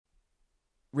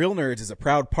Real Nerds is a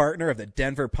proud partner of the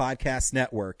Denver Podcast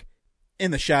Network.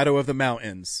 In the shadow of the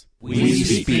mountains, we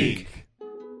speak.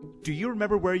 Do you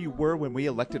remember where you were when we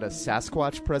elected a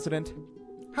Sasquatch president?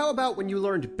 How about when you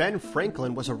learned Ben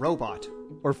Franklin was a robot?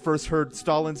 Or first heard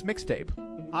Stalin's mixtape?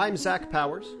 I'm Zach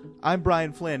Powers. I'm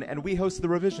Brian Flynn, and we host The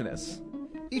Revisionists.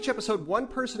 Each episode, one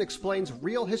person explains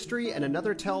real history and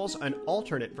another tells an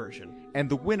alternate version. And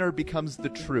the winner becomes the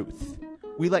truth.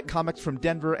 We let comics from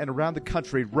Denver and around the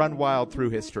country run wild through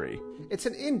history. It's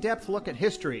an in-depth look at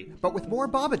history, but with more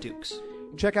Babadooks.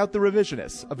 Check out The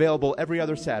Revisionists, available every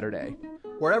other Saturday.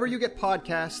 Wherever you get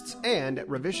podcasts and at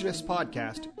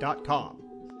revisionistpodcast.com.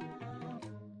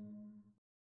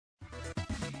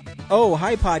 Oh,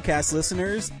 hi, podcast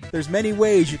listeners. There's many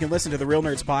ways you can listen to the Real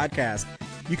Nerds Podcast.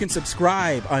 You can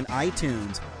subscribe on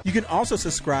iTunes. You can also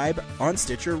subscribe on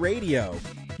Stitcher Radio.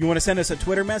 You want to send us a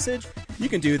Twitter message? You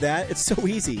can do that. It's so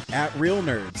easy, at Real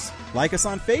Nerds. Like us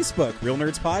on Facebook, Real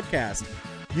Nerds Podcast.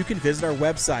 You can visit our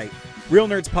website,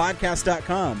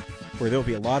 realnerdspodcast.com, where there'll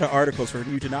be a lot of articles for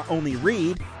you to not only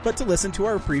read, but to listen to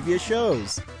our previous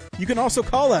shows. You can also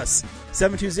call us,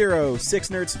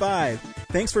 720-6nerds5.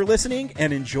 Thanks for listening,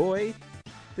 and enjoy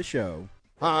the show.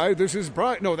 Hi, this is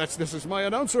Brian. No, this is my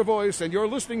announcer voice, and you're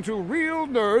listening to Real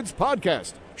Nerds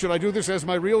Podcast. Should I do this as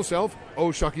my real self? Oh,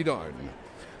 shucky darn.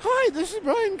 Hi, this is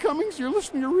Brian Cummings. You're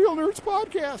listening to Real Nerds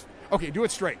Podcast. Okay, do it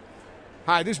straight.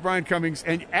 Hi, this is Brian Cummings,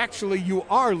 and actually you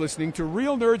are listening to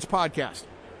Real Nerds Podcast.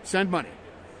 Send money.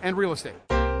 And real estate.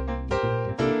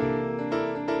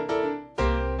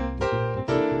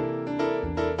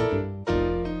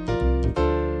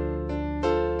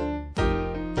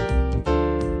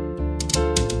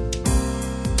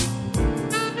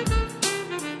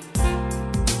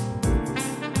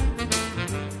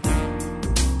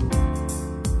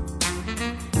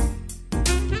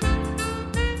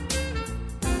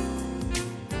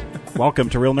 Welcome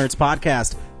to Real Nerds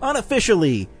Podcast,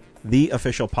 unofficially the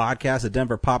official podcast of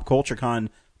Denver Pop Culture Con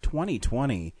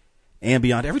 2020 and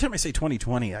beyond. Every time I say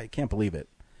 2020, I can't believe it.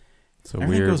 It's a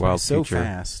Everything weird, goes by wild so future.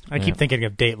 fast. I keep thinking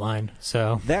of Dateline,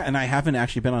 so... That, and I haven't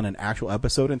actually been on an actual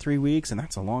episode in 3 weeks, and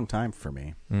that's a long time for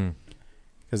me.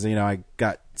 Because, you know, I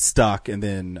got stuck, and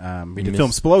then we did Film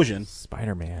Explosion.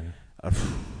 Spider-Man.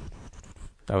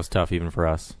 That was tough even for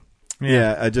us.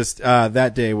 Yeah, I just,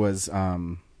 that day was...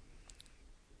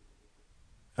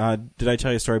 did I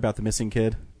tell you a story about the missing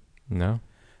kid? No.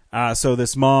 So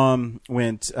this mom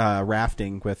went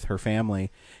rafting with her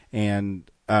family, and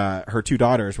her two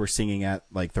daughters were singing at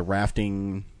like the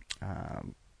rafting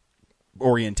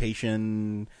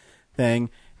orientation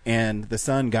thing, and the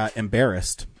son got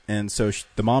embarrassed. And so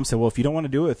the mom said, well, if you don't want to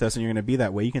do it with us and you're going to be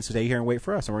that way, you can stay here and wait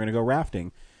for us, and we're going to go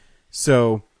rafting.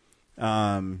 So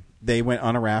they went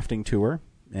on a rafting tour,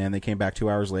 and they came back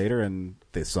 2 hours later, and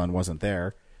the son wasn't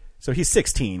there. So he's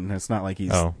 16. It's not like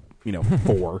he's,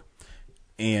 4.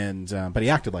 And but he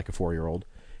acted like a 4-year-old.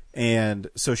 And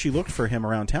so she looked for him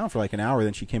around town for like an hour.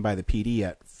 Then she came by the PD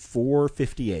at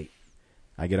 4:58.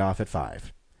 I get off at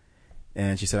 5.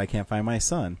 And she said, I can't find my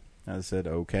son. I said,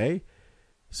 okay.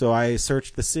 So I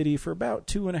searched the city for about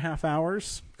 2.5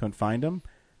 hours. Couldn't find him.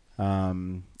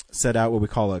 Set out what we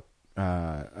call a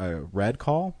red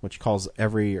call, which calls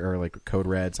every, or like a code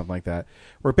red, something like that,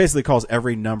 where it basically calls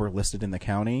every number listed in the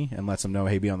county and lets them know,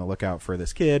 hey, be on the lookout for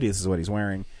this kid. This is what he's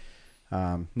wearing.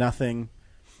 Nothing.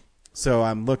 So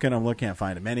I'm looking, can't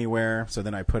find him anywhere. So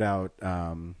then I put out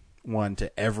one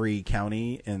to every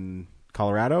county in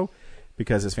Colorado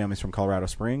because his family's from Colorado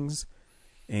Springs.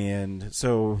 And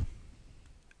so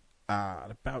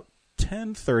about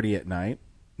 10:30 at night,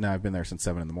 now I've been there since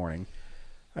 7 in the morning,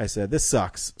 I said, this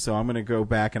sucks. So I'm going to go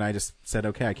back, and I just said,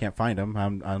 okay, I can't find him. I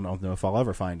don't know if I'll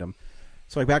ever find him.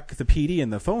 So I back to the PD,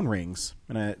 and the phone rings,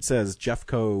 and it says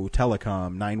Jeffco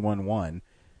Telecom 911.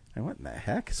 I went, what in the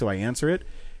heck? So I answer it,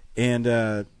 and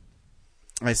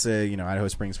I say, Idaho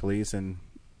Springs Police, and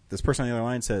this person on the other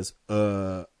line says,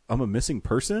 I'm a missing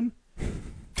person?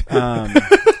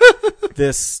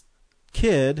 This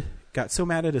kid got so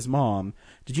mad at his mom.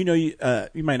 Did you know, you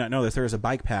might not know this, there is a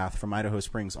bike path from Idaho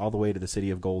Springs all the way to the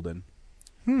city of Golden.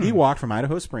 He walked from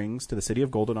Idaho Springs to the city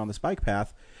of Golden on this bike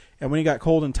path, and when he got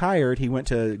cold and tired, he went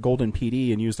to Golden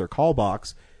PD and used their call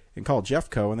box and called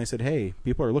Jeffco, and they said, hey,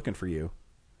 people are looking for you.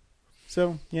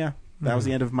 So, yeah, that was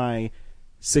the end of my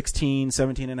 17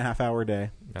 and a half hour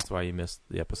day. That's why you missed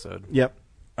the episode. Yep.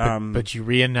 But you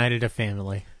reunited a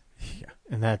family. Yeah.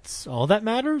 And that's all that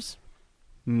matters?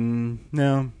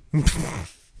 No.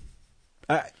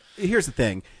 Here's the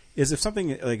thing, is if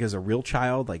something like is a real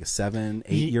child, like a 7,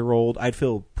 8-year-old, I'd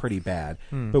feel pretty bad.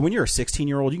 But when you're a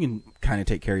 16-year-old, you can kind of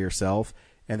take care of yourself,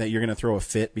 and that you're going to throw a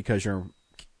fit because your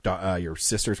your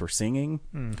sisters were singing.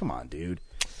 Come on, dude.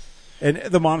 And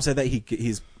the mom said that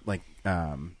he's like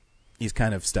he's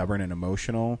kind of stubborn and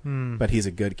emotional, but he's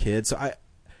a good kid. So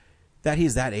that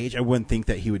he's that age, I wouldn't think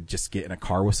that he would just get in a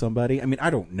car with somebody. I mean, I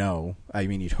don't know. I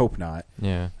mean, you'd hope not.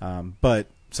 Yeah. But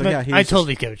yeah, I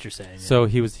totally get what you're saying. So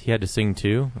he had to sing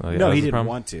too? No, he didn't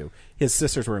want to. His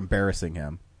sisters were embarrassing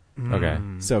him. Okay.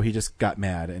 So he just got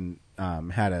mad and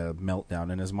had a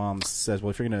meltdown. And his mom says, "Well,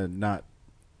 if you're gonna not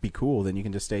be cool, then you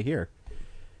can just stay here."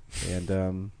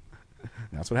 And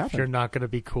that's what happened. If you're not going to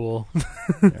be cool.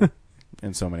 Yeah.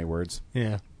 In so many words.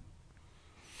 Yeah.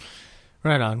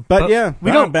 Right on. But yeah,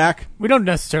 we don't back. We don't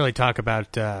necessarily talk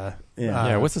about.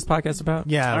 Yeah. What's this podcast about?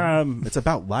 Yeah. It's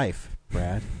about life,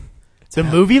 Brad. The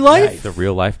movie life. The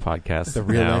Real Life Podcast. The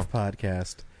Real now. Life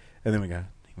Podcast. And then we got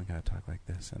to talk like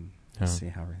this and see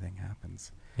how everything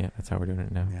happens. Yeah, that's how we're doing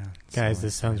it now. Yeah, Guys, so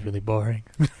this sounds really boring.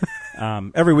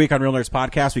 every week on Real Nerds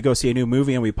Podcast, we go see a new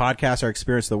movie and we podcast our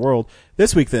experience of the world.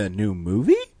 This week, the new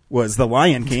movie was The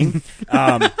Lion King.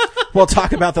 We'll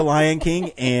talk about The Lion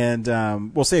King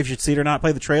and we'll say if you should see it or not,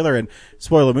 play the trailer and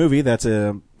spoil a movie. That's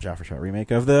a shot for shot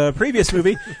remake of the previous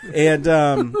movie. And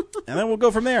then we'll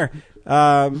go from there.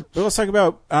 But let's talk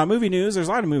about movie news. There's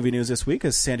a lot of movie news this week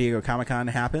as San Diego Comic-Con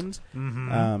happened.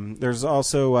 There's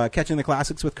also Catching the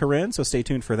Classics with Corinne, so stay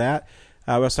tuned for that.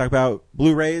 We'll talk about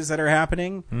Blu-rays that are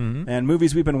happening and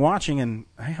movies we've been watching, and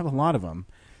I have a lot of them.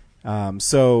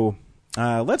 So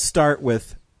let's start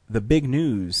with the big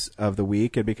news of the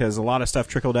week, and because a lot of stuff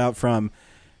trickled out from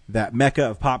that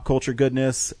mecca of pop culture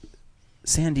goodness,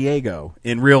 San Diego,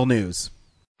 in real news.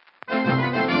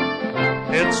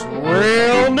 It's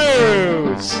real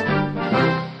news.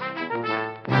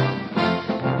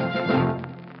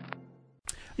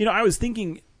 You know, I was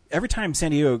thinking every time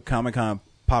San Diego Comic-Con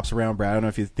pops around, Brad, I don't know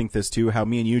if you think this too, how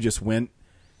me and you just went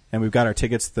and we've got our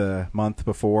tickets the month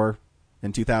before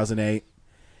in 2008.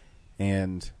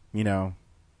 And, you know,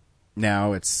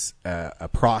 now it's a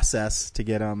process to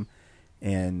get them.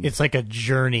 And it's like a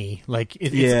journey. Like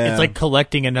it's like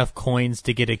collecting enough coins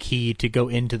to get a key to go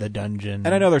into the dungeon.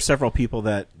 And I know there's several people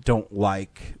that don't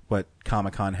like what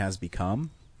Comic-Con has become.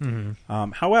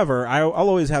 However, I'll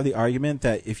always have the argument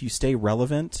that if you stay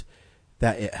relevant,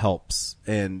 that it helps.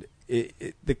 And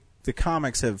the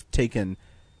comics have taken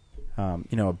a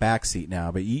backseat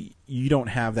now, but you don't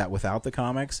have that without the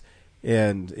comics.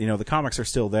 And the comics are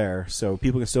still there, so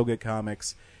people can still get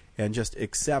comics and just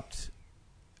accept.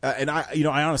 And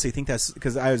I honestly think that's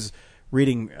because I was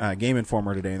reading Game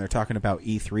Informer today, and they're talking about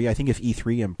E3. I think if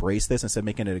E3 embraced this instead of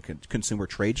making it a consumer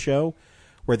trade show,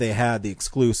 where they had the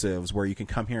exclusives, where you can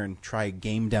come here and try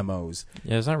game demos.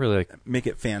 Yeah, it's not really like make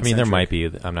it fan. I mean, there might be.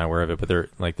 I'm not aware of it, but there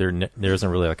isn't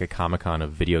really like a Comic-Con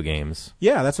of video games.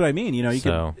 Yeah, that's what I mean. You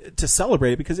can to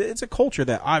celebrate it because it's a culture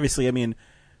that obviously. I mean,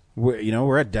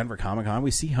 we're at Denver Comic-Con.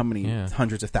 We see how many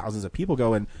hundreds of thousands of people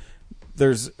go, and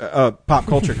there's Pop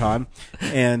Culture Con,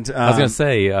 and I was gonna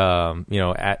say,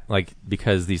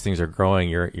 because these things are growing,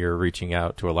 you're reaching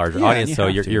out to a larger audience, so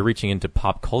you're reaching into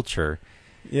pop culture.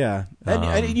 Yeah,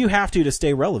 and you have to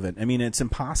stay relevant. I mean, it's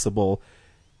impossible.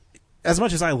 As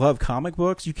much as I love comic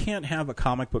books, you can't have a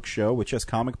comic book show with just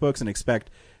comic books and expect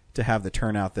to have the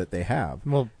turnout that they have.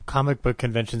 Well, comic book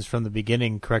conventions from the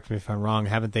beginning, correct me if I'm wrong,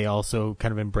 haven't they also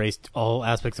kind of embraced all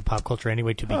aspects of pop culture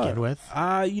anyway to begin with?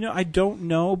 I don't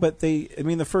know, but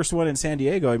the first one in San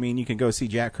Diego, you can go see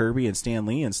Jack Kirby and Stan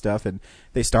Lee and stuff, and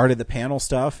they started the panel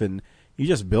stuff, and you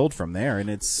just build from there, and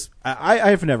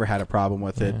I've never had a problem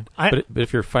with it. But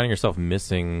if you're finding yourself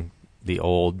missing the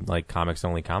old, like,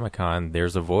 comics-only Comic-Con,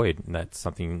 there's a void, and that's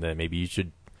something that maybe you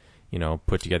should,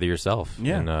 put together yourself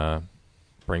and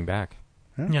bring back.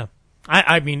 Yeah.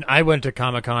 I went to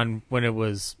Comic-Con when it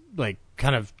was, like,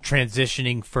 kind of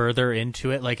transitioning further into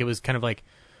it. Like, it was kind of like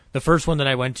the first one that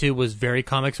I went to was very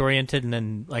comics-oriented, and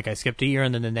then, like, I skipped a year,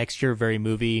 and then the next year, very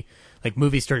movie. Like,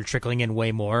 movies started trickling in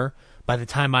way more. By the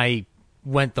time I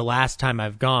went the last time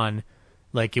I've gone,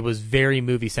 like, it was very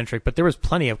movie-centric, but there was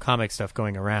plenty of comic stuff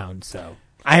going around, so...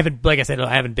 I haven't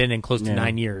been in close to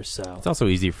 9 years, so... It's also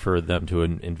easy for them to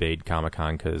invade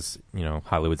Comic-Con because,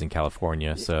 Hollywood's in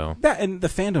California, so... That, and the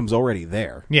fandom's already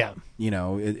there. Yeah.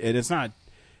 It's not...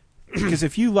 Because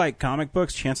if you like comic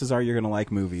books, chances are you're going to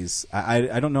like movies.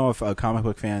 I don't know if a comic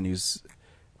book fan who's,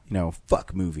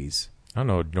 fuck movies. I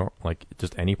don't know, like,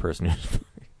 just any person who's...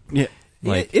 Yeah.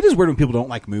 Like, it is weird when people don't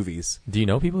like movies. Do you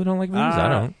know people who don't like movies? I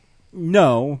don't.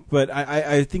 No, but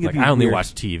I think it'd be I only weird.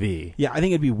 watch TV. Yeah, I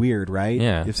think it'd be weird, right?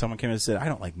 Yeah. If someone came and said, I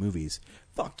don't like movies.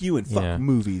 Fuck you and fuck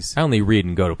movies. I only read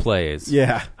and go to plays.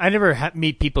 Yeah. I never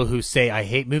meet people who say I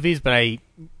hate movies, but I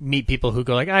meet people who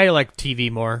go like, I like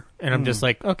TV more. And I'm just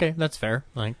like, okay, that's fair.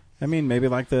 Like, maybe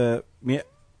like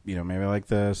maybe I like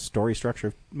the story structure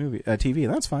of TV.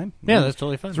 That's fine. Yeah, that's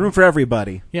totally fine. There's room for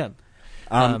everybody. Yeah.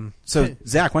 So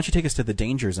Zach, why don't you take us to the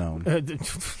danger zone?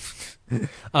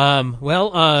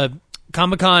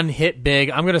 Comic-Con hit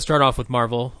big. I'm going to start off with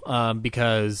Marvel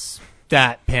because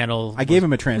that panel... I gave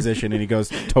him a transition, and he goes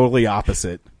totally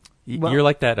opposite. You're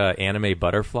like that anime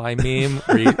butterfly meme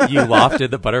where you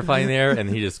lofted the butterfly in there, and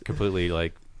he just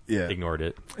completely ignored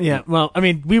it. Yeah, well, I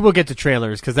mean, we will get to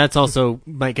trailers because that's also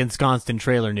ensconced in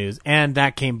trailer news, and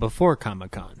that came before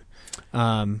Comic-Con.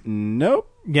 Nope.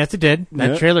 Yes, it did.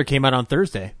 That trailer came out on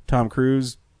Thursday. Tom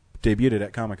Cruise debuted it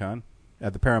at Comic-Con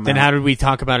at the Paramount. Then how did we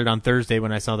talk about it on Thursday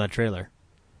when I saw that trailer?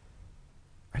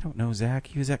 I don't know, Zach.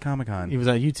 He was at Comic-Con. He was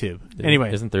on YouTube.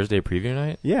 Anyway. Isn't Thursday preview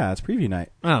night? Yeah, it's preview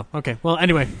night. Oh, okay. Well,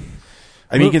 anyway.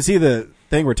 I mean, you can see the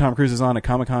thing where Tom Cruise is on a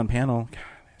Comic-Con panel.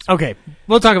 Okay.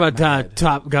 We'll talk about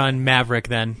Top Gun Maverick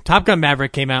then. Top Gun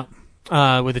Maverick came out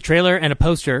with a trailer and a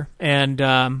poster,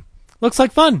 and looks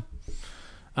like fun.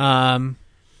 I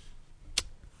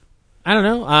don't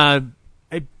know.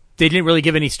 They didn't really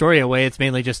give any story away. It's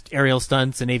mainly just aerial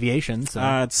stunts and aviation.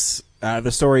 So.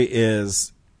 The story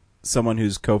is someone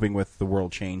who's coping with the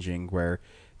world changing, where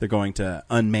they're going to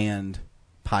unmanned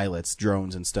pilots,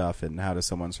 drones and stuff, and how does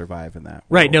someone survive in that world?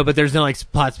 Right, no, but there's no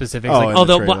plot specifics.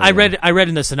 Although I read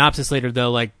in the synopsis later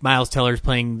though, Miles Teller's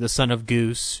playing the son of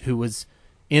Goose, who was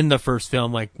in the first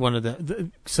film, one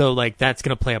of so that's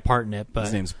going to play a part in it. But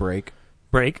his name's Break.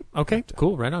 Okay,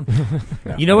 cool, right on.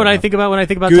 You know what I think about when I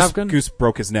think about Top Gun? Goose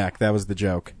broke his neck. That was the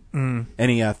joke.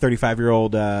 Any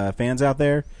 35-year-old fans out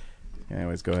there?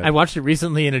 Anyways, go ahead. I watched it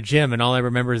recently in a gym, and all I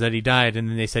remember is that he died, and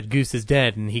then they said Goose is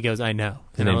dead, and he goes, I know.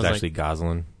 His name's actually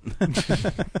Goslin.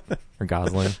 Or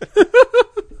Gosling.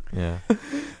 Yeah.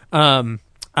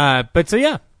 But so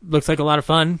yeah, looks like a lot of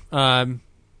fun.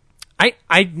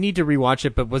 I need to rewatch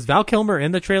it, but was Val Kilmer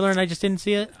in the trailer and I just didn't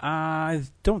see it? I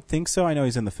don't think so. I know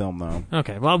he's in the film though.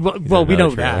 Okay, well, we know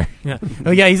that. Yeah.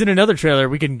 Oh yeah, he's in another trailer.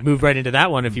 We can move right into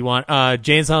that one if you want.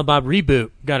 Jay and Silent Bob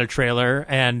Reboot got a trailer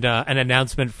and an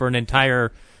announcement for an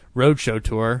entire roadshow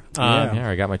tour. Yeah,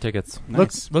 I got my tickets.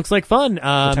 Nice. Looks like fun. What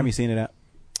time have you seen it at?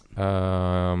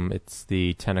 It's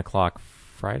the 10 o'clock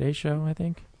Friday show, I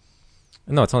think.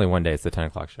 No, it's only one day. It's the 10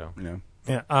 o'clock show. Yeah.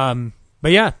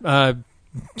 But yeah.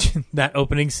 That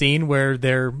opening scene where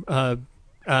there's a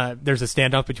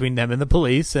standoff between them and the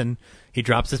police, and he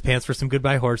drops his pants for some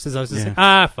goodbye horses. I was just like,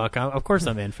 fuck, of course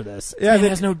I'm in for this. Yeah, he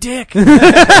has no dick. He's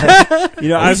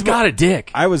got a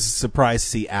dick. I was surprised to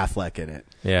see Affleck in it.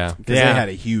 Yeah. Because they had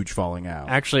a huge falling out.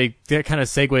 Actually, that kind of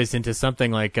segues into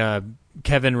something like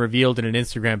Kevin revealed in an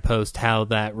Instagram post how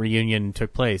that reunion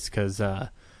took place, because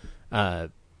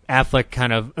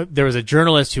Affleck there was a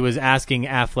journalist who was asking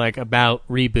Affleck about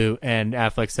Reboot, and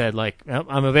Affleck said,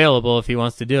 I'm available if he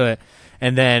wants to do it.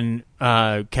 And then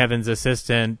Kevin's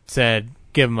assistant said,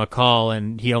 give him a call,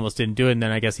 and he almost didn't do it. And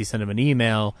then I guess he sent him an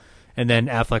email, and then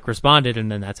Affleck responded,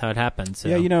 and then that's how it happened. So.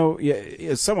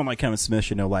 Yeah, someone like Kevin Smith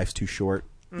should know life's too short.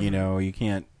 Mm-hmm. You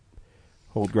can't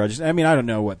hold grudges. I mean, I don't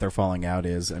know what their falling out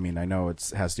is. I mean, I know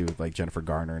it has to do with Jennifer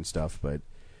Garner and stuff, but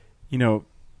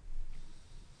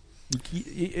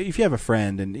if you have a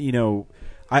friend, and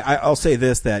I'll say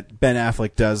this, that Ben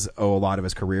Affleck does owe a lot of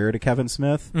his career to Kevin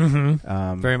Smith.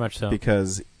 Mm-hmm. Very much so,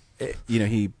 because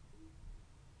he.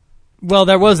 Well,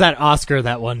 there was that Oscar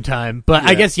that one time, but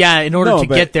I guess in order to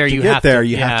get there, you have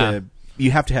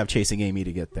to have Chasing Amy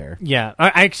to get there. Yeah,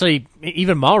 actually,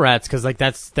 even Mallrats, because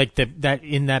that's that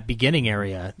in that beginning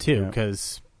area too,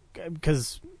 because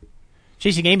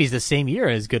Chasing Amy's the same year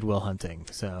as Good Will Hunting.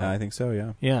 So I think so.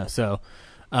 Yeah. Yeah. So.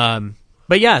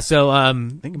 But yeah, so I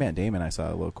think Matt Damon. I saw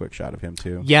a little quick shot of him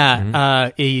too.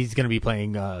 Yeah, he's going to be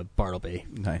playing Bartleby.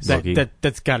 Nice.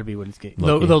 That's got to be what it's getting.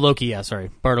 Loki. Yeah, sorry,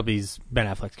 Bartleby's Ben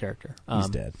Affleck's character. He's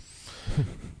dead.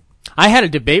 I had a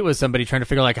debate with somebody trying to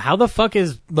figure how the fuck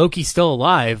is Loki still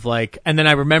alive? And then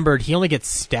I remembered he only gets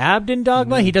stabbed in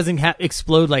Dogma. Mm-hmm. He doesn't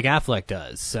explode like Affleck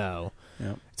does. So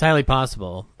it's highly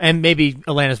possible. And maybe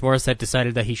Alanis Morissette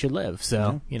decided that he should live.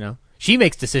 So she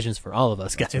makes decisions for all of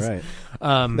us, guys. That's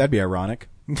right. That'd be ironic.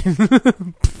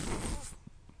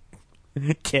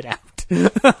 Get out.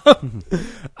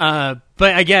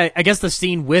 But I guess the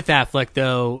scene with Affleck,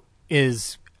 though,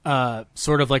 is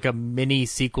sort of like a mini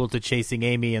sequel to Chasing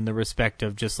Amy in the respect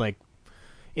of just and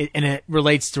it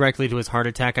relates directly to his heart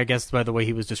attack, I guess, by the way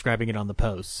he was describing it on the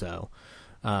post. So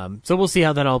we'll see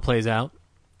how that all plays out.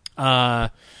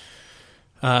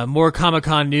 More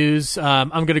Comic-Con news. I'm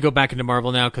going to go back into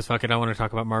Marvel now because fuck it, I want to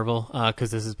talk about Marvel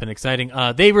because this has been exciting.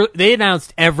 They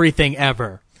announced everything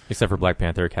ever Except for Black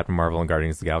Panther, Captain Marvel, and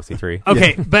Guardians of the Galaxy 3.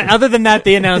 Okay, but other than that,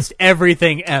 they announced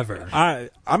everything ever.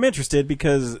 I'm interested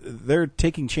because they're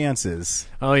taking chances.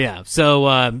 Oh, yeah.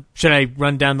 So should I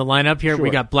run down the lineup here? Sure. We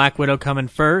got Black Widow coming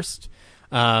first,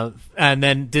 and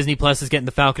then Disney Plus is getting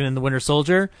The Falcon and the Winter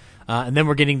Soldier, and then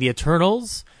we're getting The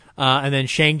Eternals, and then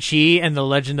Shang-Chi and the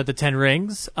Legend of the Ten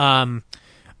Rings.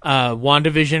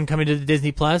 WandaVision coming to the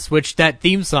Disney Plus, which that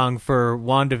theme song for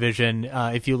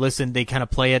WandaVision, if you listen, they kind of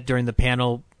play it during the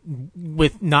panel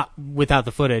without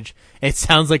the footage. It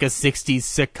sounds like a 60s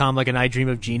sitcom, like an I Dream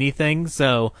of Jeannie thing.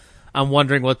 So I'm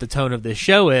wondering what the tone of this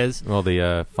show is. Well,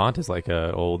 the font is like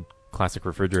a old classic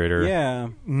refrigerator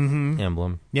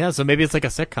emblem. Yeah, so maybe it's like a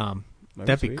sitcom.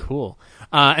 That'd be sweet. cool.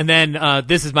 And then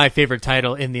this is my favorite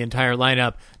title in the entire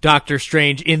lineup, Doctor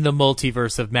Strange in the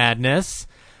Multiverse of Madness.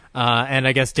 And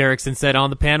I guess Derrickson said on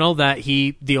the panel that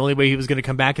the only way he was going to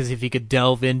come back is if he could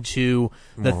delve into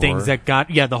the things that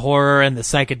the horror and the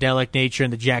psychedelic nature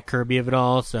and the Jack Kirby of it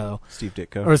all. So Steve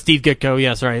Ditko. Or Steve Ditko,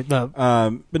 yeah, sorry. But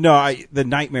no, the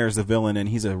Nightmare is the villain, and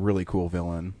he's a really cool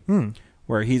villain.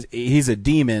 Where he's a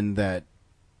demon that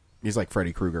he's like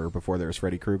Freddy Krueger before there was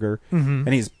Freddy Krueger,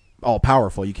 and he's all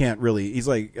powerful. You can't really. He's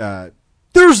like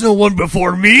there's no one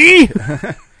before me.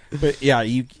 But yeah,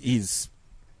 he's.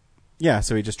 Yeah,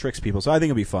 so he just tricks people. So I think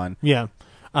it'll be fun. Yeah.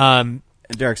 And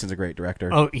Derrickson's a great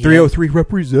director. Oh, yeah. 303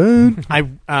 represent.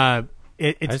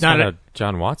 It's not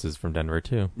John Watts is from Denver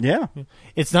too. Yeah.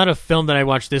 It's not a film that I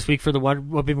watched this week for what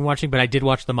we've been watching, but I did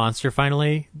watch The Monster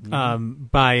finally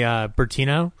by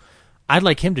Bertino. I'd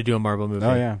like him to do a Marvel movie.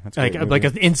 Oh yeah, that's a great like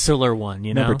movie. an insular one,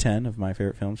 you know. Number 10 of my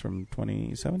favorite films from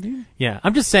 2017. Yeah,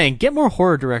 I'm just saying, get more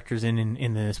horror directors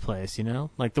in this place, you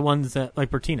know, like the ones that like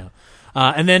Bertino.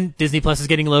 And then Disney Plus is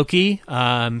getting Loki,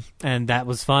 and that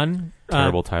was fun.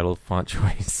 Terrible title, font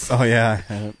choice. Oh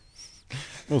yeah,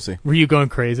 we'll see. Were you going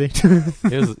crazy? It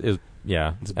was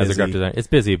yeah. It's as a busy. graphic designer, it's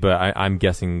busy, but I'm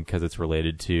guessing because it's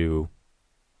related to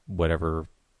whatever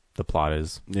the plot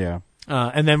is. Yeah.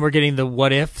 And then we're getting the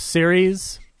What If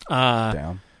series,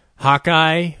 Down.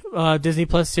 Hawkeye Disney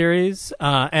Plus series,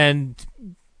 and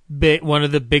one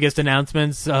of the biggest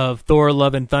announcements of Thor: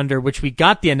 Love and Thunder, which we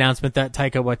got the announcement that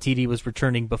Taika Waititi was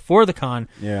returning before the con.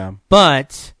 Yeah.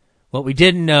 But what we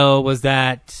didn't know was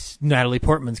that Natalie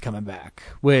Portman's coming back,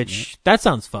 which that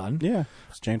sounds fun. Yeah.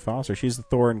 It's Jane Foster. She's the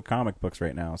Thor in comic books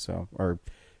right now, or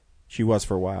she was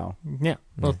for a while. Yeah.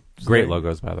 Well, Great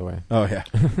logos, by the way. Oh yeah.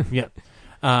 Yeah.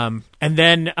 And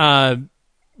then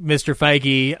Mr.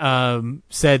 Feige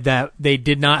said that they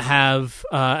did not have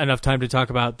enough time to talk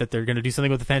about that they're going to do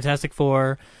something with the Fantastic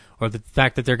Four or the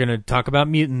fact that they're going to talk about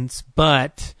mutants,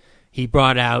 but he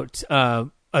brought out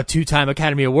a 2-time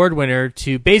Academy Award winner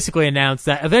to basically announce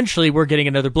that eventually we're getting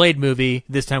another Blade movie,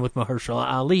 this time with Mahershala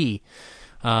Ali.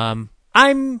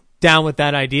 I'm down with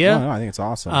that idea. No, I think it's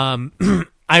awesome.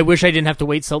 I wish I didn't have to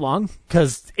wait so long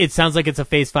because it sounds like it's a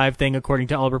Phase 5 thing according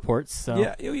to all reports. So.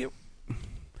 Yeah,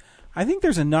 I think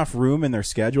there's enough room in their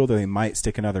schedule that they might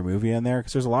stick another movie in there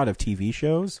because there's a lot of TV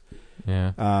shows.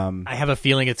 Yeah. I have a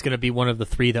feeling it's going to be one of the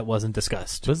 3 that wasn't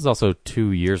discussed. This is also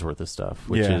 2 years worth of stuff,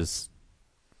 which is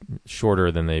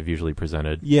shorter than they've usually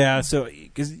presented. Yeah, so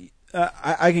because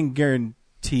I can guarantee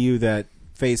you that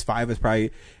Phase 5 is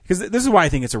probably because this is why I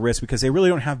think it's a risk because they really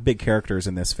don't have big characters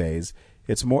in this phase.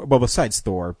 It's more besides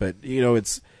Thor, but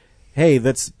it's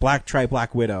let's try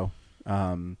Black Widow.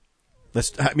 The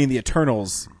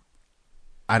Eternals.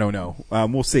 I don't know.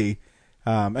 We'll see.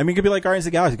 It could be like Guardians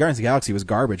of the Galaxy. Guardians of the Galaxy was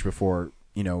garbage before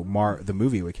the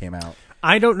movie came out.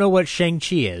 I don't know what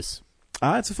Shang-Chi is.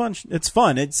 It's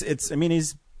fun. It's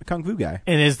he's a kung fu guy.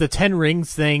 And is the Ten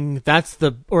Rings thing? That's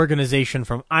the organization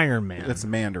from Iron Man. That's the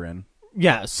Mandarin.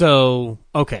 Yeah. So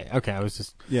okay. I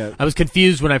was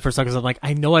confused when I first saw it because I'm like,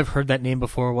 I know I've heard that name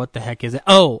before. What the heck is it?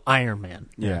 Oh, Iron Man.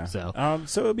 Yeah. So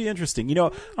it'll be interesting. I'm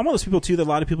one of those people too that a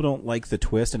lot of people don't like the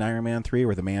twist in Iron Man 3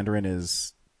 where the Mandarin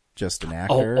is just an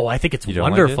actor. Oh, I think it's You don't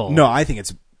like wonderful. it? No, I think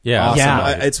it's awesome. Yeah.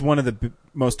 It's one of the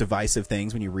most divisive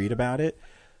things when you read about it.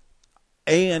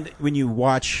 And when you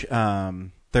watch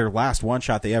their last one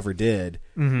shot they ever did,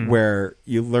 where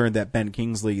you learn that Ben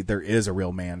Kingsley, there is a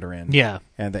real Mandarin. Yeah.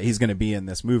 And that he's going to be in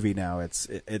this movie now. It's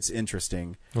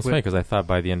interesting. Well, it's funny because I thought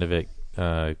by the end of it,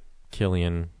 Aldrich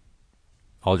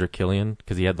Killian,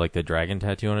 because he had like the dragon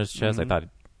tattoo on his chest, I thought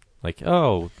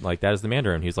that is the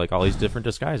Mandarin. He's like all these different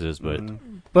disguises, but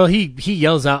Well, he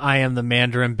yells out, "I am the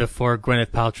Mandarin" before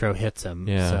Gwyneth Paltrow hits him.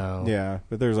 Yeah. So. Yeah,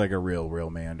 but there's like a real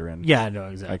Mandarin. Yeah, no,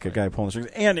 exactly. Like a guy pulling strings.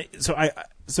 And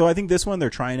so I think this one they're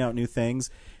trying out new things,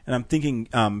 and I'm thinking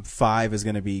 5 is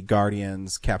going to be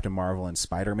Guardians, Captain Marvel, and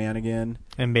Spider-Man again,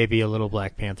 And maybe a little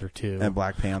Black Panther too. and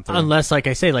Black Panther. Unless, like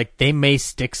I say, like they may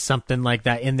stick something like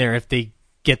that in there if they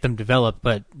get them developed.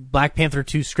 But Black Panther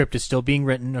 2 script is still being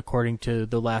written according to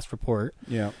the last report.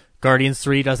 Yeah. Guardians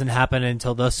 3 doesn't happen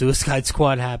until the Suicide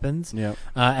Squad happens. Yeah.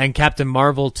 And Captain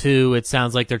Marvel 2, it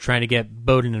sounds like they're trying to get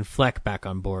Bowden and Fleck back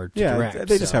on board to direct.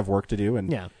 They just have work to do.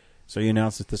 And yeah. So you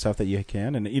announce the stuff that you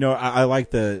can. And, I like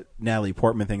the Natalie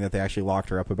Portman thing that they actually locked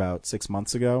her up about 6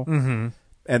 months ago. Mm-hmm.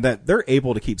 And that they're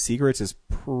able to keep secrets is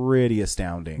pretty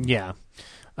astounding. Yeah.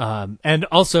 And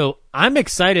also, I'm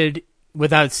excited,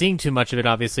 without seeing too much of it,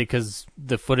 obviously, because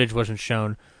the footage wasn't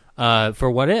shown,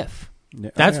 for What If.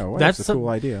 Yeah, That's a cool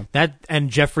idea. That and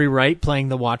Jeffrey Wright playing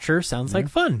the Watcher sounds like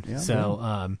fun. Yeah,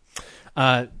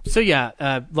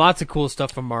 lots of cool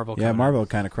stuff from Marvel. Yeah, Marvel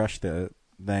kind of crushed the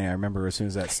thing. I remember as soon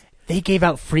as that's... They gave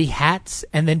out free hats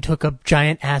and then took a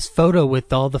giant-ass photo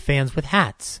with all the fans with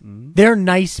hats. Mm-hmm. They're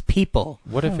nice people.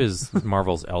 What If is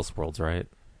Marvel's Elseworlds, right?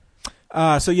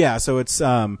 So it's,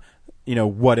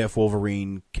 what if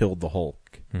Wolverine killed the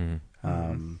Hulk?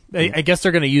 I guess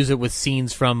they're going to use it with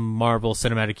scenes from Marvel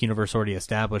Cinematic Universe already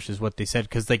established, is what they said,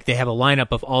 because they have a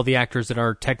lineup of all the actors that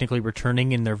are technically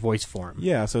returning in their voice form.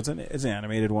 Yeah, so it's an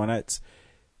animated one. It's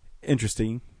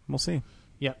interesting. We'll see.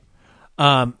 Yep.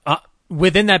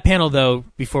 Within that panel, though,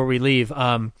 before we leave,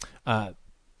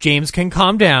 James can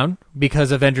calm down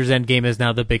because Avengers Endgame is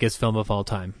now the biggest film of all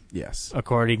time. Yes.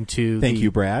 According to Thank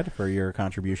you, Brad, for your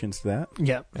contributions to that.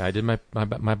 Yeah. I did my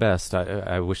best.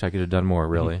 I wish I could have done more,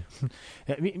 really.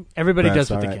 I mean, everybody That's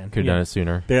does what they right. can. Could have done it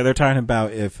sooner. They're talking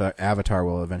about if Avatar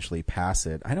will eventually pass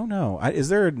it. I don't know. Is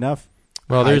there enough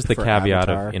Well, there's the hype for caveat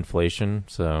Avatar? of inflation,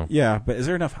 so... Yeah, but is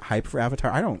there enough hype for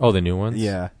Avatar? I don't... Oh, the new ones?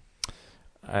 Yeah.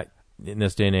 In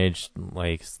this day and age,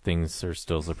 things are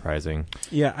still surprising.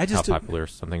 Yeah, I just... how popular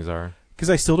some things are. Because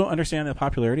I still don't understand the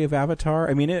popularity of Avatar.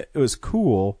 I mean, it was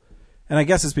cool, and I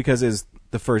guess it's because it's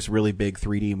the first really big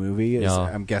 3D movie.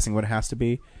 I'm guessing what it has to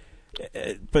be.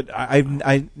 But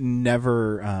I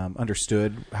never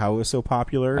understood how it was so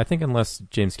popular. I think unless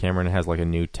James Cameron has a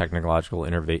new technological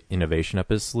innovation up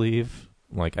his sleeve,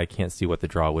 I can't see what the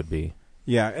draw would be.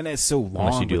 Yeah, and it's so long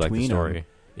unless you do between the story. them.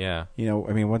 Yeah.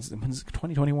 I mean, when's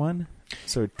 2021?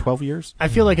 So 12 years? I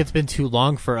feel like it's been too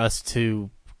long for us to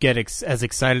get as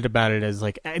excited about it as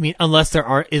unless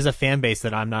there is a fan base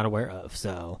that I'm not aware of.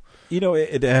 So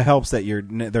it helps that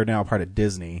they're now part of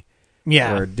Disney.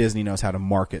 Yeah, where Disney knows how to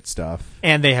market stuff,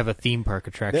 and they have a theme park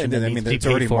attraction. It's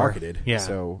already marketed. Yeah,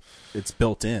 so it's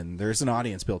built in. There's an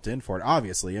audience built in for it.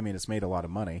 Obviously, I mean, it's made a lot of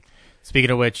money.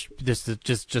 Speaking of which, just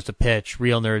a pitch.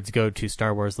 Real nerds go to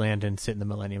Star Wars Land and sit in the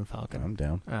Millennium Falcon. I'm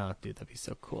down. Oh, dude, that'd be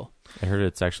so cool. I heard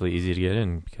it's actually easy to get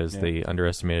in because they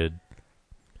underestimated.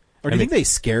 Or do you think they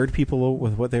scared people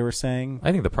with what they were saying?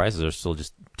 I think the prices are still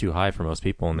just too high for most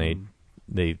people, and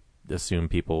they assume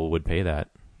people would pay that.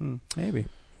 Maybe.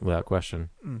 Without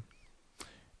question.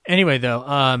 Anyway, though,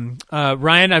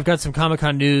 Ryan, I've got some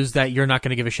Comic-Con news that you're not going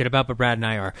to give a shit about, but Brad and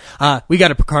I are. We got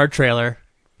a Picard trailer.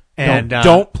 And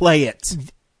don't play it.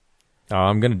 Oh,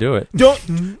 I'm going to do it.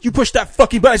 Don't. You push that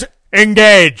fucking button.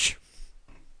 Engage.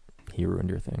 He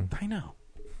ruined your thing. I know.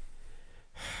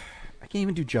 I can't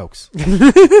even do jokes.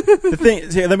 The thing,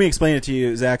 here, let me explain it to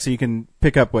you, Zach, so you can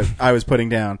pick up what I was putting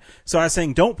down. So I was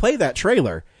saying, don't play that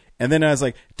trailer. And then I was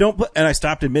like, don't play, and I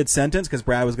stopped in mid-sentence because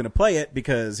Brad was going to play it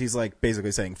because he's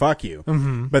basically saying, fuck you.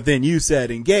 Mm-hmm. But then you said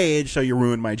engage, so you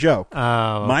ruined my joke.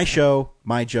 Oh. Okay. My show,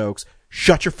 my jokes.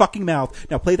 Shut your fucking mouth.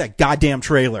 Now play that goddamn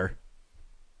trailer.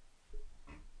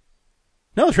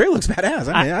 No, the trailer looks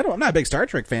badass. I mean, I'm not a big Star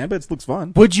Trek fan, but it looks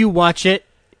fun. Would you watch it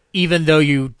even though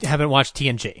you haven't watched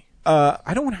TNG?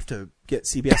 I don't want to have to get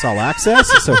CBS All Access,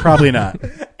 so probably not.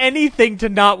 Anything to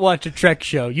not watch a Trek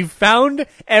show. You found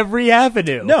every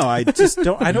avenue. No, I just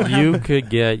don't. I don't. You could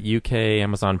get UK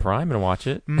Amazon Prime and watch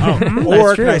it.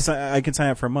 Or I can sign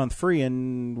up for a month free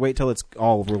and wait till it's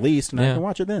all released, and I can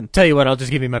watch it then. Tell you what, I'll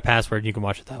just give you my password and you can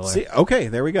watch it that way. See, okay,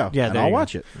 there we go. Yeah, and I'll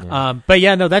watch it. Yeah. But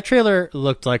yeah, no, that trailer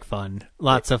looked like fun.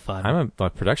 Lots of fun. I'm a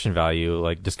production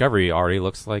value. Discovery already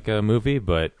looks like a movie,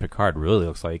 but Picard really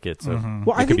looks like it's it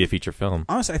could be a feature film.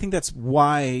 Honestly, I think that's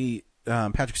why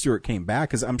Patrick Stewart came back,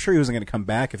 because I'm sure he wasn't going to come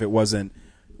back if it wasn't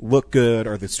look good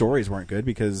or the stories weren't good,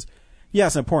 because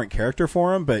it's an important character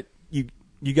for him, but you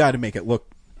got to make it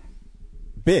look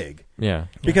big. Yeah.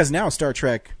 Because now Star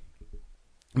Trek,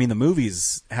 I mean, the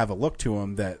movies have a look to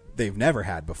them that they've never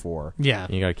had before. Yeah.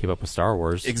 You got to keep up with Star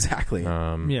Wars. Exactly.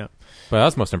 Yeah. But I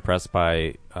was most impressed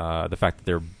by the fact that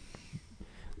they're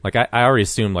I already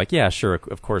assumed sure,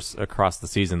 of course, across the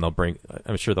season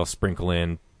I'm sure they'll sprinkle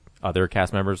in other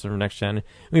cast members from Next Gen.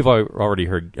 We've already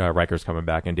heard Riker's coming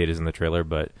back and Data's in the trailer,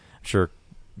 but I'm sure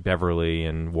Beverly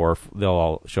and Worf, they'll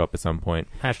all show up at some point.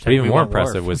 Hashtag but even we more want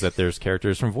impressive Worf. was that there's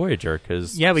characters from Voyager,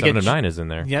 because Yeah, we 7 get of 9 is in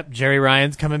there. Yep, Jerry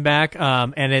Ryan's coming back,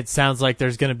 and it sounds like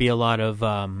there's going to be a lot of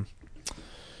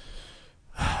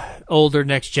older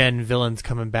next-gen villains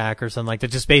coming back or something like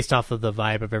that, just based off of the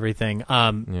vibe of everything.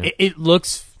 It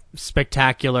looks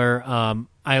spectacular.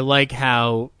 I like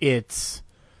how it's...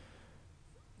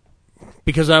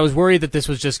 Because I was worried that this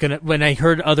was just going to... When I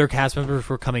heard other cast members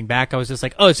were coming back, I was just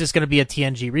like, oh, it's just going to be a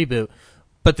TNG reboot.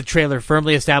 But the trailer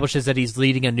firmly establishes that he's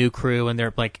leading a new crew, and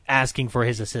they're like asking for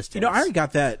his assistance. You know, I already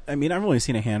got that. I mean, I've only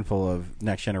seen a handful of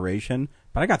Next Generation,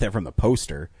 but I got that from the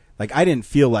poster. Like, I didn't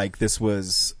feel like this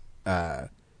was a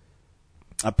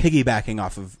piggybacking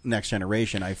off of Next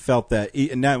Generation. I felt that,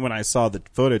 and then when I saw the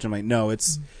footage, I'm like, no,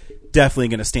 it's definitely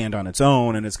going to stand on its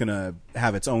own, and it's going to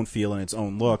have its own feel and its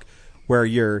own look.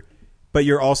 But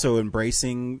you're also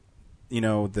embracing, you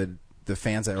know, the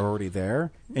fans that are already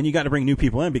there, and you got to bring new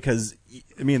people in because,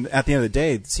 I mean, at the end of the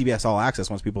day, CBS All Access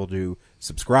wants people to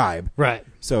subscribe, right?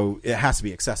 So it has to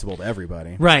be accessible to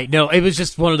everybody, right? No, it was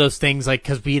just one of those things, like,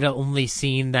 because we'd only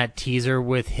seen that teaser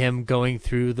with him going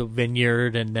through the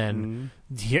vineyard and then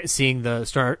seeing the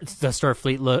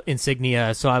Starfleet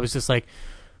insignia. So I was just like,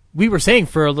 we were saying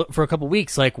for a couple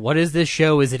weeks, like, what is this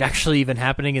show? Is it actually even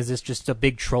happening? Is this just a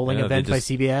big trolling event by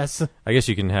CBS? I guess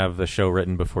you can have the show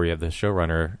written before you have the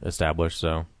showrunner established.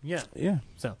 So yeah.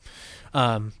 So,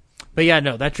 but yeah,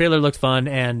 no, that trailer looked fun,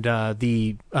 and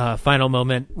the final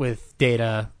moment with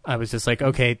Data, I was just like,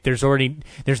 okay, there's now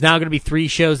going to be 3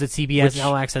 shows that CBS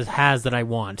All Access has that I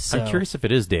want. So. I'm curious if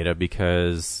it is Data,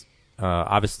 because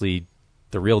obviously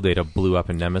the real Data blew up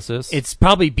in Nemesis. It's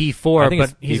probably B4,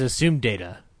 but he's assumed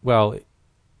Data. Well,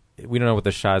 we don't know what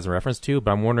the shot is in reference to,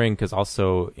 but I'm wondering, because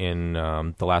also in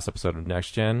the last episode of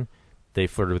Next Gen, they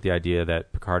flirted with the idea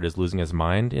that Picard is losing his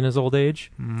mind in his old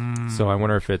age. So I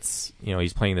wonder if it's, you know,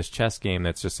 he's playing this chess game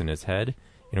that's just in his head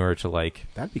in order to, like,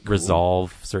 That'd be cool.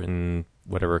 resolve certain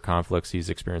whatever conflicts he's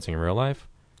experiencing in real life.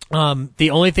 The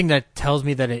only thing that tells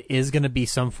me that it is going to be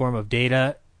some form of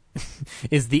Data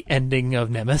is the ending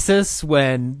of Nemesis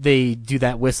when they do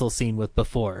that whistle scene with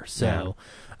before. So,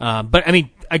 but I mean,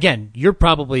 again, you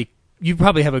probably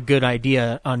have a good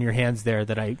idea on your hands there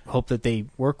that I hope that they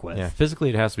work with. Yeah, physically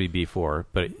it has to be B4,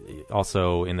 but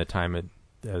also in the time it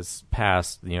has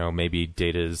passed, you know, maybe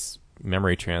Data's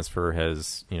memory transfer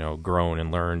has, you know, grown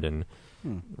and learned and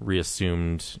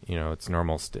reassumed, you know, its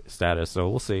normal status. So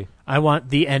we'll see. I want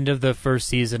the end of the first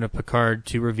season of Picard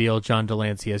to reveal John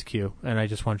Delancey as Q, and I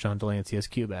just want John Delancey as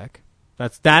Q back.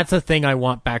 That's a thing I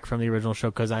want back from the original show,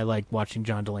 because I like watching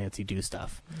John Delancey do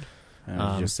stuff.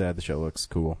 You just said the show looks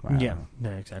cool. Yeah,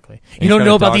 exactly. You don't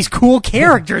know about these cool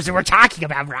characters that we're talking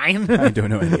about, Ryan. I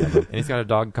don't know any of them. And he's got a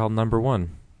dog called Number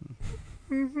One.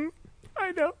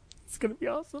 I know. It's going to be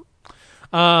awesome.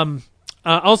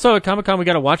 Also at Comic-Con, we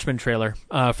got a Watchmen trailer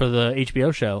for the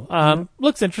HBO show.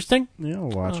 Looks interesting. Yeah, I'll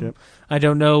watch it. I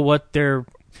don't know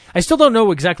I still don't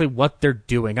know exactly what they're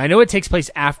doing. I know it takes place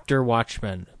after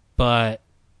Watchmen, but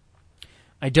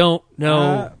I don't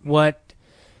know what...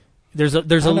 There's a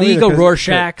League of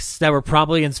Rorschachs that were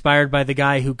probably inspired by the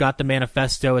guy who got the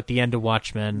manifesto at the end of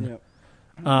Watchmen.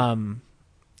 Yep.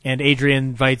 And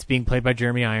Adrian Veidt's being played by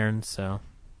Jeremy Irons, so...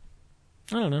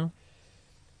 I don't know.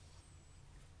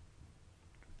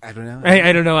 I don't know.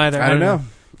 I don't know either. I don't know.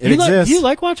 It Do exists. you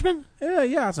like Watchmen?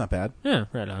 Yeah, it's not bad. Yeah,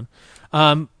 right on.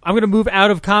 I'm going to move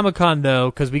out of Comic-Con, though,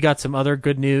 because we got some other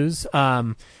good news.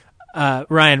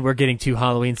 Ryan, we're getting 2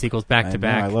 Halloween sequels back to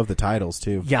back. I love the titles,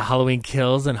 too. Yeah, Halloween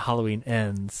Kills and Halloween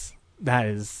Ends. That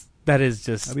is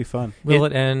just... That'd be fun. Will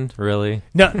it end, really?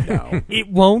 No, it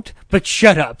won't, but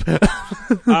shut up.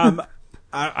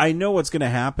 I know what's going to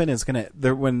happen. It's going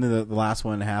to when the last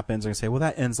one happens, they're going to say, "Well,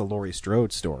 that ends the Laurie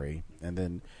Strode story," and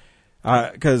then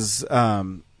because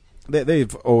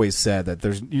they've always said that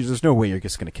there's no way you're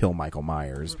just going to kill Michael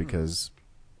Myers because,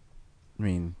 I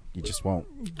mean, you just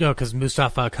won't. No, because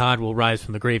Mustafa Akkad will rise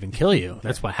from the grave and kill you.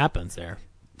 That's what happens there.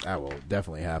 That will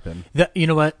definitely happen. You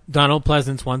know what? Donald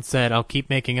Pleasance once said, "I'll keep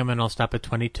making them, and I'll stop at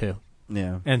 22."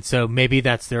 Yeah. And so maybe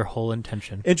that's their whole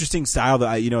intention. Interesting style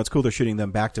that, it's cool they're shooting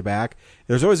them back to back.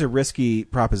 There's always a risky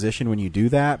proposition when you do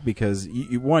that because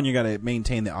you got to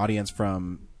maintain the audience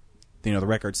from, the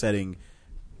record setting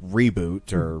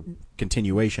reboot or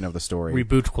continuation of the story.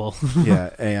 Rebootquel.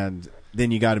 Yeah. And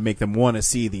then you got to make them want to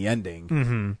see the ending.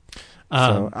 Mm-hmm.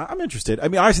 So I'm interested. I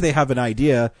mean, obviously they have an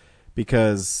idea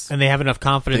because and they have enough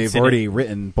confidence. They've already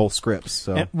written both scripts.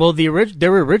 So well, they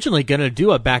were originally going to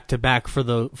do a back to back for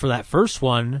that first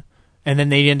one, and then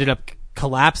they ended up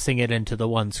collapsing it into the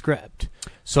one script.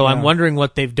 So I'm wondering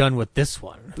what they've done with this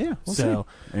one. Yeah, we'll see.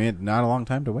 I mean, not a long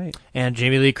time to wait. And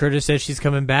Jamie Lee Curtis says she's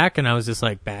coming back, and I was just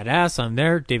like, badass, I'm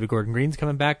there. David Gordon Green's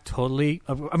coming back, totally.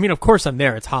 I mean, of course I'm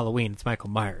there. It's Halloween. It's Michael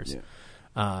Myers.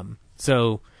 Yeah.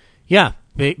 So, yeah,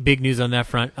 big news on that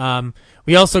front.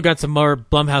 We also got some more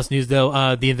Blumhouse news,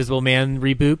 though. The Invisible Man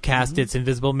reboot cast its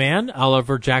Invisible Man,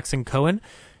 Oliver Jackson Cohen.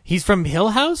 He's from Hill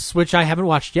House, which I haven't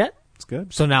watched yet. It's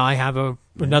good. So now I have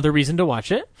another reason to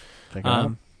watch it. Check it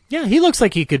out. Yeah, he looks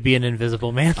like he could be an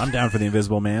Invisible Man. I'm down for the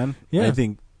Invisible Man. Yeah. I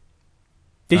think.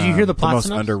 Did you hear the plot most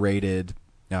synopsis? underrated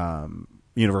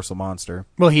Universal monster.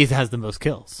 Well, he has the most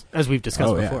kills, as we've discussed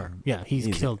Oh, yeah. before. Yeah, he's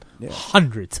Easy. killed Yeah.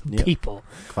 hundreds of Yep. people.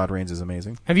 Claude Rains is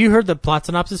amazing. Have you heard the plot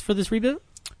synopsis for this reboot?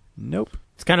 Nope.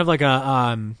 It's kind of like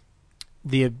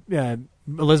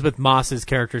Elizabeth Moss's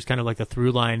character is kind of like the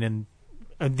through line, and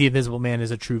the Invisible Man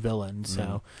is a true villain.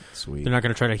 So Sweet. they're not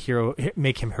going to try to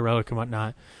make him heroic and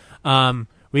whatnot.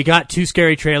 We got 2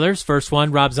 scary trailers. First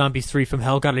one, Rob Zombie's 3 from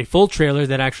Hell, got a full trailer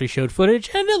that actually showed footage,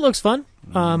 and it looks fun.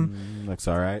 Looks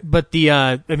all right. But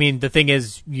the thing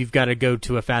is, you've got to go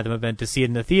to a Fathom event to see it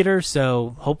in the theater,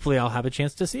 so hopefully I'll have a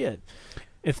chance to see it.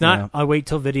 If not, Yeah. I'll wait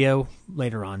till video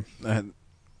later on. Are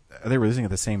they releasing it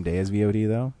the same day as VOD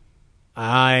though?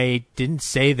 I didn't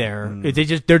say there.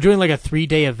 They're doing like a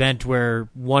 3-day event where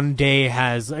one day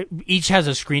each has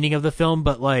a screening of the film,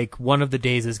 but like one of the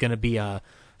days is going to be a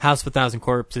House of 1,000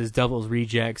 Corpses, Devil's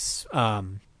Rejects,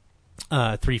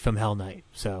 3 from Hell night.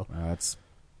 So That's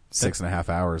 6.5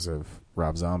 hours of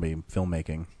Rob Zombie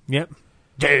filmmaking. yep.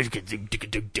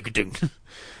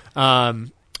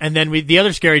 And then the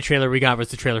other scary trailer we got was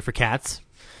the trailer for Cats.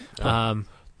 The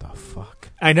fuck?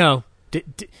 I know.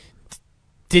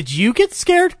 Did you get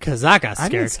scared? Because I got I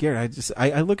scared. get scared.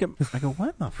 I look at. I go,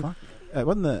 what the fuck?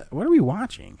 What are we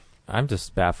watching? I'm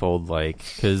just baffled, like,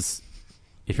 because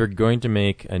if you're going to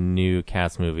make a new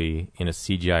Cats movie in a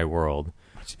CGI world,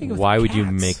 why would you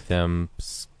make them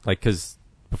like? Because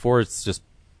before it's just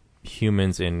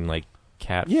humans in like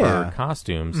cat fur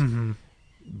costumes,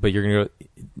 but you're gonna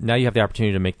now you have the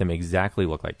opportunity to make them exactly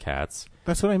look like cats.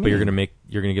 That's what I mean. But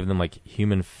you're gonna give them like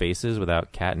human faces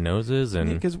without cat noses, and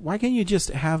because why can't you just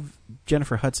have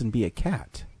Jennifer Hudson be a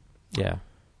cat? yeah,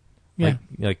 Yeah.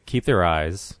 like keep their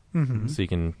eyes so you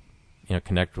can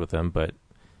connect with them, but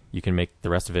you can make the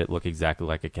rest of it look exactly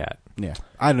like a cat. Yeah,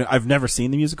 I've never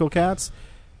seen the musical Cats,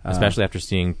 Especially after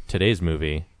seeing today's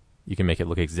movie, you can make it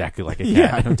look exactly like a cat.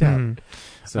 Yeah, no doubt.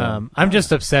 So I'm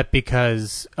just upset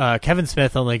because Kevin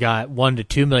Smith only got $1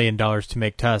 to $2 million to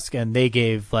make Tusk, and they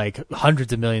gave like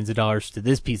hundreds of millions of dollars to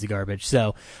this piece of garbage.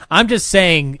 So I'm just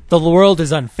saying the world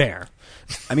is unfair.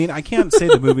 I mean, I can't say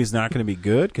the movie's not going to be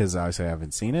good because obviously I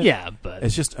haven't seen it. Yeah, but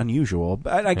It's just unusual.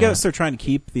 But I guess they're trying to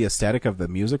keep the aesthetic of the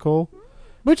musical.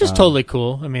 which is totally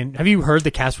cool. I mean, have you heard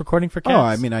the cast recording for Cats? Oh,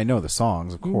 I mean, I know the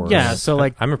songs, of course. yeah. So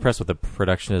like, I'm impressed with the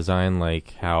production design,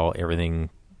 like how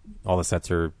all the sets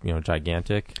are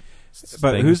gigantic.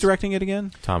 But things. who's directing it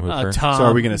again? Tom Hooper. Tom. So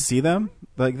are we going to see them,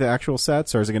 like the actual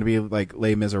sets, or is it going to be like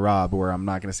Les Miserables, where I'm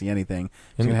not going to see anything?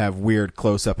 It's going to have weird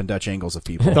close-up and Dutch angles of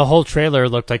people. The whole trailer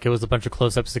looked like it was a bunch of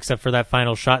close-ups, except for that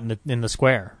final shot in the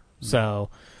square. So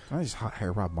I just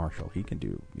hire Rob Marshall. He can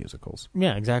do musicals.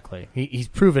 yeah, exactly. He's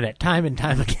proven it time and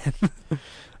time again.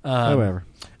 However,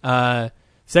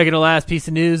 Second to last piece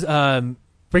of news.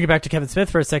 Bring it back to Kevin Smith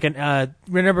for a second.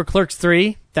 Remember Clerks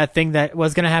 3? That thing that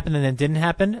was going to happen and then didn't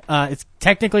happen? It's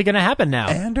technically going to happen now.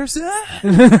 Anderson.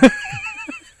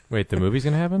 Wait, the movie's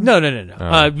gonna happen? No.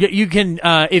 Oh. You can,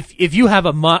 if you have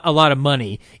a lot of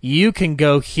money, you can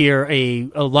go hear a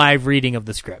live reading of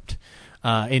the script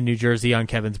in New Jersey on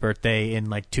Kevin's birthday in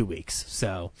like 2 weeks.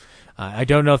 So I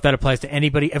don't know if that applies to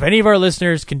anybody. If any of our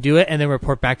listeners can do it and then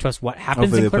report back to us what happens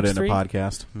Hopefully in they put Clerks it in 3, a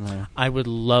podcast. Yeah. I would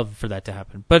love for that to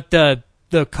happen. But the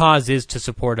cause is to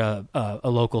support a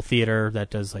local theater that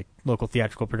does like local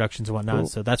theatrical productions and whatnot. Cool.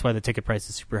 So that's why the ticket price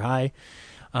is super high.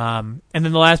 And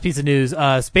then the last piece of news,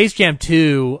 Space Jam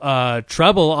 2,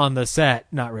 trouble on the set.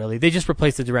 Not really. They just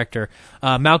replaced the director.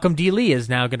 Malcolm D. Lee is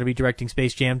now going to be directing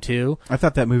Space Jam 2. I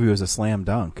thought that movie was a slam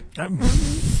dunk.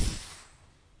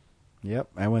 Yep,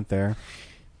 I went there.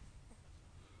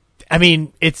 I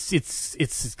mean, it's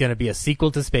going to be a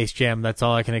sequel to Space Jam. That's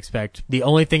all I can expect. The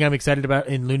only thing I'm excited about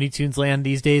in Looney Tunes land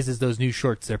these days is those new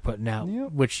shorts they're putting out,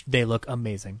 Yep. which they look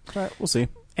amazing. All right, we'll see.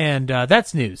 And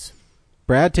that's news.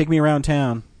 Brad, take me around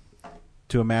town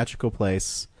to a magical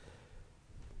place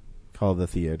called the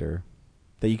theater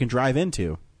that you can drive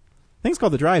into. I think it's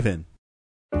called the drive-in.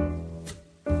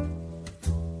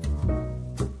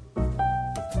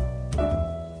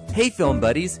 Hey, film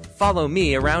buddies, follow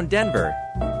me around Denver.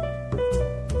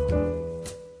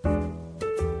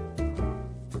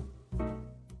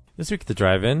 This week at the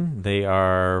drive-in, they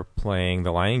are playing The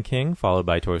Lion King, followed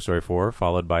by Toy Story 4,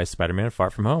 followed by Spider-Man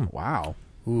Far From Home. Wow.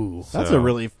 Ooh. That's a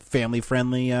really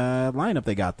family-friendly lineup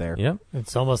they got there. Yep.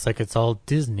 It's almost like it's all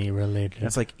Disney related.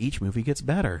 It's like each movie gets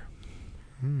better.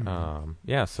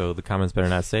 Yeah, so the comments better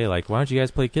not say, like, why don't you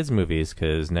guys play kids' movies?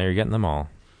 Because now you're getting them all.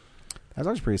 That's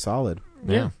actually pretty solid.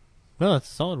 Yeah. Well, that's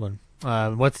a solid one.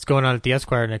 What's going on at the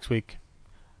Esquire next week?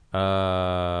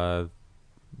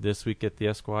 This week at the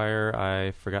Esquire,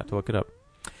 I forgot to look it up.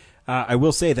 I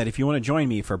will say that if you want to join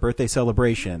me for a birthday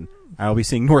celebration, I will be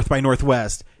seeing North by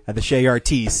Northwest at the Chez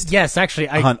Artiste Yes, actually.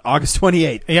 on August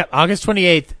 28th. Yeah, August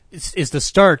 28th is the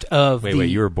start of Wait,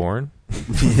 you were born?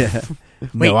 Yeah.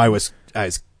 Wait. No, I was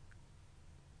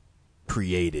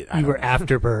created. I You don't were know.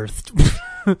 afterbirthed.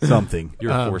 Something. You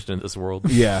were forced into this world.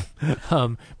 Yeah.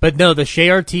 But no, the Chez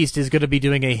Artiste is going to be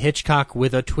doing a Hitchcock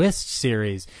with a Twist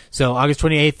series. So August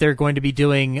 28th, they're going to be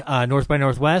doing North by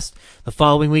Northwest. The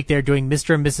following week, they're doing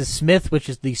Mr. and Mrs. Smith, which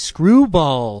is the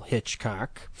Screwball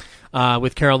Hitchcock,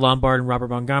 with Carol Lombard and Robert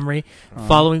Montgomery.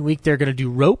 Following week, they're going to do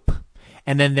Rope.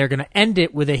 And then they're going to end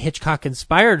it with a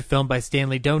Hitchcock-inspired film by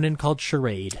Stanley Donen called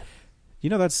Charade. You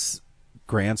know, that's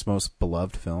Grant's most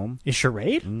beloved film. Is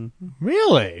Charade?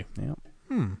 Really? Yeah.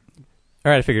 All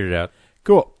right, I figured it out.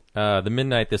 Cool. The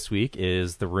midnight this week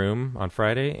is The Room on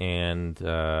Friday and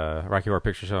Rocky Horror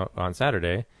Picture Show on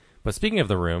Saturday. But speaking of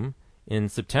The Room, in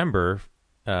September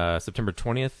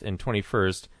 20th and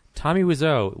 21st, Tommy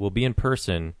Wiseau will be in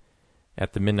person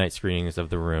at the midnight screenings of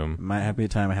The Room. Might have to be a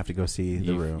time I have to go see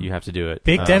The Room. You have to do it.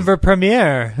 Big Denver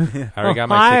premiere. I already got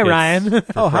my Hi, tickets Ryan.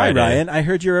 for Oh, hi, Friday. Ryan. I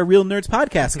heard you're a Real Nerds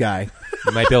podcast guy.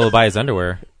 You might be able to buy his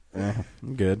underwear. I'm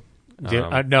good.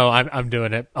 Dude, no, I'm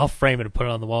doing it. I'll frame it and put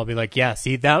it on the wall and be like, yeah,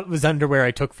 see, that was underwear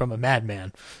I took from a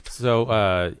madman.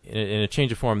 So, in a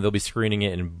change of form, they'll be screening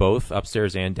it in both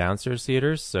upstairs and downstairs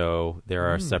theaters. So there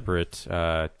are separate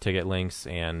ticket links,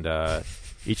 and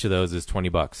each of those is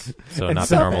 $20. So And not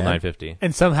so- the normal $9.50.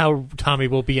 And somehow Tommy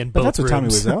will be in But both that's what Tommy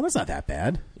rooms. was. Oh, that's not that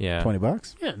bad. Yeah,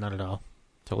 $20. Yeah, not at all.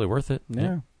 totally worth it.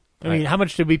 Yeah. I mean, how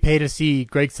much did we pay to see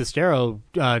Greg Sestero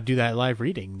do that live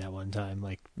reading that one time?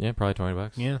 Like, Yeah, probably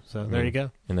 $20. yeah, so there you go.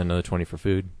 And then another 20 for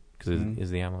food because is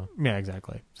the ammo. Yeah,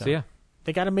 exactly. So yeah.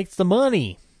 They got to make the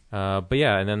money. But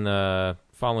yeah, and then the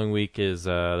following week is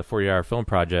the 40-hour film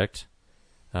project.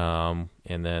 And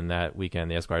then that weekend,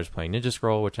 the Esquire's playing Ninja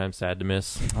Scroll, which I'm sad to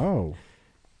miss Oh.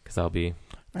 because I'll be.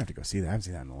 I have to go see that. I haven't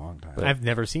seen that in a long time. I've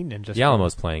never seen Ninja. The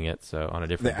Alamo's playing it, so on a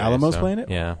different. The Alamo's day, so, playing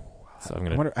it? Yeah. So I'm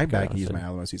gonna. I go bet I could use instead. my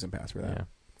Alamo season pass for that. Yeah.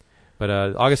 But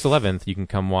August 11th, you can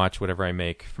come watch whatever I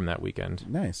make from that weekend.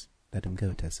 Nice. Let him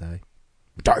go, Tessai.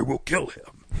 But I will kill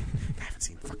him. I haven't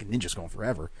seen fucking Ninja Scroll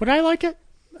forever. Would I like it?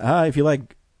 If you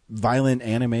like violent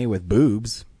anime with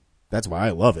boobs, that's why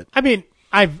I love it. I mean,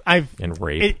 I've And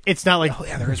rape. it's not like Oh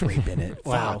yeah, there is rape in it.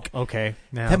 wow. Fuck. Okay,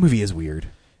 now That movie is weird.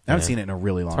 I haven't Yeah. seen it in a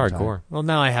really long It's time. hardcore. well,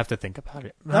 now I have to think about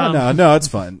it. No, it's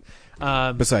fun.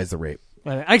 Um, Besides the rape.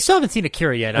 I still haven't seen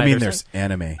Akira yet. I mean, either, there's so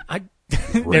anime. I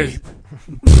Rape.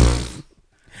 there's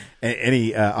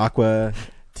Any Aqua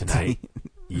Tonight.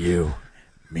 You,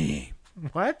 me,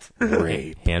 what?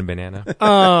 rape. Hand banana.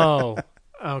 Oh,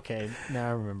 okay. Now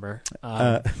I remember.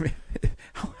 How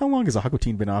long has Aqua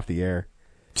Teen been off the air?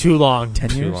 Too long. 10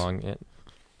 Too years? long.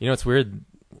 You know, it's weird.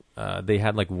 They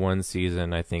had like one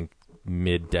season, I think,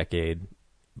 mid-decade,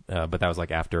 but that was like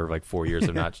after like 4 years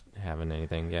of not having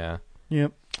anything. Yeah.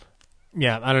 Yep.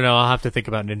 Yeah, I don't know. I'll have to think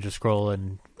about Ninja Scroll,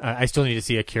 and I still need to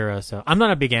see Akira. So I'm not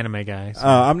a big anime guy. So.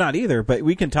 I'm not either, but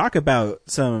we can talk about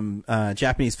some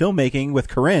Japanese filmmaking with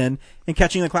Corinne and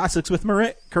catching the classics with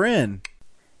Corinne.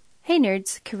 Hey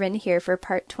nerds, Corinne here for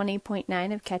part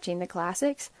 20.9 of Catching the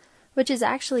Classics, which is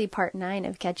actually part 9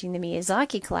 of Catching the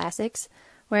Miyazaki Classics,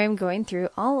 where I'm going through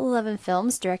all 11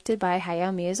 films directed by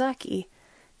Hayao Miyazaki.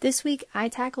 This week I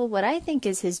tackle what I think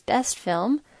is his best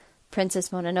film, Princess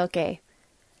Mononoke.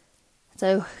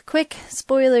 So, quick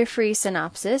spoiler-free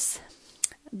synopsis.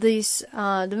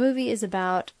 The movie is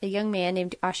about a young man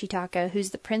named Ashitaka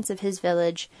who's the prince of his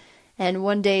village, and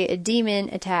one day a demon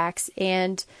attacks,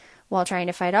 and while trying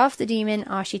to fight off the demon,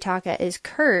 Ashitaka is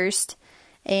cursed,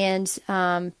 and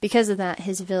because of that,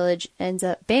 his village ends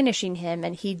up banishing him,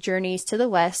 and he journeys to the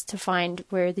west to find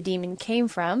where the demon came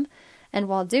from, and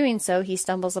while doing so, he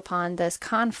stumbles upon this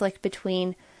conflict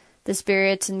between the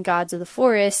spirits and gods of the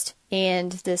forest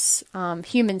and this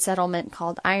human settlement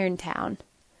called Irontown.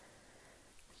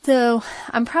 So,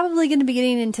 I'm probably going to be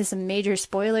getting into some major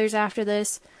spoilers after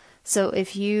this, so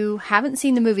if you haven't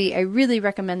seen the movie, I really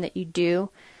recommend that you do.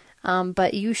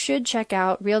 But you should check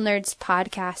out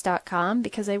realnerdspodcast.com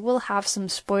because I will have some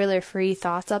spoiler-free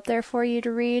thoughts up there for you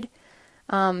to read.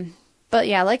 But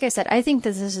yeah, like I said, I think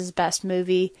this is his best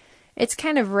movie. it's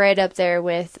kind of right up there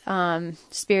with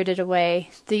Spirited Away.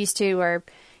 These two are,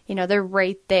 they're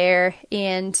right there.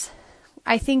 And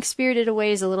I think Spirited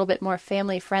Away is a little bit more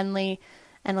family friendly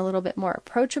and a little bit more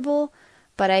approachable.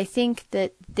 But I think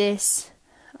that this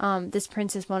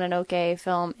Princess Mononoke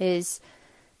film is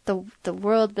the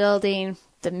world building,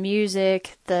 the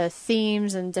music, the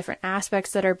themes, and different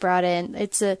aspects that are brought in.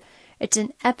 It's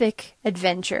an epic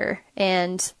adventure,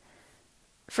 and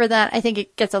for that, I think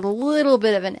it gets a little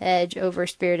bit of an edge over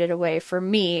Spirited Away for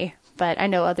me, but I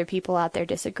know other people out there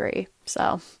disagree.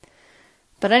 So,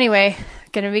 but anyway,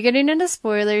 gonna be getting into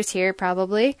spoilers here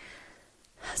probably.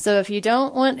 So if you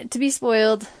don't want it to be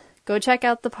spoiled, go check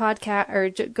out the podcast, or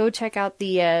go check out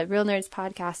the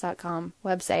realnerdspodcast.com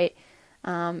website,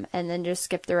 and then just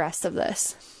skip the rest of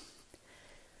this.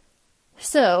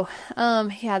 So,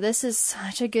 yeah, this is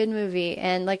such a good movie,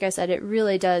 and like I said, it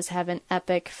really does have an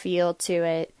epic feel to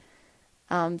it.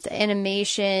 The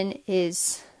animation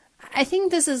is, I think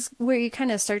this is where you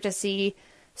kind of start to see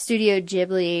Studio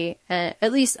Ghibli,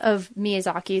 at least of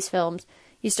Miyazaki's films,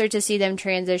 you start to see them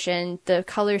transition, the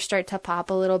colors start to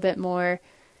pop a little bit more.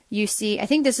 You see, I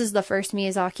think this is the first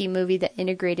Miyazaki movie that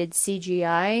integrated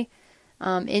CGI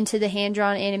into the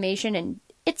hand-drawn animation, and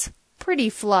it's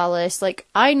pretty flawless. Like,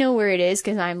 I know where it is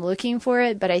because I'm looking for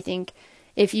it, but I think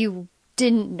if you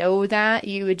didn't know that,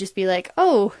 you would just be like,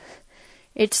 oh,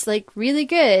 it's like really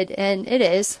good, and it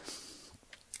is.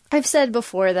 I've said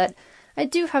before that I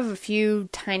do have a few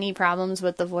tiny problems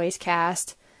with the voice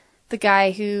cast. The guy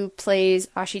who plays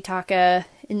Ashitaka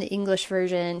in the English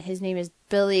version, his name is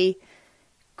Billy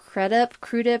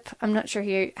Crudup. I'm not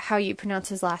sure how you pronounce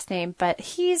his last name, but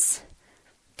he's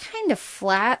kind of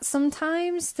flat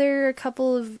sometimes. There are a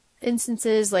couple of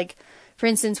instances, like, for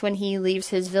instance, when he leaves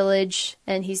his village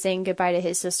and he's saying goodbye to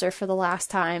his sister for the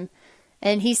last time,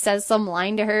 and he says some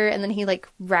line to her, and then he, like,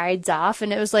 rides off,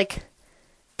 and it was like,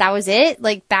 that was it?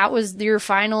 Like, that was your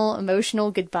final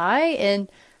emotional goodbye? And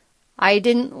I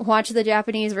didn't watch the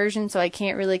Japanese version, so I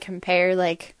can't really compare,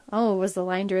 like, oh, was the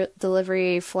line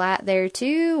delivery flat there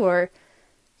too? Or,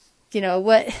 I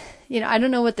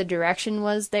don't know what the direction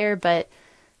was there, but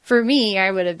for me,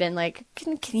 I would have been like,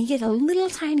 can you get a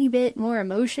little tiny bit more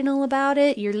emotional about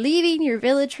it? You're leaving your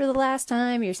village for the last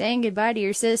time. You're saying goodbye to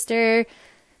your sister.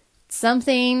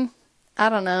 Something. I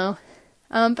don't know.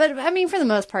 But, I mean, for the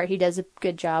most part, he does a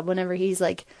good job whenever he's,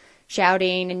 like,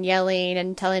 shouting and yelling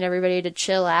and telling everybody to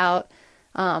chill out.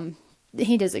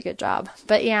 He does a good job.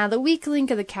 But, yeah, the weak link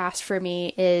of the cast for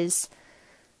me is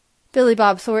Billy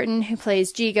Bob Thornton, who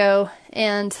plays Jigo,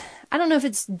 and I don't know if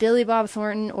it's Billy Bob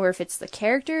Thornton or if it's the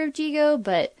character of Jigo,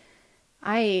 but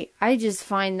I just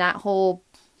find that whole,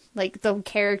 like, the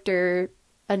character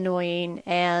annoying,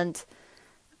 and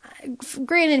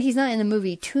granted, he's not in the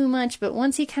movie too much, but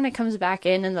once he kind of comes back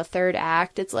in the third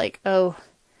act, it's like, oh,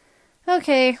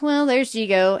 okay, well, there's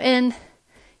Jigo, and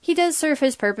he does serve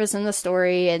his purpose in the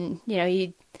story, and,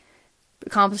 he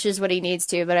accomplishes what he needs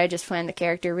to, but I just find the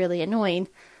character really annoying.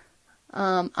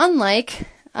 Unlike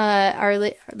our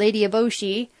Lady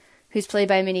Eboshi, who's played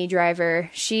by Minnie Driver,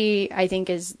 she, I think,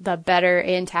 is the better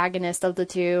antagonist of the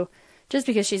two, just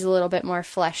because she's a little bit more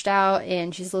fleshed out,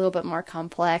 and she's a little bit more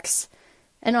complex,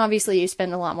 and obviously you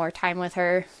spend a lot more time with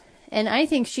her, and I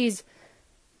think she's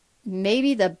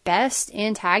maybe the best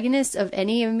antagonist of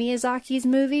any of Miyazaki's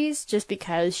movies, just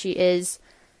because she is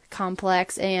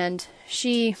complex, and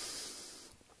she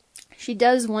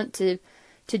does want to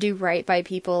do right by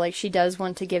people. Like, she does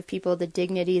want to give people the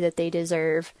dignity that they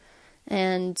deserve.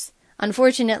 And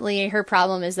unfortunately, her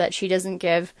problem is that she doesn't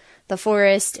give the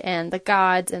forest and the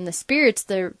gods and the spirits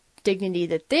the dignity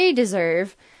that they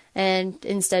deserve. And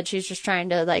instead, she's just trying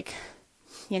to, like,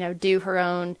 do her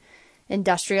own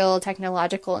industrial,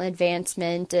 technological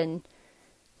advancement. And,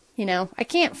 I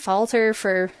can't fault her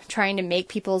for trying to make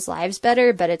people's lives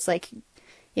better, but it's like,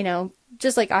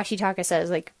 just like Ashitaka says,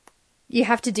 like, you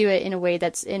have to do it in a way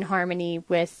that's in harmony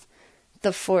with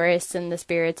the forest and the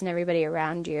spirits and everybody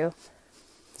around you.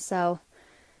 So,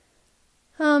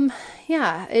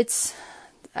 yeah,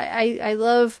 I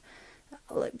love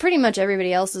pretty much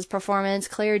everybody else's performance.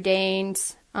 Claire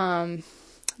Danes, the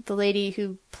lady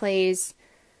who plays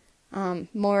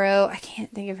Moro, I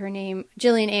can't think of her name,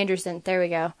 Gillian Anderson, there we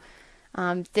go.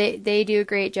 They do a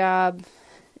great job.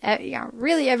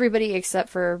 Really everybody except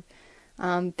for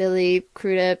Billy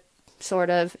Crudup,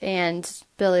 sort of, and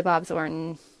Billy Bob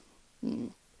Thornton.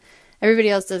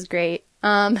 Everybody else does great.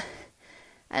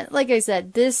 Like I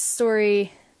said, this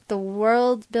story, the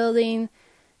world building,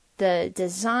 the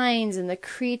designs and the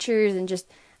creatures, and just,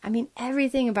 I mean,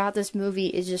 everything about this movie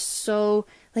is just so,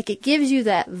 like, it gives you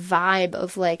that vibe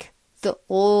of, like, the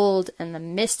old and the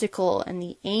mystical and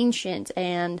the ancient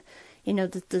and, you know,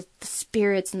 the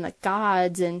spirits and the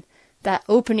gods, and that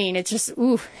opening, it just,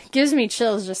 gives me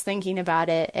chills just thinking about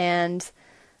it. And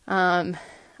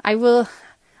I will,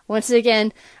 once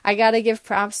again, I gotta give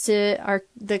props to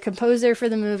the composer for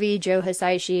the movie, Joe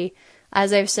Hisaishi.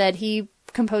 As I've said, he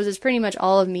composes pretty much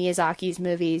all of Miyazaki's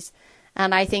movies.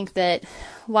 And I think that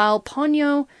while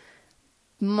Ponyo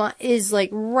is like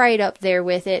right up there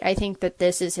with it, I think that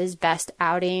this is his best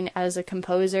outing as a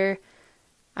composer.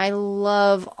 I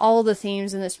love all the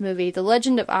themes in this movie. The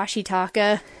Legend of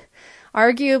Ashitaka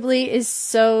arguably is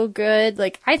so good.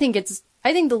 Like, I think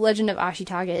The Legend of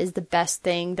Ashitaka is the best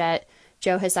thing that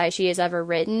Joe Hisaishi has ever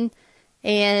written.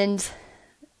 And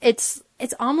it's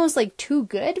almost like too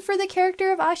good for the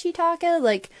character of Ashitaka.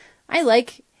 Like, I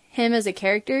like him as a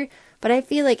character, but I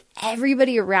feel like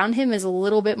everybody around him is a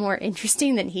little bit more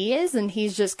interesting than he is, and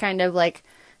he's just kind of like,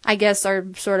 I guess, our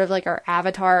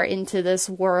avatar into this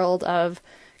world of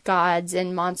gods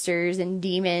and monsters and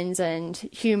demons and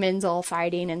humans all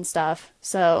fighting and stuff.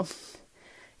 So,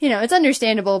 you know, it's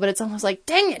understandable, but it's almost like,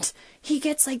 dang it, he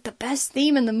gets like the best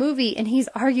theme in the movie, and he's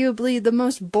arguably the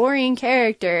most boring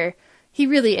character. He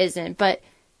really isn't, but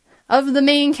of the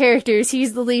main characters,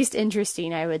 he's the least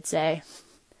interesting, I would say.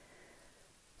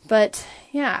 But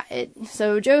yeah,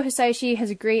 so Joe Hisaishi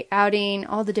has a great outing,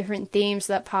 all the different themes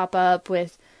that pop up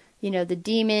with, you know, the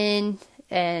demon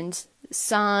and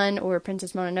San or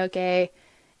Princess Mononoke,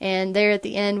 and there at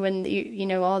the end when you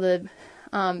know all the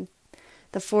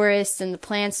forests and the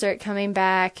plants start coming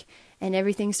back and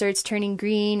everything starts turning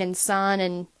green, and San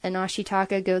and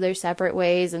Ashitaka go their separate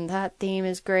ways, and that theme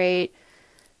is great.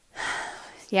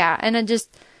 Yeah, and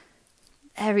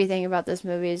everything about this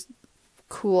movie is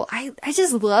cool. I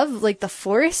just love like the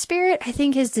forest spirit. I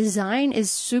think his design is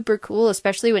super cool,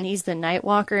 especially when he's the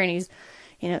Nightwalker and he's,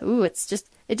 you know, it's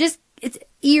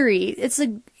eerie.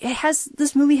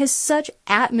 This movie has such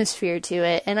atmosphere to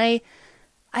it, and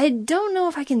I don't know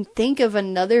if I can think of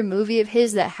another movie of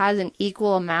his that has an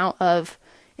equal amount of,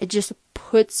 it just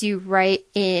puts you right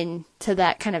in to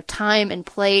that kind of time and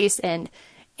place and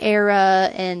era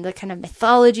and the kind of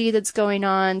mythology that's going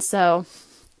on. So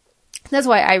that's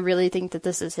why I really think that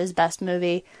this is his best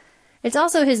movie. It's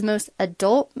also his most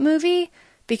adult movie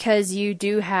because you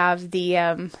do have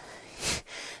the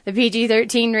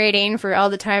PG-13 rating for all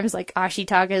the times like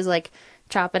Ashitaka is like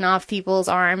chopping off people's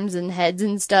arms and heads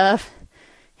and stuff.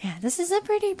 Yeah, this is a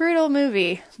pretty brutal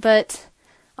movie, but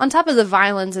on top of the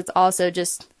violence, it's also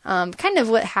just kind of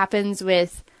what happens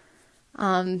with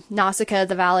Nausicaa,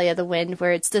 the Valley of the Wind,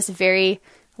 where it's this very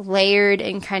layered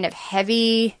and kind of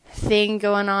heavy thing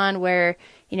going on where,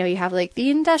 you know, you have like the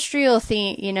industrial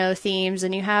themes,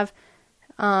 and you have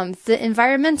the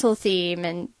environmental theme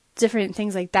and different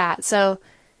things like that. So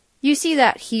you see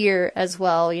that here as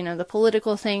well, you know, the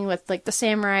political thing with like the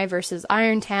samurai versus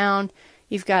Irontown.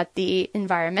 You've got the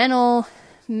environmental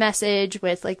message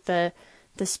with like the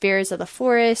spirits of the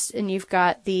forest, and you've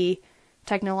got the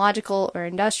technological or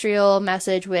industrial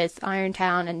message with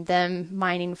Irontown and them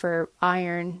mining for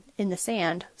iron in the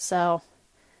sand. So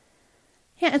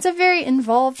yeah, it's a very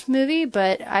involved movie,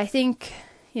 but I think,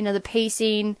 you know, the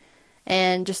pacing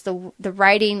and just the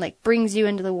writing like brings you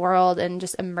into the world and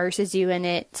just immerses you in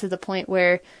it to the point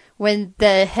where when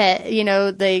the head, you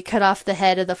know, they cut off the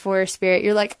head of the forest spirit,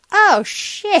 you're like, oh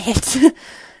shit,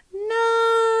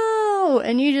 no,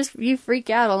 and you freak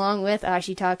out along with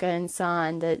Ashitaka and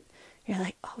San, that you're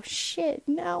like, oh shit,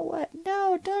 now what?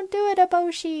 No, don't do it,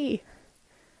 Eboshi.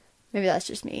 Maybe that's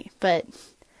just me, but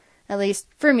at least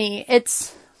for me,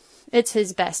 it's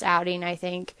his best outing, I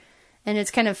think. And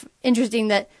it's kind of interesting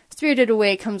that Spirited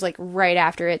Away comes like right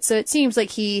after it. So it seems like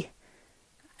he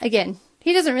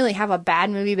doesn't really have a bad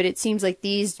movie, but it seems like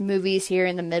these movies here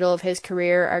in the middle of his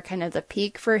career are kind of the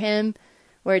peak for him,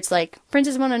 where it's like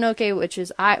Princess Mononoke, which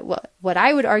is what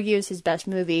I would argue is his best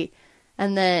movie,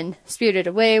 and then Spirited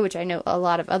Away, which I know a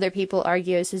lot of other people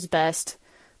argue is his best.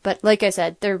 But like I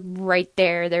said, they're right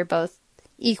there. They're both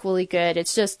equally good.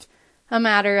 It's just a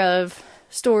matter of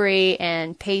story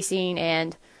and pacing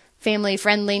and family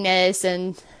friendliness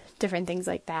and different things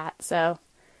like that. So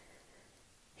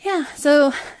yeah,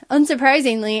 so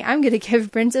unsurprisingly, I'm going to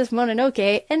give Princess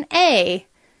Mononoke an A.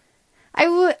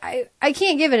 I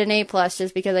can't give it an A+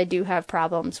 just because I do have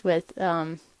problems with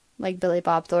like Billy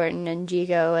Bob Thornton and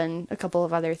Jigo and a couple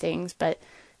of other things, but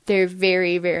they're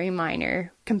very, very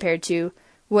minor compared to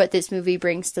what this movie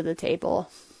brings to the table.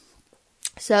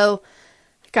 So,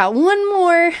 got one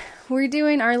more. We're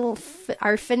doing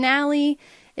our finale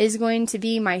is going to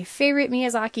be my favorite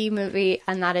Miyazaki movie,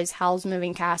 and that is Howl's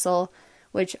Moving Castle,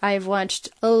 which I've watched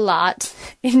a lot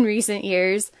in recent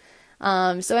years.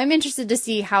 So I'm interested to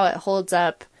see how it holds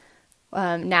up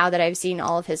now that I've seen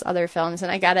all of his other films.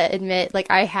 And I gotta admit, like,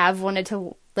 I have wanted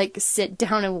to, like, sit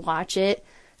down and watch it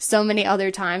so many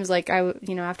other times. Like,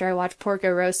 after I watched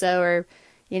Porco Rosso or,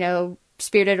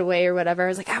 Spirited Away or whatever, I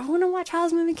was like, I want to watch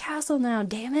Howl's Moving Castle now,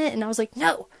 damn it. And I was like,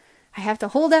 no, I have to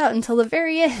hold out until the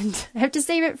very end. I have to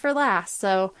save it for last.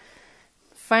 So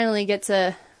finally get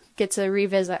to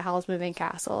revisit Howl's Moving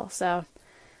Castle. So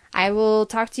I will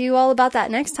talk to you all about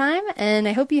that next time, and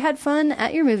I hope you had fun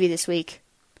at your movie this week.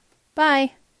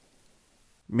 Bye.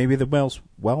 Maybe the most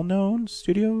well-known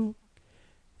Studio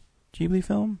Ghibli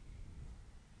film?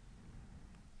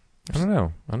 I don't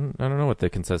know. I don't know what the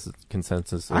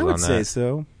consensus is I would on that. say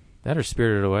so. That or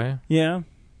Spirited Away? Yeah.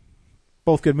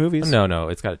 Both good movies. No.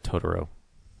 It's got Totoro.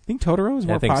 I think Totoro is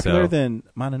more popular than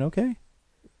Mononoke?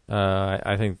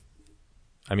 I think...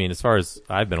 I mean, as far as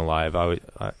I've been alive,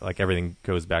 like everything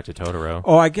goes back to Totoro.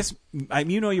 Oh, I guess...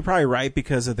 you're probably right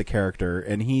because of the character,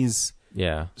 and he's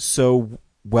so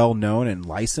well-known and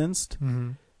licensed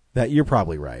that you're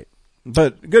probably right.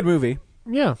 But good movie.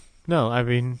 Yeah. No, I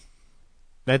mean...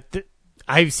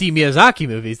 I see Miyazaki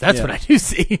movies. That's what I do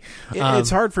see. It's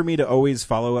hard for me to always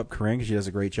follow up Corinne because she does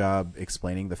a great job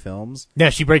explaining the films.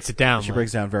 Yeah, she breaks it down. She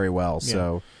breaks it down very well. Yeah.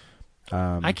 So,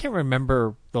 I can't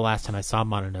remember the last time I saw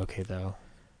Mononoke though.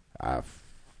 I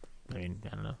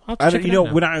don't know.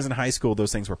 When I was in high school,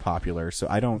 those things were popular. So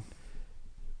I don't.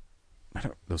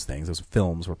 Those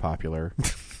films were popular,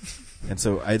 and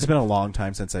so it's been a long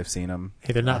time since I've seen them.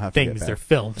 Hey, they're not things; they're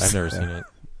films. I've never seen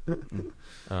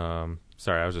it.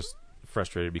 Sorry, I was just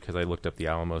frustrated because I looked up the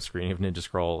Alamo screening of Ninja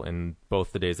Scroll, and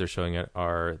both the days they're showing it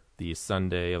are the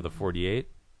Sunday of the 48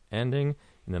 ending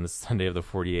and then the Sunday of the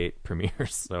 48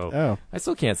 premieres. So I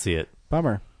still can't see it.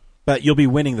 Bummer. But you'll be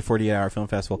winning the 48-hour film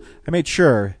festival. I made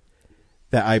sure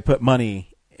that I put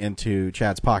money into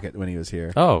Chad's pocket when he was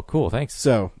here. Oh, cool. Thanks.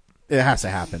 So it has to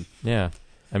happen. Yeah.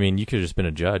 I mean, you could have just been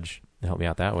a judge and help me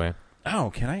out that way.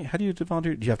 Oh, can I? How do you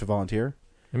volunteer? Do you have to volunteer?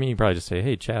 I mean, you probably just say,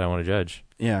 hey, Chad, I want to judge.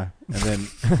 Yeah. And then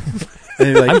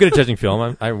I'm good at judging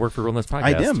film. I work for Realness Podcast.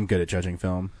 I am good at judging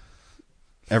film.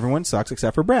 Everyone sucks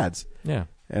except for Brad's. Yeah.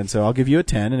 And so I'll give you a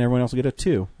 10 and everyone else will get a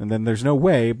 2. And then there's no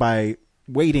way by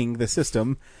weighting the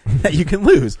system that you can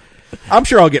lose. I'm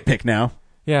sure I'll get picked now.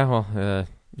 Yeah, well,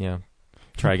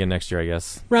 try again next year, I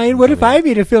guess. Ryan, what if I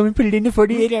made a film and put it into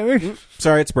 48 hours?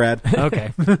 Sorry, it's Brad.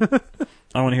 Okay.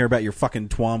 I want to hear about your fucking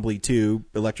Twombly 2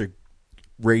 Electric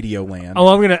Radio Land. Oh,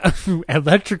 I'm gonna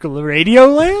Electrical Radio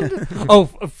Land. Oh,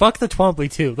 fuck the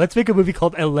Twombly 2. Let's make a movie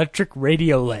called Electric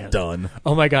Radio Land. Done.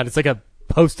 Oh my god, it's like a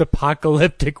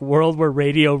post-apocalyptic world where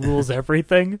radio rules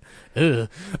everything. Ugh.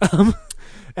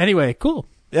 Anyway, cool.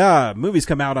 Yeah, movies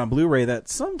come out on Blu-ray that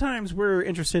sometimes we're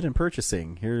interested in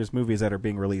purchasing. Here's movies that are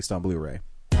being released on Blu-ray.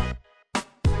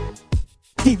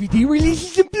 DVD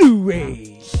releases and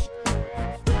Blu-rays.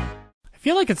 I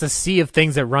feel like it's a sea of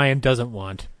things that Ryan doesn't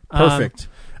want. Perfect.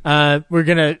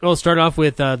 We'll start off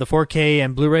with the 4K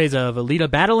and Blu-rays of Alita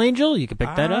Battle Angel. You can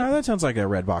pick that up. That sounds like a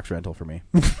red box rental for me.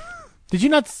 Did you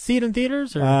not see it in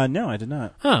theaters? Or? No, I did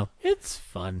not. Oh, it's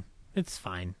fun. It's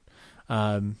fine.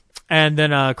 And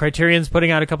then Criterion's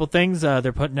putting out a couple things.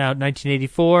 They're putting out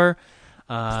 1984.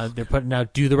 They're putting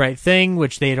out Do the Right Thing,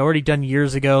 which they had already done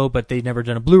years ago, but they'd never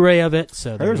done a Blu-ray of it.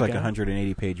 So there's like a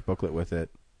 180-page booklet with it.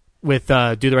 With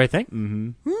Do the Right Thing?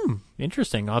 Mm-hmm.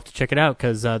 Interesting. I'll have to check it out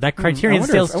because that Criterion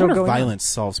sale's still going on. Violence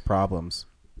solves problems.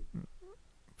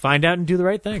 Find out and do the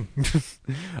right thing.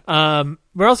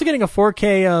 We're also getting a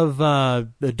 4K of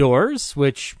The Doors,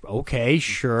 which, okay,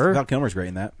 sure. Val Kilmer's great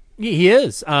in that. He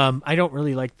is. I don't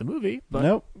really like the movie. But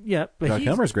nope. Yeah, but Val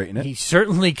Kilmer's great in it. He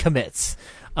certainly commits.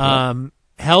 Hellboy,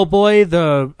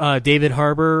 the David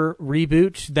Harbour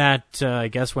reboot that I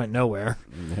guess went nowhere.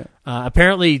 Yeah.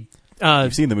 Apparently...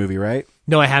 You've seen the movie, right?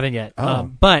 No, I haven't yet. Oh.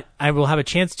 But I will have a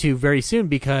chance to very soon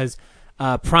because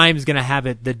Prime's going to have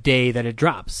it the day that it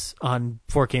drops on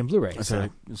 4K and Blu-ray.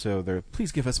 So they're,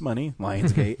 please give us money,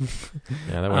 Lionsgate.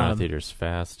 Yeah, that went out of theaters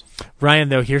fast. Ryan,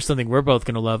 though, here's something we're both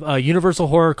going to love. Universal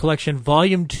Horror Collection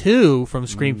Volume 2 from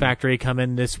Scream Factory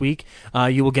coming this week.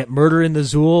 You will get Murder in the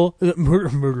Zoo,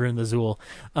 Murders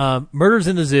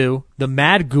in the Zoo, The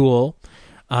Mad Ghoul,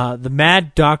 The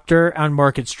Mad Doctor on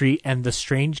Market Street, and The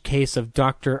Strange Case of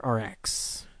Dr.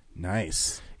 RX.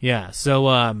 Nice. Yeah,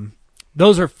 so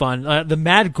those are fun. The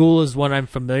Mad Ghoul is one I'm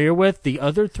familiar with. The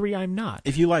other three I'm not.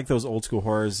 If you like those old school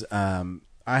horrors, I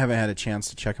haven't had a chance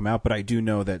to check them out, but I do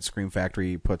know that Scream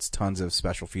Factory puts tons of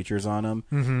special features on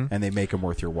them, and they make them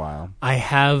worth your while. I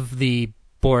have the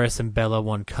Boris and Bella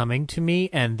one coming to me,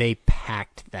 and they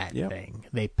packed that thing.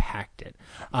 They packed it.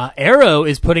 Arrow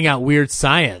is putting out Weird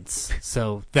Science,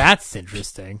 so that's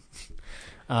interesting.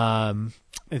 It's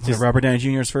Just just Robert Downey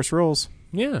Jr.'s first roles.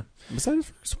 yeah. Was that his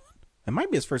first one? It might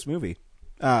be his first movie.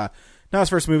 Not his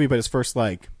first movie, but his first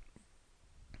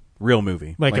real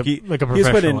movie. Like a he's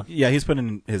professional put in, one. yeah, he's put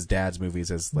in his dad's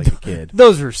movies as like a kid.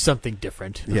 Those are something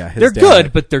different. Yeah, his they're dad-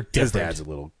 good, but they're different. His dad's a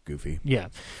little goofy. Yeah.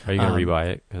 Are you going to rebuy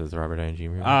it because it's Robert Downey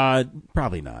Jr.?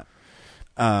 Probably not.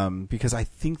 Because I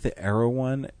think the Arrow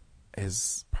one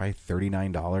is probably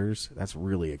 $39. That's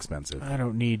really expensive. I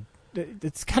don't need.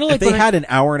 It's kind of like If they when had an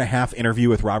hour and a half interview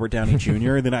with Robert Downey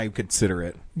Jr., then I would consider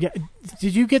it. Yeah.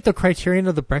 Did you get the Criterion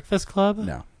of the Breakfast Club?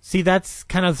 No. See, that's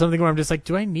kind of something where I'm just like,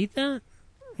 do I need that?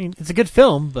 I mean, it's a good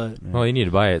film, but Well, you need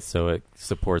to buy it so it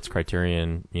supports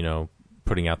Criterion,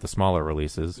 putting out the smaller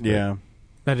releases. But Yeah.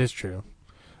 that is true.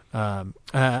 And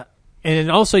then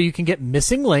also you can get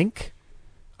Missing Link,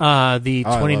 the I love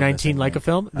 2019 Missing Leica Link.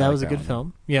 film. I That like was a that good one.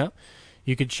 film. Yeah.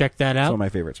 You could check that It's out. one of my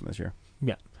favorites from this year.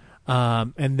 Yeah.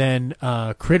 And then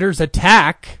Critters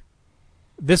Attack.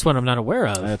 This one I'm not aware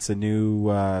of. That's a new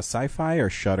sci-fi or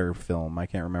Shudder film. I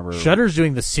can't remember. Shudder's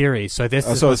doing the series, so this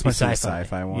is So supposed it's to be must be a sci-fi.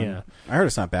 sci-fi one. Yeah. I heard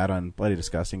it's not bad on Bloody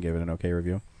Disgusting. Gave it an okay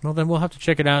review. Well, then we'll have to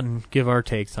check it out and give our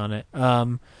takes on it.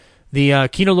 The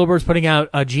Kino Lorber's putting out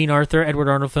a Gene Arthur, Edward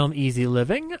Arnold film, Easy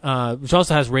Living, which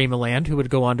also has Ray Milland, who would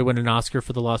go on to win an Oscar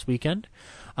for The Lost Weekend.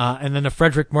 And then a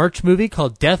Frederick March movie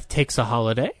called Death Takes a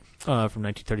Holiday from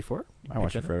 1934. I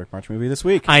watched a Frederick March movie this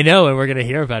week. I know, and we're going to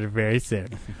hear about it very soon.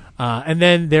 And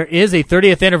then there is a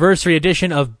 30th anniversary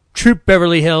edition of Troop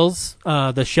Beverly Hills,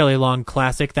 the Shelley Long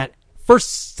classic that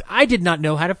first I did not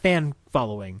know had a fan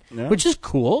following, Yeah. which is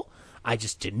cool. I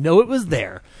just didn't know it was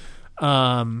there.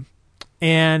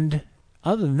 And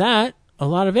other than that, a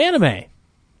lot of anime.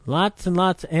 Lots and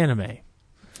lots of anime.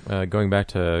 Going back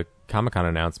to Comic-Con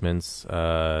announcements,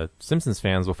 Simpsons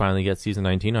fans will finally get season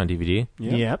 19 on DVD.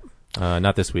 Yep.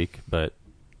 Not this week, but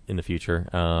in the future.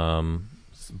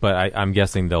 But I'm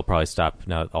guessing they'll probably stop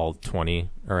now that all 20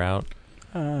 are out.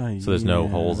 So there's no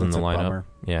holes in the lineup. Bummer.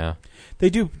 Yeah. They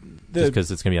do. Just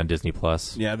because it's going to be on Disney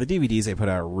Plus. Yeah, the DVDs they put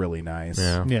out are really nice.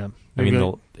 Yeah. Yeah. I mean,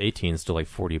 Good. the 18 is still like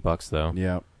 $40 though.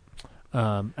 Yeah.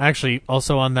 Actually,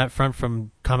 also on that front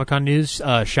from Comic-Con news,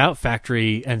 Shout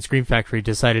Factory and Scream Factory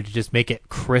decided to just make it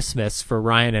Christmas for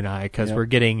Ryan and I because Yep. we're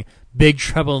getting Big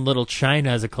Trouble in Little China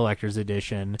as a collector's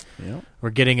edition. Yep. We're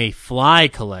getting a Fly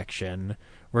collection.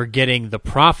 We're getting The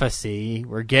Prophecy.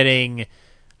 We're getting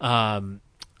Pet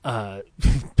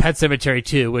Sematary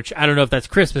 2, which I don't know if that's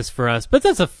Christmas for us, but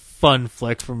that's a fun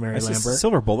flick from Mary I see Lambert.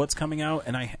 Silver Bullet's coming out,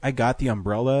 and I got the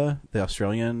Umbrella, the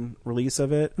Australian release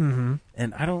of it, and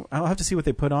I'll have to see what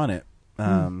they put on it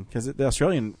because the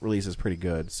Australian release is pretty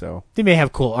good. So They may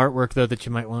have cool artwork, though, that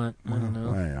you might want. I don't I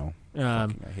know. don't know.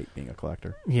 I hate being a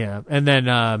collector. Yeah, and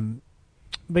then,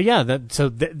 but yeah,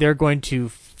 they're going to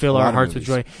fill A lot our of hearts with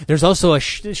joy. movies. There's also a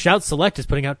Shout Select is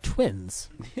putting out Twins,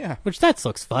 Yeah, which that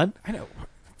looks fun. I know.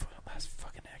 Last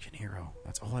fucking action hero.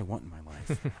 That's all I want in my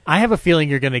life. I have a feeling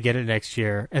you're going to get it next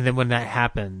year, and then when that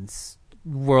happens,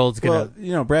 world's gonna.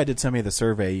 Well, Brad did send me the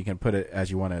survey. You can put it as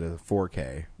you want it as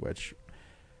 4K, which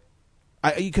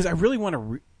because I really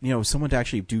want to, someone to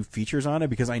actually do features on it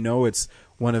because I know it's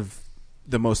one of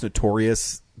the most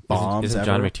notorious bombs Isn't ever.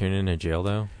 John McTiernan in jail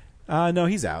though? No,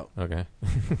 he's out. Okay.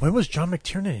 When was John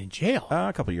McTiernan in jail?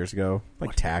 A couple years ago,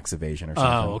 like tax evasion or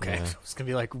something. Oh, okay. Yeah. So it's gonna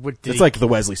be like, what? Did It's he- like the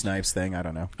Wesley Snipes thing. I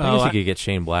don't know. I guess Oh, you could get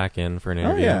Shane Black in for an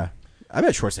interview. Oh yeah, I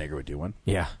bet Schwarzenegger would do one.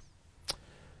 Yeah.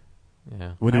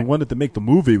 Yeah. When we wanted to make the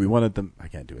movie, we wanted them. I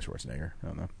can't do a Schwarzenegger. I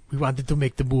don't know. we wanted to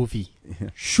make the movie.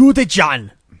 Shoot it,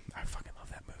 John. I fucking love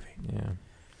that movie. Yeah.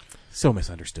 So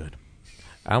misunderstood.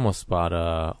 I almost bought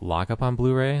Lockup on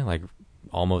Blu-ray, like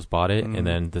almost bought it, and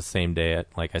then the same day,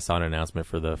 I saw an announcement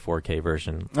for the 4K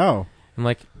version. Oh, I'm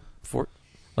like,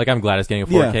 I'm glad it's getting a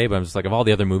 4K, Yeah. but I'm just like, of all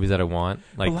the other movies that I want,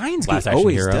 like but Lionsgate Last Action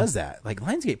always Hero. does that. Like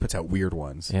Lionsgate puts out weird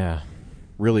ones. Yeah.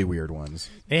 Really weird ones.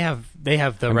 They have the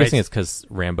I'm rights. guessing it's because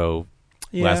Rambo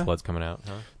Yeah. Last Blood's coming out.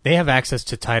 Huh? They have access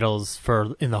to titles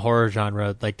in the horror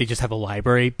genre. Like they just have a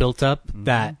library built up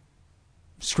that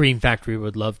Scream Factory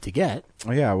would love to get.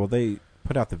 Oh yeah. Well, they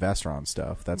put out the Vestron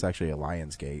stuff. That's actually a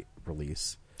Lionsgate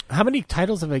release. How many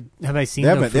titles have I seen? They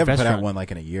though, haven't for put out Vestron? one like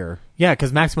in a year. Yeah,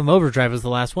 because Maximum Overdrive was the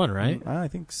last one, right? I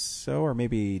think so, or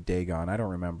maybe Dagon. I don't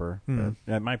remember. But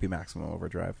it might be Maximum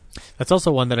Overdrive. That's also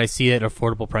one that I see at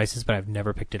affordable prices, but I've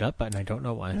never picked it up, and I don't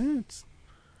know why. It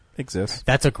exists.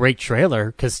 That's a great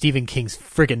trailer because Stephen King's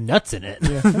friggin' nuts in it.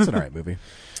 Yeah, that's an alright movie.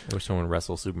 I wish someone would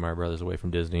wrestle Super Mario Brothers away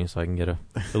from Disney so I can get at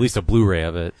least a Blu-ray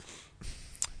of it,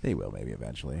 They will maybe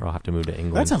eventually. or I'll have to move to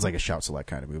England. That sounds like a Shout Select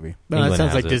kind of movie. No, that England sounds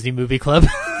has like it. Disney Movie Club.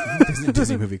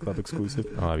 Disney Movie Club exclusive.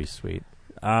 Oh, that'd be sweet.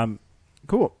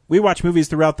 Cool. We watch movies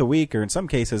throughout the week, or in some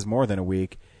cases more than a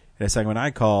week, in a segment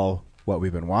I call what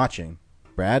we've been watching.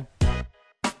 Brad?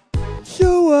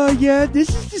 So, yeah, this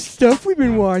is the stuff we've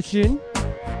been watching.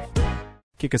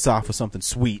 Kick us off with something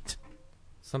sweet.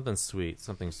 Something sweet.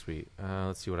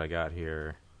 Let's see what I got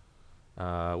here.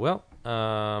 On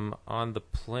the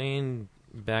plane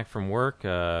back from work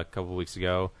a couple weeks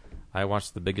ago, I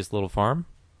watched The Biggest Little Farm.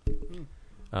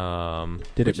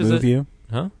 Did it move you?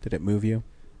 Huh? Did it move you?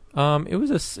 It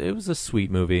was a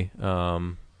sweet movie.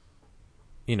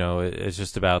 It's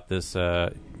just about this.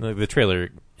 The trailer.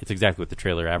 It's exactly what the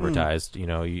trailer advertised.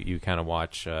 You kind of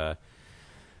watch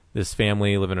this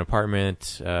family live in an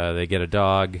apartment. They get a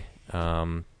dog.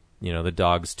 The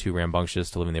dog's too rambunctious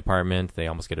to live in the apartment. They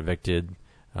almost get evicted.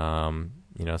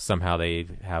 Somehow they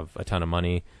have a ton of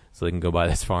money, so they can go buy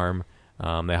this farm.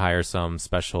 They hire some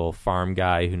special farm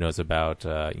guy who knows about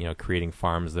creating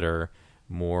farms that are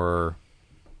more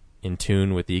in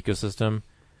tune with the ecosystem.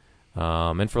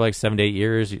 And for like 7 to 8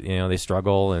 years, they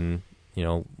struggle and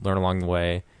learn along the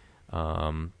way.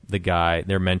 The guy,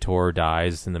 their mentor,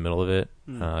 dies in the middle of it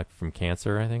from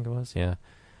cancer, I think it was. Yeah.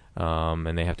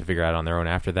 And they have to figure out on their own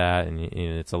after that. And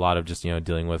it's a lot of just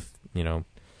dealing with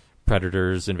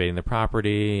predators invading the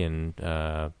property and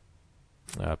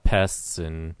pests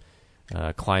and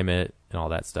climate and all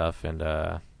that stuff. And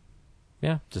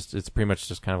it's pretty much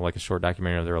just kind of like a short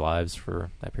documentary of their lives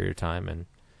for that period of time. And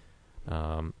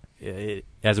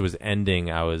as it was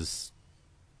ending, I was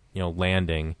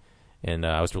landing, and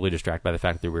I was really distracted by the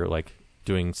fact that we were like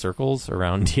doing circles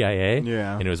around DIA, and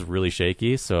it was really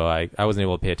shaky, so I wasn't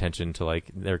able to pay attention to like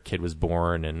their kid was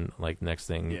born and like next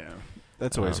thing. Yeah,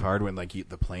 that's always hard when like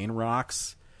the plane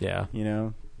rocks. Yeah,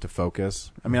 to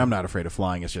focus. I mean, I'm not afraid of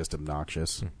flying; it's just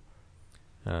obnoxious.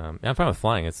 I'm fine with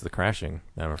flying. It's the crashing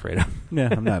that I'm afraid of. Yeah,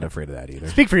 I'm not afraid of that either.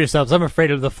 Speak for yourselves. I'm afraid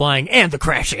of the flying and the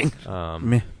crashing.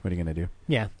 Meh. What are you gonna do?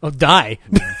 Yeah, die.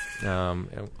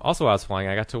 Also, while I was flying,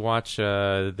 I got to watch.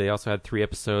 They also had 3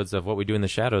 episodes of What We Do in the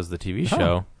Shadows, the TV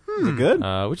show. Is it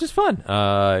good? Which is fun.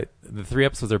 The 3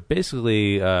 episodes are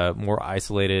basically more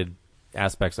isolated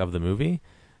aspects of the movie.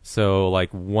 So,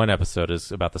 like, one episode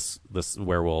is about the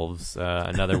werewolves.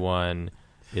 Another one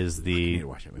is the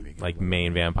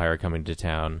main vampire coming to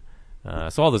town.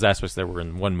 So all those aspects that were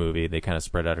in one movie, they kind of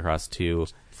spread out across 2.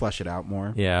 Flesh it out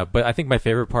more. Yeah, but I think my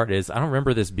favorite part is I don't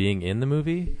remember this being in the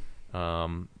movie,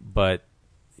 but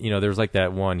there was like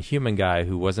that one human guy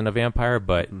who wasn't a vampire,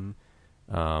 but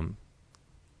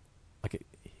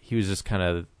he was just kind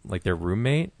of like their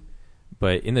roommate.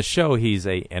 But in the show, he's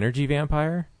a energy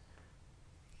vampire.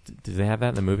 Do they have that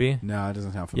in the movie? No, it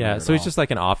doesn't sound familiar. Yeah, so he's just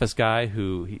like an office guy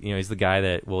who, he's the guy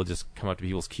that will just come up to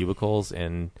people's cubicles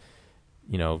and,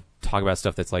 talk about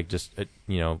stuff that's like just,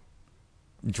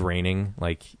 draining.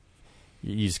 Like,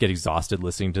 you just get exhausted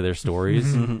listening to their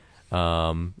stories. There's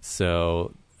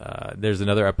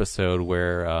another episode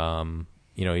where,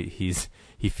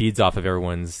 he feeds off of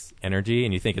everyone's energy,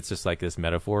 and you think it's just like this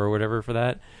metaphor or whatever for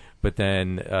that. But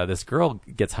then this girl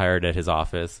gets hired at his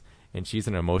office, and she's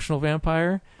an emotional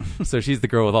vampire. So she's the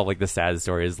girl with all like the sad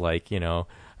stories, like, I'm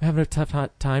having a tough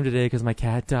time today because my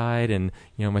cat died, and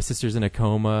my sister's in a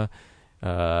coma.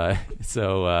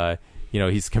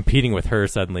 He's competing with her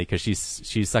suddenly because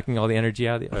she's sucking all the energy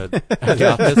out of the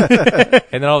office.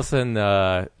 And then all of a sudden,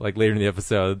 like later in the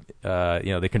episode,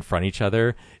 they confront each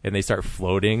other and they start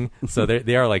floating. So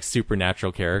they are like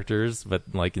supernatural characters, but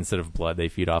like instead of blood, they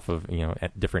feed off of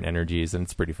different energies, and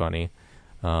it's pretty funny.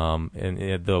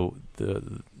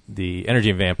 The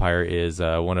energy vampire is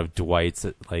one of Dwight's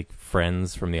like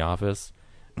friends from The Office,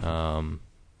 the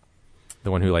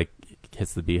one who like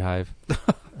hits the beehive.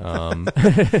 So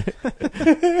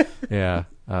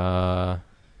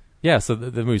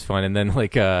the movie's fun, and then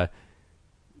like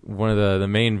one of the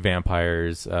main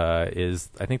vampires is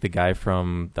I think the guy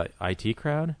from the IT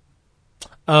Crowd.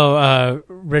 Oh,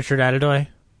 Richard Adedoy.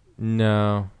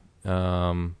 No,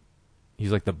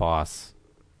 he's like the boss.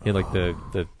 He had like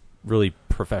the really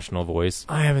professional voice.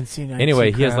 I haven't seen it.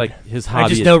 Anyway, he has like his hobby. I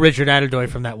just know Richard Adedoy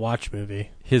from that Watch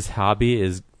movie. His hobby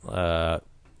is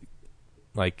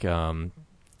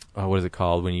what is it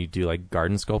called when you do like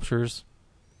garden sculptures?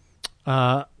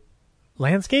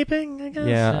 Landscaping, I guess.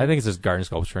 Yeah, I think it's just garden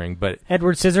sculpturing. But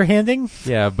Edward Scissorhanding.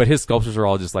 Yeah, but his sculptures are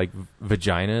all just like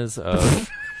vaginas of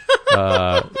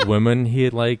women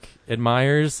he like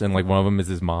admires, and like one of them is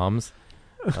his mom's.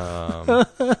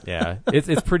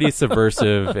 It's pretty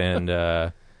subversive, and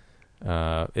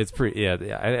it's pretty.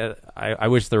 Yeah, I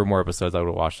wish there were more episodes. I would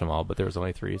have watched them all, but there was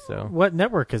only 3. So what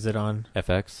network is it on?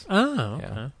 FX. Oh, okay.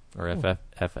 Yeah. Or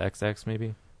FXX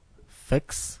maybe.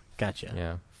 Fix. Gotcha.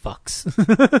 Yeah.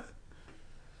 Fucks.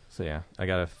 So yeah, I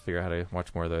gotta figure out how to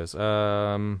watch more of those.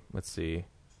 Let's see.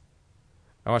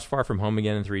 I watched Far From Home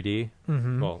again in 3D.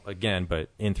 Mm-hmm. Well, again, but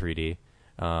in 3D.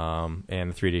 And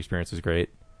the 3D experience was great.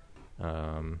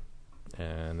 And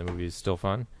the movie is still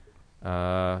fun.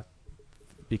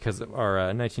 Because of our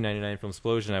 1999 film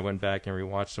Explosion, I went back and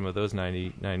rewatched some of those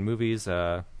 99 movies.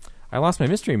 I lost my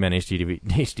Mystery Men HD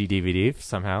DVD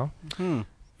somehow.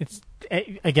 It's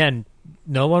again,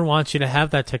 no one wants you to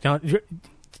have that technology.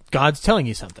 God's telling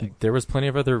you something. There was plenty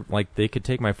of other, like, they could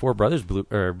take my Four Brothers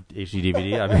HD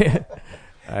DVD. I mean,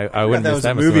 I wouldn't that miss was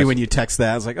that a movie much. when you text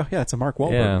that. I was like, oh yeah, it's a Mark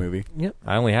Wahlberg movie. Yep.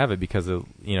 I only have it because of,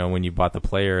 when you bought the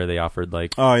player, they offered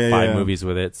like Oh, yeah, 5 yeah. movies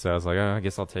with it. So I was like, oh, I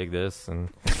guess I'll take this. And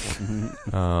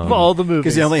All the movies.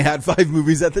 Because you only had 5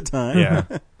 movies at the time. yeah.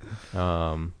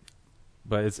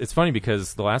 But it's funny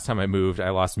because the last time I moved, I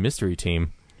lost Mystery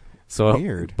Team. So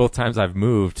Weird. both times I've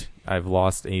moved, I've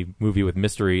lost a movie with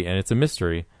mystery, and it's a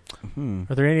mystery.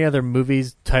 Are there any other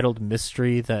movies titled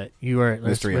Mystery that you are at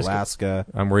Mystery risk of- Alaska.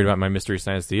 I'm worried about my Mystery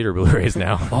Science Theater Blu-rays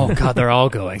now. Oh God, they're all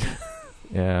going.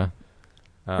 Yeah.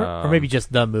 Or maybe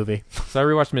just the movie. So I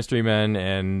rewatched Mystery Men,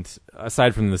 and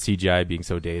aside from the CGI being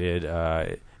so dated,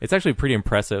 it's actually pretty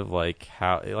impressive. Like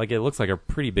how, like it looks like a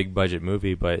pretty big budget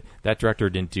movie, but that director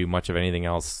didn't do much of anything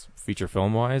else feature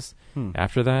film wise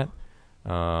after that.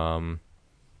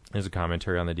 There's a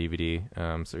commentary on the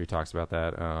DVD, so he talks about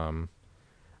that.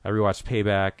 I rewatched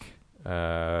Payback.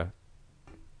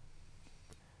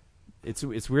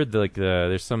 It's weird. Like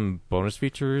there's some bonus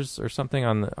features or something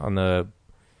on the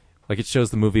like it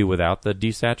shows the movie without the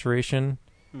desaturation.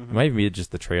 It might even be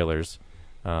just the trailers,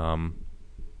 but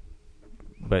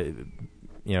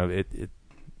it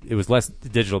was less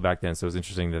digital back then, so it was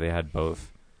interesting that they had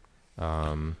both.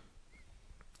 And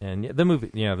the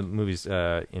movie's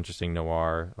interesting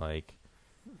noir. Like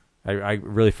I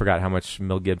really forgot how much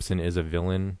Mel Gibson is a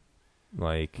villain,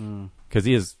 like because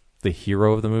he is the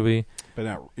hero of the movie,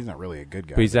 But he's not really a good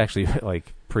guy. but he's actually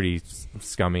like pretty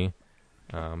scummy.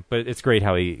 But it's great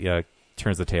how he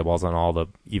turns the tables on all the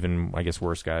even, I guess,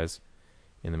 worse guys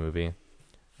in the movie.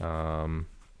 And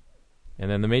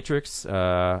then The Matrix,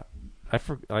 I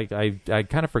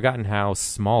kind of forgotten how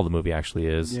small the movie actually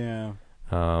is. Yeah.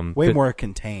 Way Way more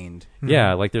contained.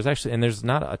 Yeah, like there's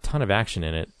not a ton of action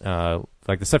in it.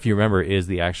 Like the stuff you remember is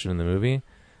the action in the movie.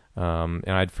 And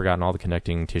I'd forgotten all the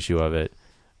connecting tissue of it.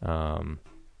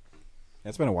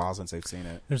 It's been a while since I've seen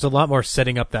it. There's a lot more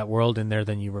setting up that world in there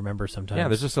than you remember sometimes. Yeah,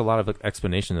 there's just a lot of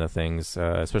explanation of things,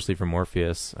 especially from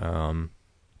Morpheus.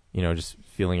 Just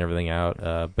feeling everything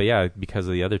out. But yeah, because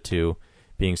of the other two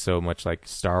being so much like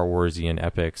Star Warsian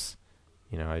epics,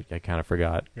 I kind of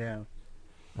forgot. Yeah.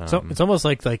 So it's almost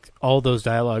like all those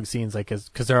dialogue scenes, like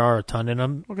because there are a ton in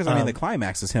them. Because the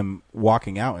climax is him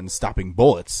walking out and stopping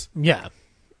bullets. Yeah.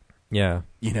 Yeah.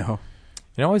 You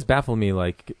It always baffled me,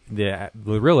 like, the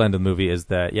real end of the movie is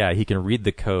that, he can read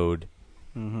the code,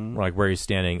 like, where he's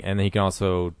standing, and then he can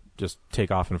also just take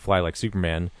off and fly like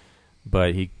Superman,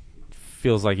 but he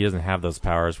feels like he doesn't have those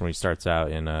powers when he starts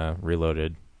out in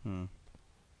Reloaded.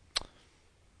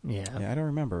 Yeah, I don't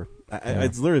remember.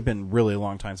 It's literally been really a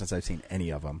long time since I've seen any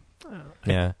of them.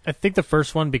 I think the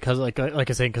first one, because like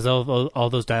I said, because of all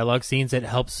those dialogue scenes, it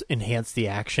helps enhance the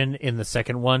action. In the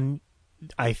second one,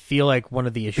 I feel like one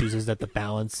of the issues is that the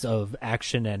balance of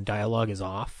action and dialogue is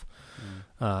off.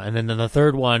 And then the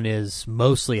third one is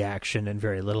mostly action and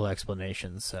very little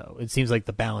explanation. So it seems like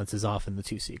the balance is off in the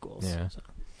two sequels. Yeah. So.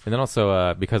 And then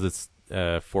also, because it's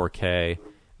 4K,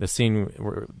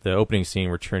 the opening scene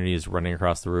where Trinity is running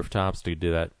across the rooftops to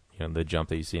do that, the jump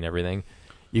that you see and everything,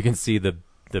 you can see the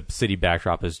city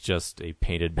backdrop is just a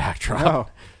painted backdrop.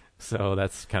 Oh. So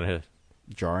that's kind of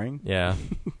jarring. Yeah.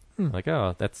 Like,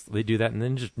 they do that in the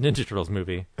Ninja Turtles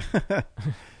movie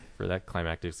for that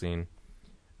climactic scene.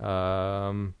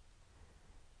 Got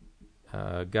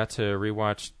to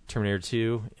rewatch Terminator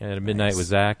 2 at midnight with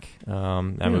Zach.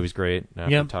 That movie's great. I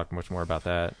don't have to talk much more about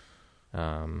that.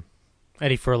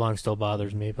 Eddie Furlong still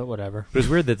bothers me, but whatever. But it's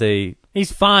weird that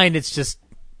he's fine. It's just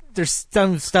there's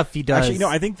some stuff he does. Actually,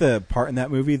 I think the part in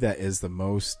that movie that is the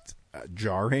most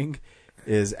jarring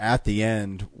is at the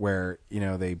end where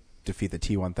they defeat the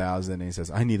T-1000 and he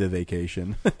says, "I need a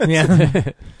vacation."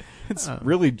 Yeah.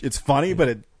 It's funny, but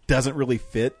it doesn't really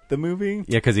fit the movie.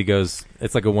 Yeah, because he goes,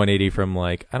 it's like a 180 from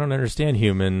like, I don't understand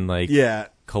human, like,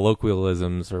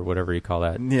 colloquialisms or whatever you call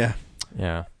that. Yeah.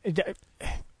 Yeah.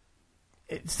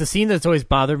 It's the scene that's always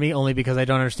bothered me, only because I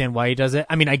don't understand why he does it.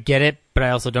 I mean, I get it, but I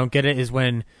also don't get it, is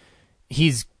when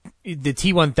he's the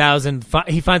T-1000,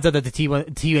 he finds out that the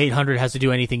T-800 has to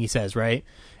do anything he says, right?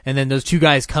 And then those two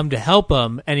guys come to help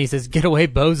him, and he says, "Get away,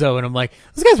 bozo." And I'm like,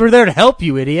 those guys were there to help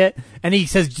you, idiot. And he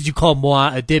says, "Did you call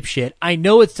moi a dipshit?" I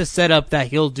know it's to set up that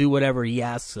he'll do whatever he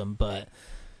asks him, but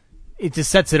it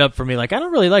just sets it up for me. Like, I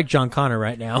don't really like John Connor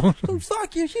right now. Oh,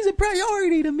 fuck you. She's a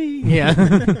priority to me.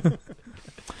 Yeah.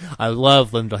 I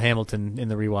love Linda Hamilton in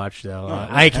the rewatch, though.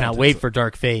 I cannot wait for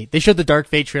Dark Fate. They showed the Dark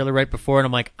Fate trailer right before, and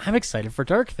I'm like, I'm excited for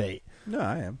Dark Fate. No,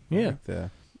 I am. Yeah.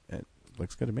 It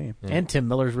looks good to me. Yeah. And Tim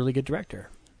Miller's a really good director.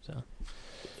 So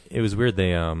it was weird.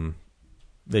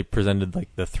 They presented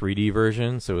like the 3D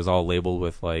version, so it was all labeled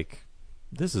with like,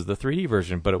 this is the 3D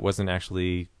version, but it wasn't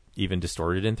actually even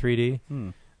distorted in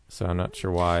 3D. So I'm not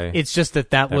sure why. It's just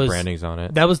that was branding's on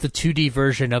it. That was the 2D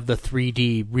version of the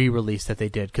 3D re-release that they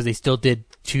did, because they still did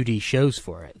 2D shows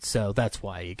for it. So that's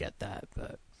why you get that.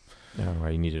 But I don't know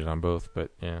why you needed it on both,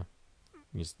 but yeah,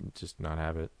 you just not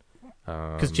have it.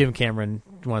 Because Jim Cameron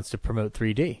wants to promote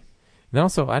 3D. And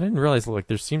also, I didn't realize like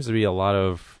there seems to be a lot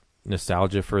of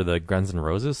nostalgia for the Guns N'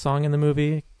 Roses song in the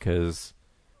movie, because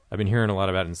I've been hearing a lot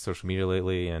about it in social media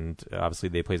lately, and obviously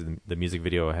they played the music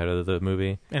video ahead of the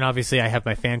movie. And obviously I have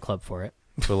my fan club for it.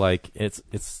 But like it's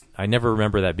I never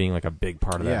remember that being like a big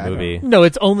part of that movie. No,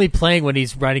 it's only playing when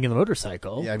he's riding in the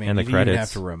motorcycle. Yeah, I mean, and the you credits. even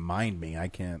have to remind me. I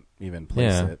can't even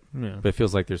place it. Yeah. But it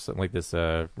feels like there's something like this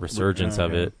resurgence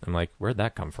of it. I'm like, where'd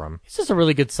that come from? It's just a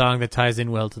really good song that ties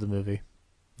in well to the movie.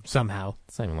 Somehow.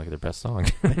 It's not even like their best song.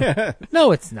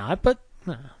 No, it's not, but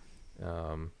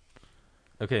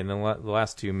okay, and then the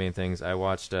last two main things, I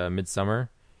watched Midsommar,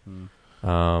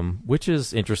 which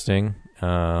is interesting.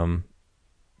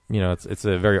 It's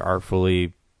a very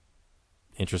artfully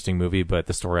interesting movie, but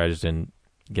the story I just didn't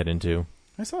get into.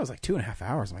 I saw it was like 2.5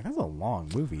 hours. I'm like, that's a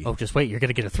long movie. Oh, just wait. You're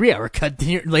going to get a 3-hour cut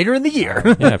later in the year.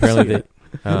 Yeah, apparently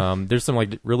there's some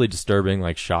like really disturbing,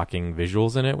 like shocking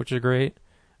visuals in it, which are great.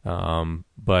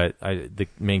 But the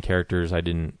main characters I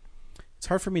didn't. It's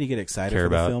hard for me to get excited for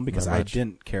the film because I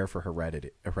didn't care for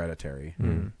Hereditary.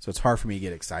 So it's hard for me to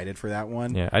get excited for that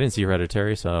one. Yeah, I didn't see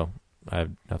Hereditary, so I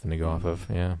have nothing to go off of.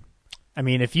 Yeah. I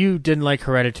mean, if you didn't like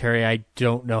Hereditary, I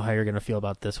don't know how you're going to feel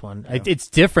about this one. Yeah. It's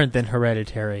different than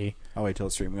Hereditary. I'll wait till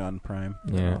it's streaming on Prime.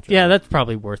 Yeah, that's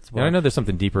probably worth it. Yeah, I know there's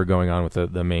something deeper going on with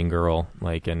the main girl,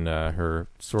 like, and her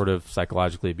sort of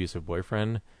psychologically abusive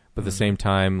boyfriend. But at the same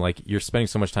time, like, you're spending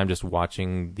so much time just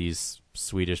watching these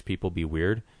Swedish people be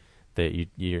weird that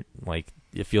you're like,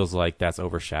 it feels like that's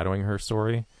overshadowing her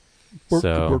story.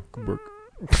 Donut.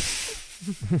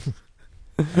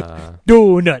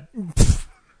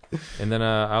 And then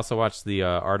I also watched the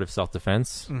Art of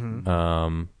Self-Defense,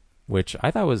 which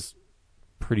I thought was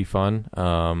pretty fun.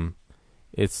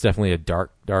 It's definitely a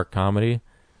dark comedy,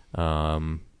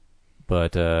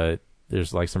 but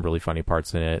there's like some really funny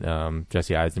parts in it.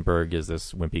 Jesse Eisenberg is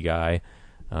this wimpy guy,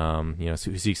 who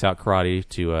seeks out karate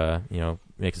to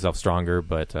make himself stronger.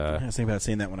 But I was thinking about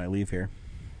saying that when I leave here.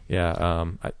 Yeah,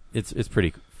 it's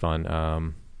pretty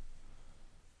fun.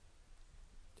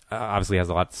 Obviously has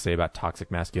a lot to say about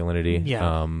toxic masculinity.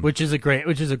 Yeah, which is a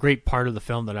great part of the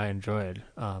film that I enjoyed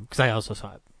because I also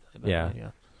saw it.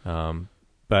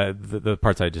 But the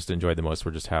parts I just enjoyed the most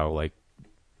were just how like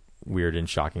weird and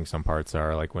shocking some parts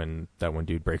are, like when that one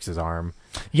dude breaks his arm.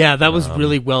 Yeah, that was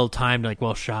really well timed, like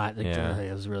well shot.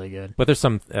 It was really good. But there's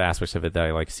some aspects of it that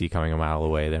I like see coming a mile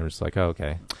away. Then I'm just like, oh,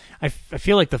 okay. I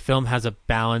feel like the film has a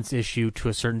balance issue to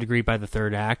a certain degree by the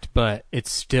third act, but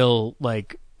it's still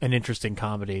like an interesting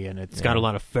comedy, and it's got a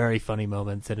lot of very funny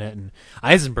moments in it, and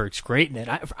Eisenberg's great in it.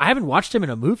 I haven't watched him in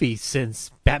a movie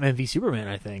since Batman v Superman,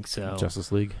 I think. So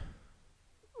Justice League.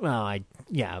 Well,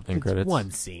 in credits. One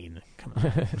scene. Come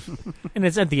on. And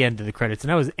it's at the end of the credits,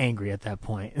 and I was angry at that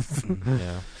point.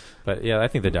 Yeah. But yeah, I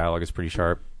think the dialogue is pretty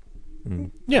sharp.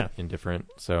 And different.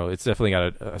 So it's definitely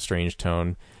got a strange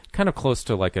tone, kind of close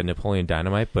to like a Napoleon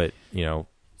Dynamite, but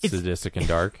sadistic and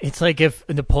dark. It's like if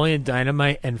Napoleon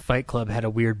Dynamite and Fight Club had a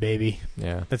weird baby.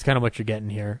 Yeah. That's kind of what you're getting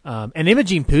here. And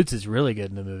Imogen Poots is really good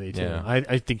in the movie, too. Yeah.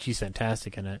 I think she's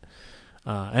fantastic in it.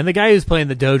 And the guy who's playing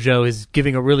the dojo is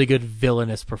giving a really good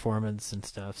villainous performance and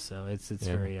stuff. So it's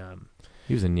very.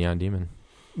 He was in Neon Demon.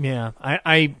 Yeah,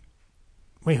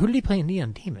 wait. Who did he play in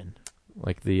Neon Demon?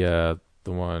 Like the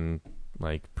one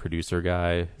like producer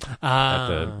guy at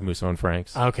the Musso and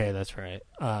Frank's. Okay, that's right.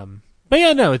 But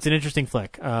yeah, no, it's an interesting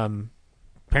flick.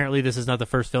 Apparently, this is not the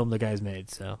first film the guy's made,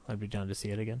 so I'd be down to see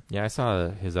it again. Yeah, I saw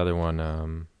his other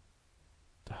one.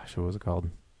 What was it called?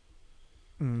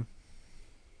 Dang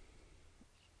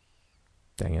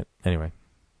it. Anyway,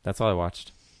 that's all I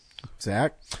watched.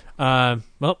 Zach?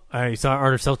 Well, I saw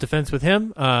Art of Self-Defense with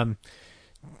him.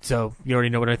 So you already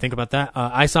know what I think about that.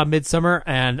 I saw Midsommar,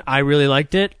 and I really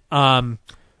liked it. I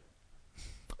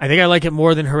think I like it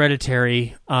more than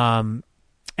Hereditary.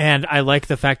 And I like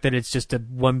the fact that it's just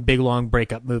one big long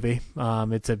breakup movie.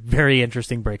 It's a very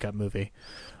interesting breakup movie.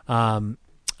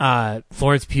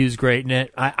 Florence Pugh's great in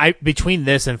it. I between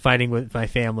this and Fighting with My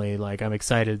Family, like I'm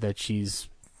excited that she's,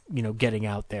 getting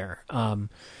out there.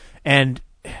 And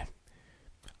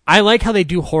I like how they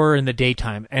do horror in the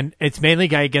daytime, and it's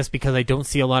mainly, I guess, because I don't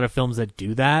see a lot of films that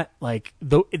do that. Like,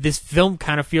 this film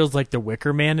kind of feels like The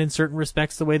Wicker Man in certain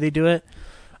respects, the way they do it.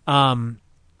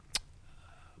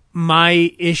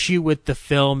 My issue with the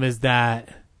film is that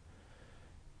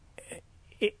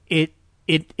it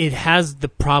has the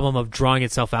problem of drawing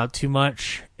itself out too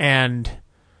much, and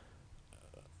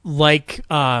like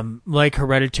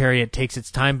Hereditary, it takes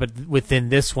its time, but within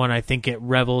this one, I think it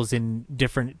revels in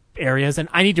different areas, and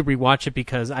I need to rewatch it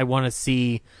because I want to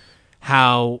see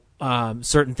how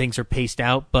certain things are paced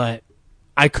out, but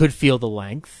I could feel the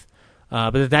length,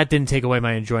 but that didn't take away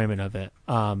my enjoyment of it.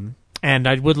 And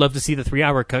I would love to see the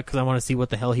 3-hour cut because I want to see what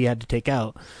the hell he had to take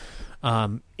out.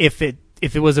 If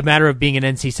it was a matter of being an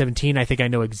NC-17, I think I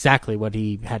know exactly what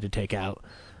he had to take out.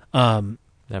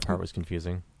 That part was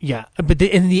confusing. Yeah, but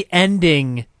the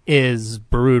ending is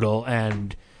brutal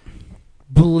and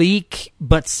bleak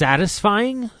but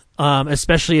satisfying,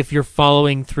 especially if you're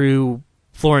following through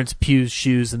Florence Pugh's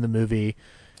shoes in the movie,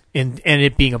 and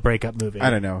it being a breakup movie. I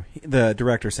don't know. The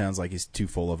director sounds like he's too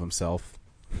full of himself.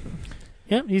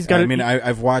 Yeah, he's got.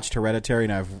 I've watched Hereditary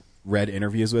and I've read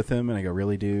interviews with him, and I go,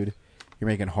 "Really, dude? You're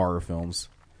making horror films.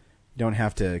 You don't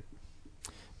have to."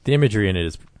 The imagery in it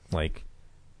is like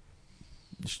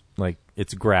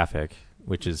it's graphic,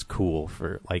 which is cool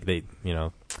for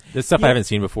this stuff I haven't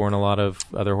seen before in a lot of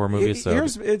other horror movies.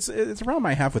 It's a problem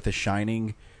I have with The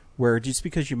Shining, where just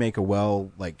because you make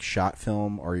a shot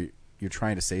film or you're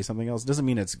trying to say something else doesn't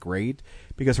mean it's great.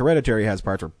 Because Hereditary has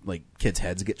parts where kids'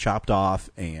 heads get chopped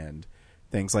off and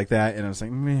things like that, and I was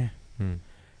like, meh.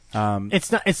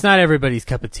 It's not everybody's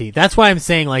cup of tea. That's why I'm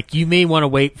saying you may want to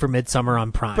wait for Midsummer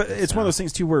on Prime. But it's one of those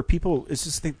things too where people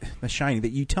think The Shining,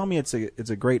 that you tell me it's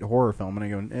a great horror film, and I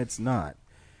go, it's not.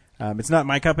 It's not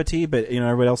my cup of tea, but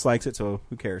everybody else likes it, so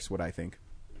who cares what I think?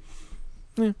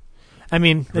 Yeah. I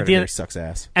mean, Hereditary sucks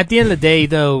ass. At the end of the day,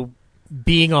 though,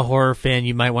 being a horror fan,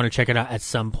 you might want to check it out at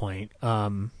some point.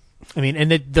 And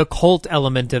the cult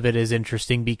element of it is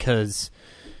interesting because,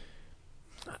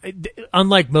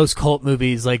 unlike most cult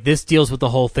movies, this deals with the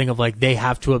whole thing of they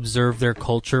have to observe their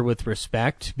culture with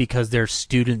respect because they're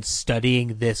students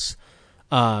studying this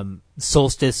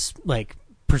solstice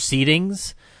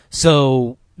proceedings.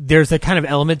 So there's a kind of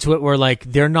element to it where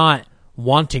they're not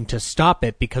wanting to stop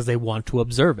it because they want to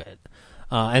observe it,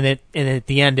 and at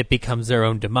the end it becomes their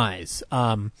own demise.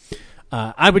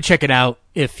 I would check it out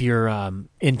if you're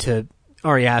into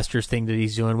Ari Aster's thing that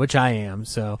he's doing, which I am.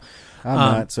 So. I'm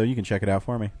not, so you can check it out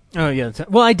for me. Oh yeah,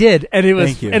 well I did, and it was,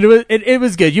 Thank you. and it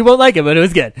was good. You won't like it, but it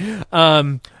was good.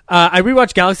 I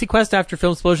rewatched Galaxy Quest after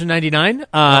Filmsplosion '99,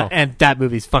 and that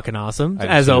movie's fucking awesome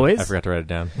as always. I forgot to write it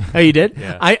down. Oh, you did?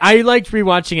 Yeah. I liked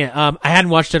rewatching it. I hadn't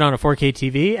watched it on a 4K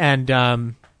TV, and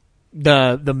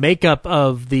the makeup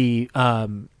of the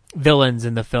villains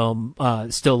in the film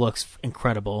still looks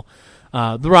incredible.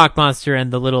 The rock monster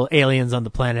and the little aliens on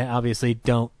the planet obviously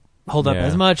don't hold up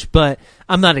as much, but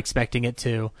I'm not expecting it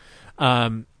to.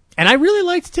 And I really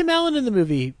liked Tim Allen in the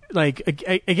movie.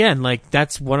 Again,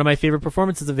 that's one of my favorite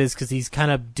performances of his because he's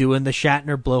kind of doing the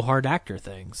Shatner blowhard actor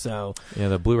thing. So yeah,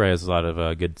 the Blu-ray has a lot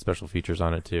of good special features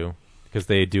on it too, because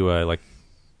they do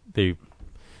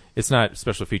it's not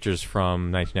special features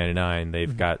from 1999.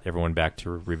 They've got everyone back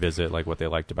to revisit what they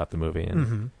liked about the movie,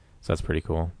 and so that's pretty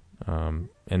cool. And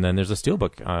then there's a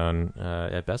steelbook on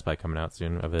at Best Buy coming out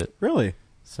soon of it. Really?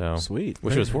 So sweet.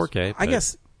 Wish it was 4K. I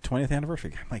guess 20th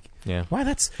anniversary. I'm like, yeah. Why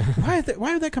would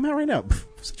that come out right now?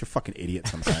 Such a fucking idiot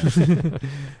sometimes.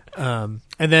 And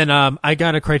then I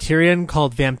got a Criterion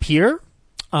called Vampire,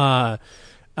 directed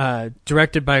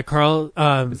by Carl.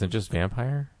 Isn't it just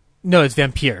Vampire? No, it's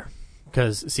Vampire.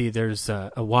 Because there's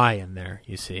a Y in there.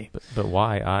 You see, but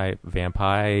why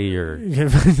vampire?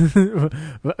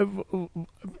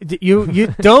 You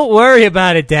don't worry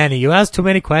about it, Danny. You ask too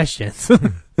many questions.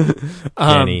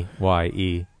 Danny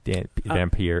Y-E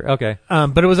Vampire. Okay.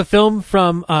 But it was a film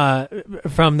from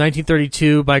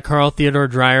 1932 by Carl Theodor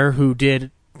Dreyer, who did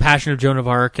Passion of Joan of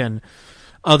Arc and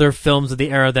other films of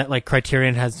the era that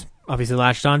Criterion has obviously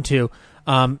latched onto.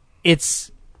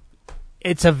 It's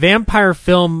a vampire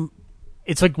film.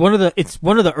 It's one of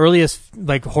the earliest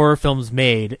horror films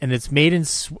made, and it's made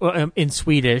in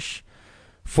Swedish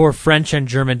for French and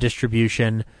German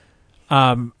distribution.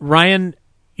 Ryan,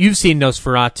 you've seen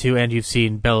Nosferatu and you've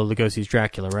seen Bela Lugosi's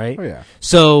Dracula, right? Oh yeah.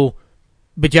 So,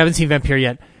 but you haven't seen Vampire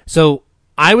yet. So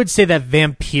I would say that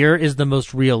Vampire is the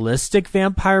most realistic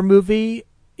vampire movie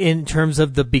in terms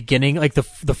of the beginning, like the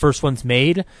first one's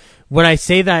made. When I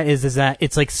say that is that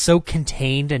it's like so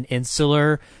contained and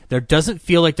insular. There doesn't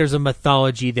feel like there's a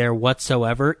mythology there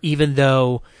whatsoever, even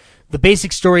though the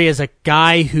basic story is a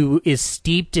guy who is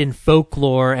steeped in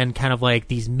folklore and kind of like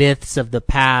these myths of the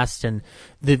past and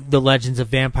the legends of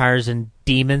vampires and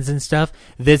demons and stuff.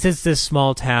 This is this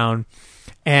small town,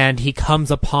 and he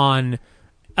comes upon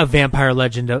a vampire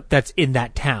legend that's in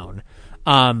that town.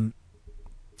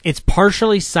 It's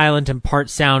partially silent and part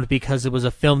sound because it was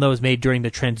a film that was made during the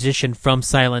transition from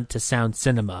silent to sound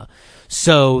cinema.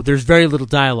 So there's very little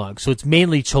dialogue. So it's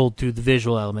mainly told through the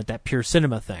visual element, that pure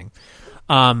cinema thing.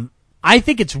 I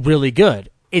think it's really good.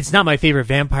 It's not my favorite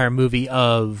vampire movie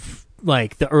of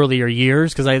like the earlier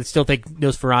years because I still think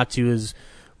Nosferatu is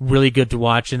really good to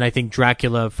watch, and I think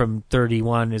Dracula from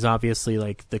 31 is obviously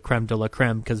like the creme de la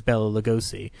creme because Bela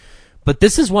Lugosi. But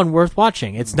this is one worth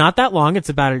watching. It's not that long. It's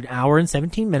about an hour and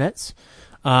 17 minutes.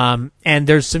 And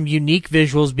there's some unique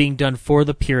visuals being done for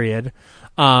the period.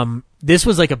 This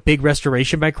was like a big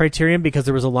restoration by Criterion because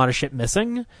there was a lot of shit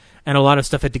missing and a lot of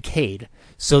stuff had decayed.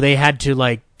 So they had to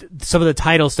like, some of the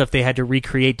title stuff they had to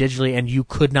recreate digitally and you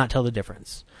could not tell the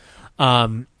difference.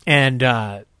 One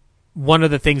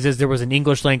of the things is there was an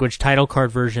English language title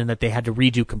card version that they had to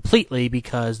redo completely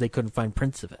because they couldn't find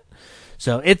prints of it.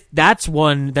 So that's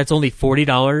one that's only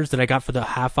 $40 that I got for the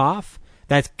half off.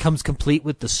 That comes complete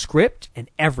with the script and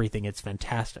everything. It's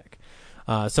fantastic.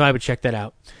 So I would check that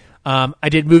out. I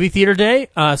did movie theater day.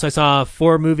 So I saw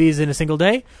 4 movies in a single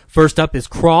day. First up is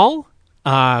Crawl.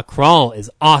 Crawl is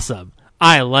awesome.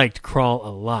 I liked Crawl a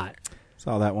lot.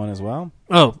 Saw that one as well.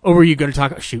 Oh, were you going to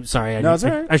talk? Shoot, sorry. No, it's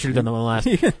all right. I should have done that one last.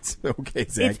 It's okay,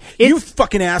 Zach. You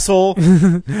fucking asshole.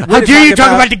 How dare you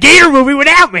talk about the Gator movie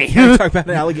without me? I talk about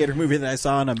an alligator movie that I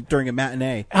saw during a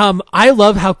matinee. I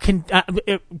love how,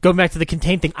 going back to the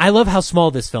contained thing, I love how small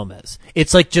this film is.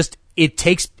 It's like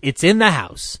it's in the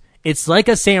house. It's like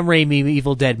a Sam Raimi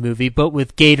Evil Dead movie, but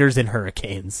with gators and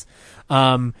hurricanes.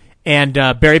 And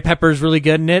Barry Pepper's really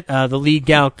good in it. The lead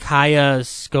gal, Kaya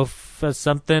Scofa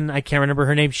something, I can't remember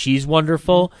her name. She's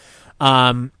wonderful.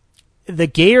 The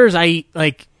gators,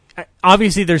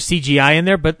 obviously there's CGI in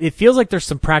there, but it feels like there's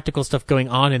some practical stuff going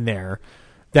on in there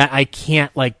that I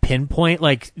can't like pinpoint.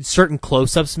 Like certain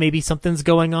close-ups, maybe something's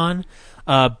going on.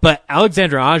 But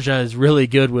Alexandre Aja is really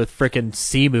good with frickin'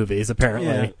 sea movies,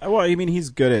 apparently. Yeah. Well, I mean, I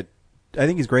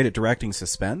think he's great at directing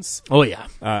suspense. Oh yeah.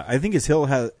 I think his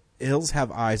Hills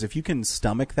Have Eyes, if you can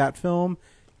stomach that film,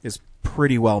 is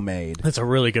pretty well made. That's a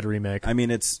really good remake. I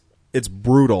mean, it's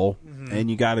brutal,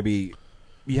 and you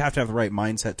have to have the right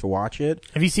mindset to watch it.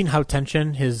 Have you seen How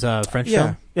Tension, his French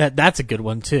film? Yeah, that's a good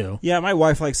one too. Yeah, my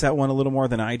wife likes that one a little more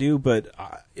than I do, but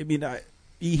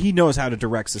he knows how to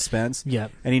direct suspense. Yeah,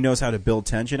 and he knows how to build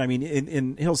tension. I mean,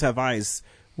 in Hills Have Eyes,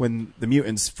 when the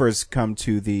mutants first come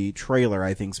to the trailer,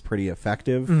 I think is pretty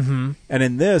effective. Mm-hmm. And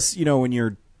in this, when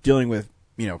you're dealing with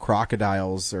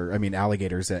crocodiles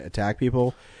alligators that attack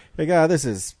people, like, this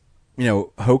is,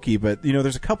 hokey, but,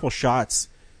 there's a couple shots.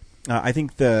 I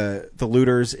think the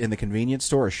looters in the convenience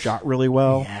store are shot really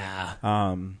well.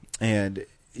 Yeah. And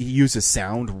he uses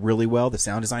sound really well. The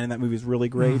sound design in that movie is really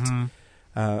great. Mm-hmm.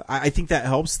 I think that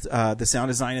helps, the sound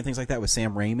design and things like that with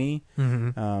Sam Raimi.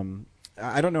 Mm-hmm.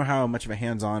 I don't know how much of a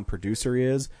hands-on producer he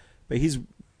is, but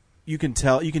you can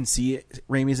see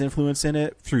Raimi's influence in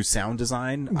it through sound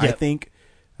design, yep. I think.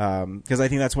 Because I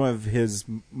think that's one of his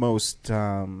most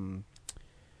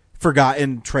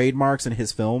forgotten trademarks in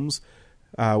his films,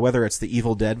 whether it's the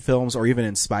Evil Dead films or even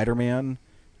in Spider-Man.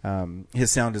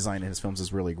 His sound design in his films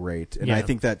is really great, and I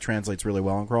think that translates really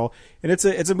well in Crawl. And it's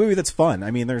a movie that's fun. I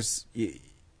mean, it's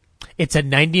a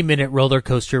 90-minute roller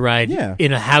coaster ride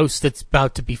in a house that's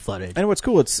about to be flooded. And what's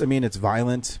cool, it's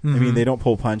violent. Mm-hmm. I mean, they don't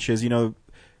pull punches.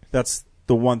 That's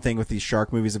the one thing with these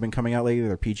shark movies that have been coming out lately.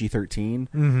 They're PG-13.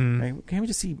 Mm-hmm. Can't we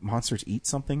just see monsters eat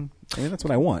something? I mean, that's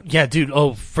what I want. Yeah, dude.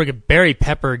 Oh, friggin' Barry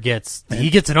Pepper gets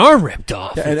an arm ripped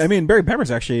off. Yeah, I mean, Barry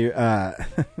Pepper's actually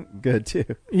good too.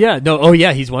 Yeah. No. Oh,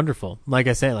 yeah. He's wonderful. Like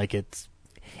I say, like it's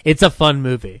a fun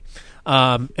movie.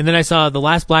 And then I saw The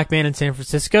Last Black Man in San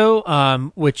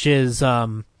Francisco, which is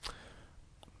a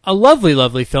lovely,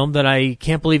 lovely film that I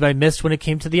can't believe I missed when it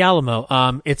came to the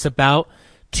Alamo. It's about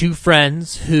 2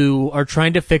 friends who are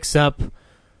trying to fix up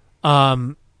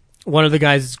one of the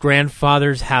guy's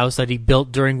grandfather's house that he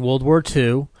built during World War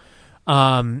II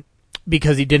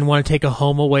because he didn't want to take a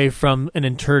home away from an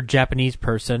interred Japanese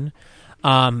person.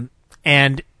 And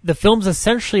the film's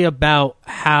essentially about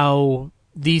how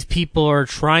these people are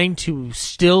trying to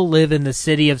still live in the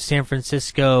city of San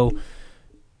Francisco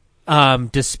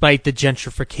despite the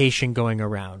gentrification going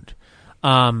around.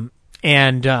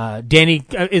 And Danny,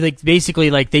 like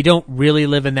basically, like they don't really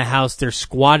live in the house; they're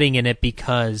squatting in it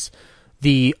because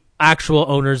the actual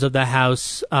owners of the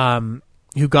house,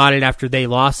 who got it after they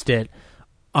lost it,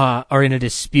 are in a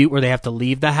dispute where they have to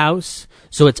leave the house,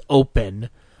 so it's open.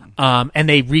 And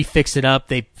they refix it up.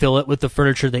 They fill it with the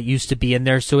furniture that used to be in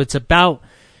there. So it's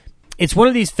one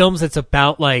of these films that's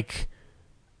about like,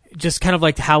 just kind of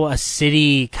like how a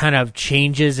city kind of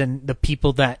changes and the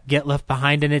people that get left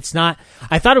behind. And it's not,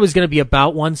 I thought it was going to be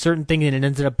about one certain thing and it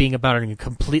ended up being about a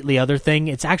completely other thing.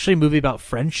 It's actually a movie about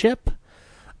friendship.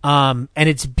 And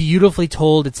it's beautifully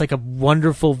told. It's like a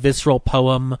wonderful visceral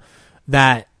poem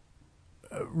that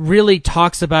really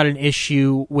talks about an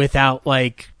issue without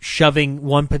like shoving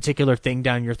one particular thing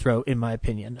down your throat, in my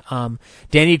opinion.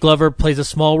 Danny Glover plays a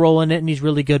small role in it and he's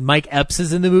really good. Mike Epps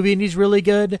is in the movie and he's really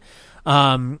good.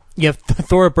 You have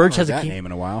Thora Birch has that name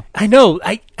in a while. I know.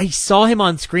 I saw him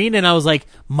on screen and I was like,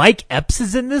 Mike Epps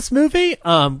is in this movie?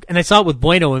 And I saw it with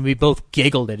Bueno and we both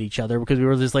giggled at each other because we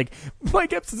were just like,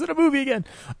 Mike Epps is in a movie again.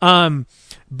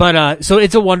 So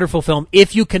it's a wonderful film.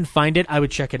 If you can find it, I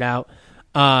would check it out.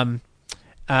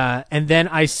 And then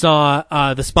I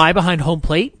saw The Spy Behind Home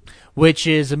Plate, which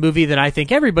is a movie that I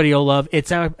think everybody will love.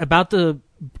 It's about the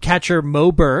catcher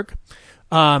Mo Berg.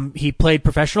 He played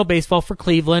professional baseball for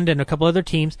Cleveland and a couple other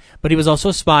teams, but he was also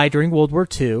a spy during World War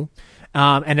II.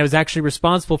 And was actually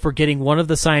responsible for getting one of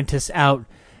the scientists out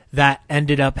that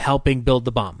ended up helping build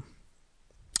the bomb.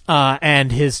 And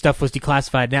his stuff was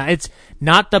declassified. Now, it's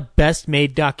not the best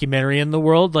made documentary in the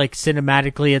world. Like,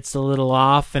 cinematically, it's a little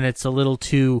off and it's a little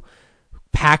too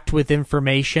packed with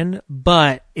information,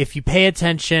 but if you pay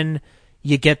attention,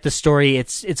 you get the story.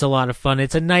 It's a lot of fun.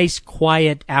 It's a nice,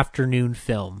 quiet afternoon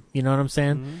film. You know what I'm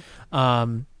saying?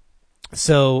 Mm-hmm.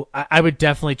 So I would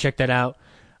definitely check that out.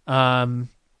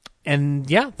 And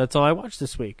yeah, that's all I watched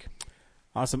this week.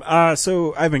 Awesome.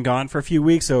 So I've been gone for a few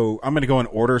weeks, so I'm going to go in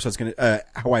order. So it's going to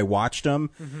how I watched them.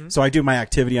 Mm-hmm. So I do my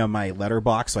activity on my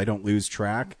letterbox, so I don't lose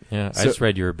track. Yeah, I just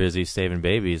read you were busy saving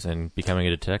babies and becoming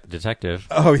a detective.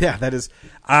 Oh yeah, that is.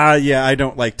 Yeah, I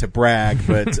don't like to brag,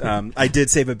 but I did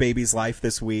save a baby's life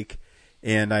this week,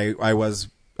 and I was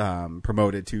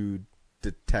promoted to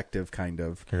detective, kind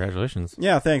of. Congratulations.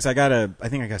 Yeah, thanks. I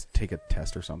think I got to take a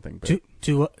test or something. But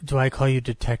do I call you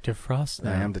Detective Frost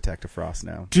now? I am Detective Frost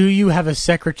now. Do you have a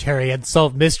secretary and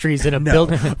solve mysteries in a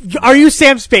building? Are you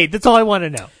Sam Spade? That's all I want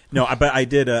to know. No, but I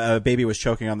did. A baby was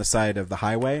choking on the side of the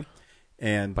highway,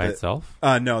 and by itself.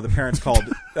 No, the parents called.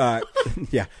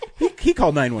 Yeah, he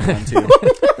called 911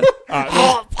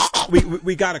 too.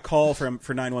 We got a call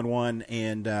for 911,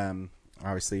 and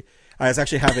obviously I was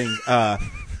actually having.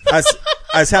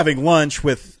 I was having lunch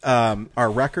with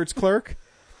our records clerk,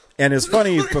 and it's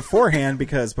funny beforehand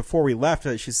because before we left,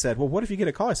 she said, "Well, what if you get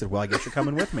a call?" I said, "Well, I guess you're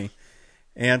coming with me."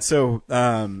 And so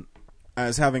I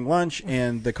was having lunch,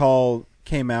 and the call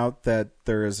came out that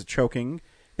there is a choking.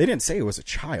 They didn't say it was a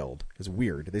child. It was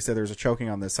weird. They said there was a choking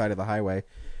on the side of the highway,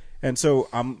 and so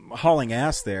I'm hauling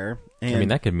ass there. And I mean,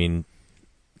 that could mean.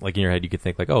 Like in your head, you could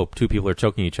think like, "Oh, two people are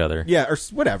choking each other." Yeah, or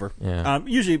whatever. Yeah.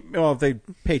 Usually, well, if they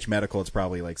page medical, it's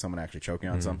probably like someone actually choking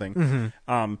on something.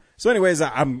 Mm-hmm. So, anyways,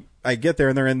 I get there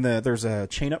and there's a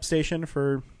chain up station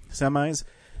for semis,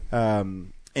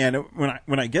 and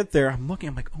when I get there, I'm looking.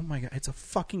 I'm like, oh my god, it's a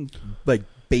fucking like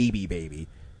baby,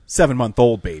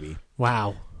 7-month-old baby.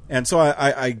 Wow. And so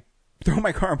I throw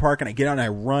my car in park and I get out and I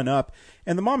run up.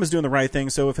 And the mom is doing the right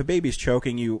thing. So if a baby's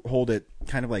choking, you hold it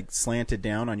kind of like slanted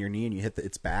down on your knee and you hit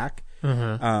its back.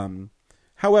 Mm-hmm.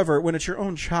 However, when it's your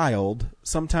own child,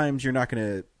 sometimes you're not going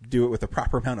to do it with the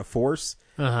proper amount of force.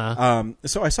 Uh-huh.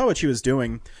 So I saw what she was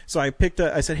doing. So I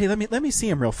said, "Hey, let me see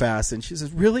him real fast." And she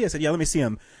says, "Really?" I said, "Yeah, let me see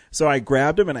him." So I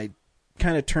grabbed him and I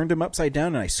kind of turned him upside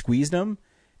down and I squeezed him,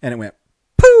 and it went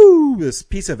poo! This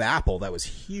piece of apple that was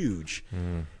huge.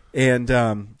 Mm. And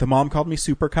the mom called me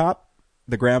Super Cop.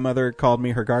 The grandmother called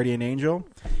me her guardian angel,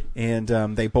 and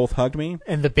they both hugged me.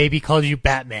 And the baby called you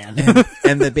Batman.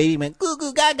 and the baby went, "Goo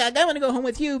goo gaga, I want to go home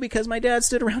with you," because my dad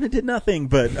stood around and did nothing.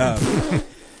 But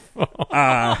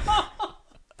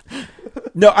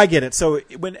no, I get it. So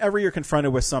whenever you're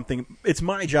confronted with something, it's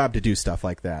my job to do stuff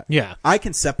like that. Yeah. I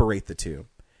can separate the two.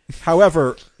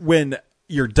 However, when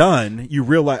you're done, you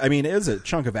realize, I mean, it was a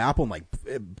chunk of apple and like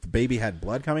the baby had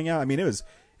blood coming out. I mean, it was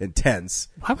intense.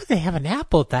 Why would they have an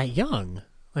apple that young?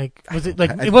 Like, was it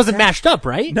like it wasn't mashed up,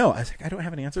 right? No, I was like, I don't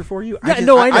have an answer for you. Yeah, I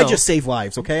know. I just save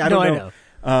lives, okay? I don't know.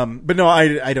 But no,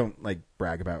 I don't like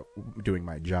brag about doing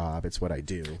my job. It's what I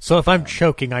do. So if I'm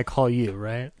choking, I call you,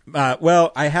 right?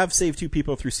 Well, I have saved 2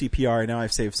 people through CPR. Now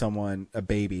I've saved someone, a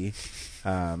baby.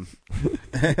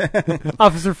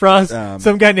 Officer Frost,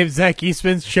 some guy named Zach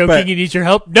Eastman's choking. You need your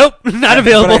help? Nope, not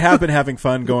available. But I have been having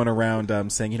fun going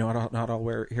around saying, not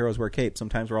all heroes wear capes.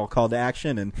 Sometimes we're all called to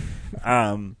action.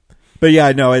 And but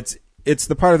yeah, no, it's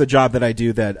the part of the job that I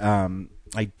do that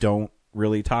I don't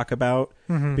really talk about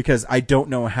because I don't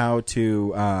know how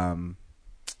to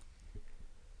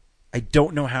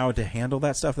handle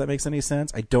that stuff. If that makes any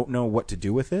sense. I don't know what to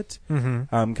do with it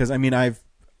because I mean I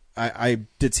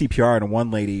did CPR on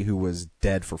one lady who was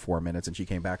dead for 4 minutes and she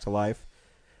came back to life.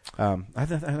 I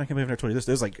can't believe I never told you this.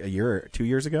 This was like 2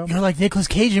 years ago. You're like Nicolas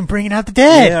Cage in Bringing Out the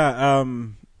Dead. Yeah.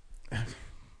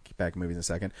 Get back to movies in a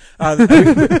second.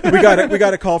 We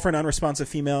got a call for an unresponsive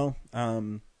female.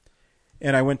 And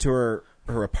I went to her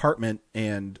apartment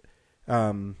and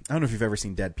I don't know if you've ever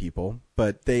seen Dead People,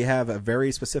 but they have a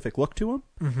very specific look to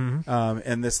them.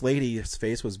 And this lady's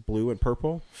face was blue and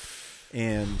purple.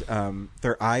 And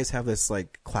their eyes have this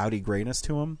like cloudy grayness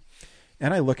to them.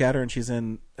 And I look at her, and she's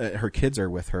in. Her kids are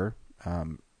with her.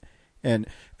 And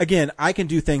again, I can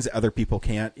do things that other people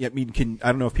can't. I mean,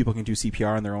 I don't know if people can do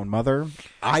CPR on their own mother.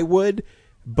 I would,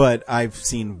 but I've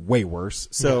seen way worse.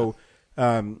 So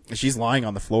she's lying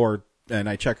on the floor, and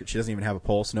I check her. She doesn't even have a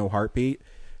pulse, no heartbeat.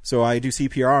 So I do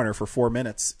CPR on her for 4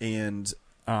 minutes, and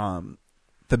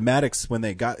the medics when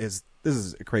they got this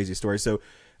is a crazy story. So.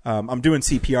 I'm doing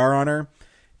CPR on her,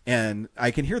 and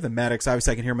I can hear the medics.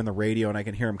 Obviously, I can hear them in the radio, and I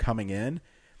can hear them coming in.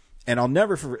 And I'll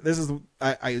never forget. So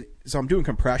I'm doing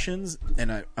compressions,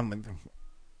 and I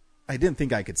didn't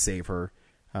think I could save her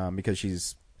because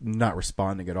she's not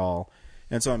responding at all.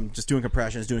 And so I'm just doing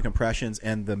compressions,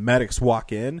 and the medics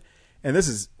walk in, and this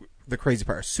is the crazy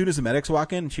part. As soon as the medics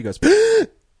walk in, she goes,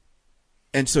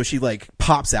 and so she like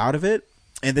pops out of it,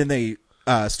 and then they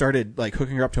started like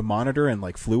hooking her up to a monitor and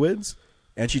like fluids.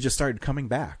 And she just started coming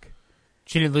back.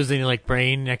 She didn't lose any like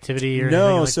brain activity or anything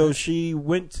no. like So that? she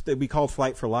went. We called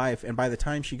Flight for Life, and by the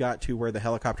time she got to where the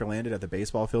helicopter landed at the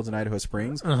baseball fields in Idaho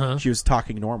Springs, she was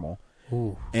talking normal.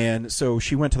 Ooh. And so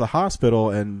she went to the hospital,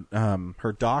 and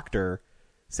her doctor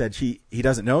said he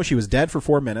doesn't know. She was dead for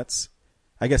 4 minutes.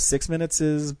 I guess 6 minutes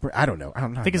is. I don't know. I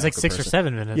think it's like 6 or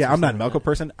 7 minutes. Yeah, I'm not a medical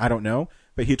person. I don't know.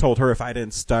 But he told her if I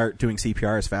didn't start doing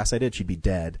CPR as fast as I did, she'd be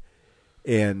dead.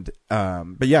 And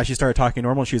but yeah, she started talking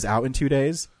normal. She was out in 2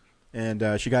 days,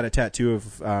 and she got a tattoo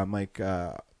of I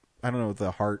don't know,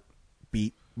 the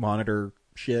heartbeat monitor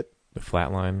shit, the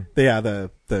flatline. Yeah,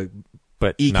 the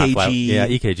but EKG. Not flat, yeah,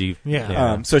 EKG.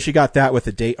 Yeah. So she got that with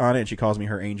a date on it, and she calls me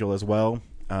her angel as well.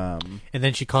 And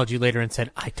then she called you later and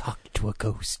said, "I talked to a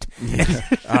ghost."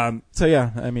 So yeah,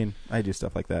 I mean, I do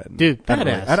stuff like that. Dude, I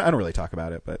badass. don't really talk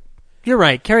about it, but. You're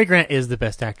right. Cary Grant is the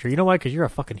best actor. You know why? Because you're a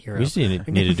fucking hero. We just need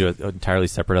to do an entirely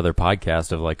separate other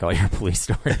podcast of like all your police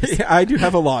stories. Yeah, I do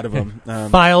have a lot of them.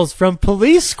 Files from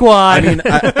Police Squad.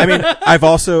 I mean,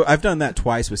 I've done that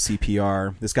twice with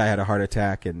CPR. This guy had a heart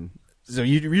attack, and so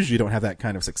you usually don't have that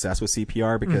kind of success with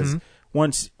CPR because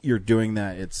once you're doing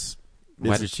that,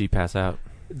 why did she pass out?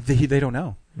 They don't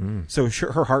know. So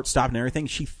her heart stopped and everything.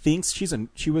 She thinks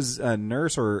she was a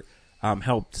nurse or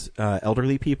helped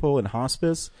elderly people in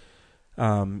hospice.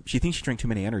 She thinks she drank too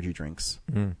many energy drinks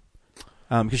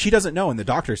because she doesn't know and the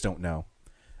doctors don't know.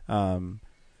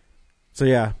 So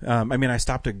yeah, I mean, I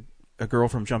stopped a girl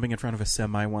from jumping in front of a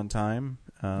semi one time.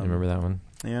 I remember that one.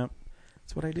 Yeah,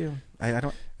 that's what I do. I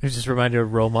don't. It's just reminded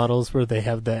of role models where they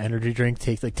have the energy drink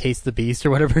taste the beast or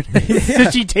whatever it is.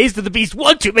 Yeah. She tasted the beast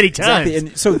one too many times. Exactly.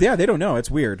 And so yeah, they don't know. It's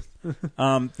weird.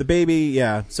 The baby,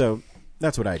 yeah. So.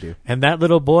 That's what I do. And that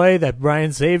little boy that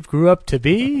Brian saved grew up to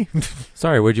be.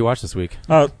 Sorry, what'd you watch this week?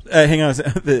 Hang on.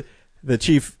 The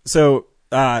chief. So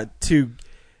to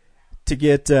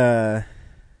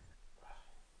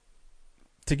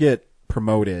get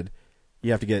promoted,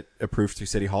 you have to get approved through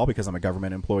City Hall because I'm a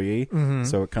government employee.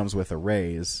 So it comes with a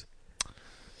raise.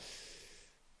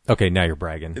 Okay, now you're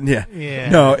bragging. Yeah.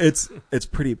 No, it's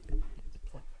pretty.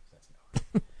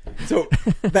 So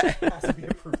that has to be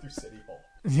approved through City Hall.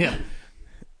 Yeah.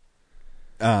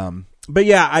 But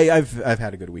yeah, I've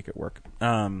had a good week at work.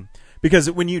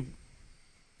 Because when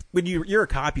you're a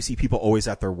cop, you see people always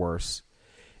at their worst.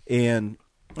 And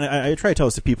I try to tell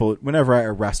this to people whenever I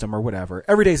arrest them or whatever.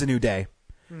 Every day's a new day.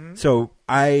 So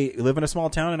I live in a small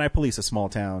town and I police a small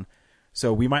town.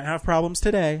 So we might have problems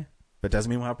today, but doesn't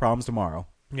mean we'll have problems tomorrow.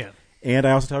 Yeah. And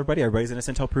I also tell everybody's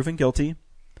innocent until proven guilty.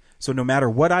 So no matter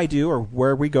what I do or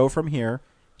where we go from here,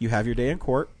 you have your day in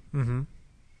court.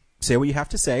 Say what you have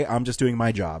to say. I'm just doing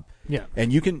my job. Yeah.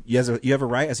 And you have a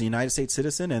right as a United States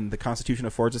citizen, and the Constitution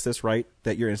affords us this right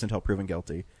that you're innocent until proven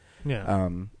guilty. Yeah.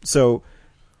 So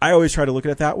I always try to look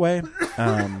at it that way.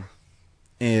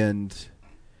 And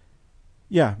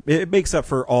yeah, it makes up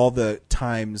for all the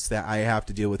times that I have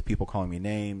to deal with people calling me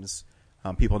names,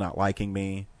 people not liking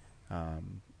me,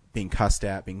 being cussed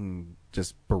at, being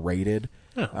just berated.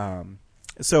 Oh.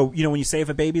 So, when you save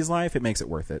a baby's life, it makes it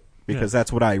worth it because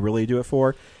that's what I really do it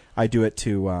for. I do it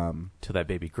to till that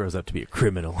baby grows up to be a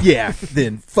criminal. Yeah,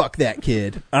 then fuck that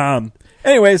kid.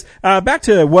 Anyways, back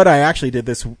to what I actually did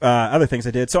other things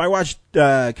I did. So I watched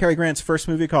Cary Grant's first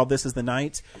movie called This Is the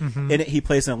Night. Mm-hmm. In it, he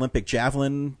plays an Olympic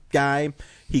javelin guy.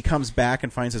 He comes back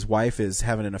and finds his wife is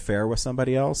having an affair with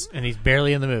somebody else. And he's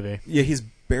barely in the movie. Yeah, he's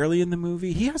barely in the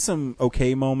movie. He has some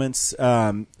okay moments,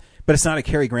 but it's not a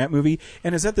Cary Grant movie.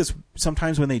 And is that this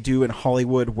sometimes when they do in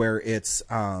Hollywood where it's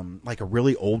like a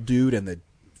really old dude and the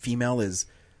female is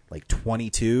like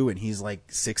 22 and he's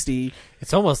like 60.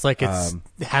 It's almost like it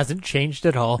hasn't changed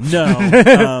at all.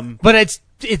 No. But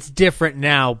it's different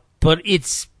now, but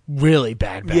it's really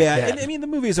bad back yeah, then. and I mean the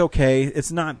movie is okay.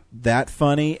 It's not that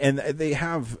funny, and they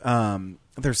have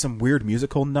there's some weird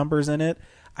musical numbers in it.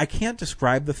 I can't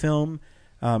describe the film.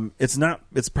 It's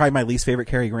probably my least favorite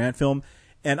Cary Grant film,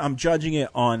 and I'm judging it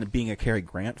on being a Cary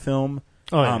Grant film.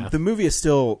 Oh, yeah. The movie is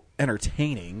still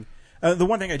entertaining. The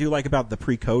one thing I do like about the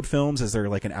pre-code films is they're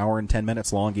like an hour and 10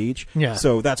 minutes long each. Yeah.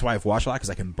 So that's why I've watched a lot because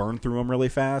I can burn through them really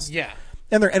fast. Yeah.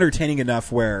 And they're entertaining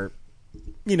enough where,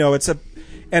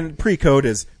 and pre-code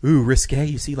is, risque.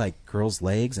 You see like girls'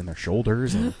 legs and their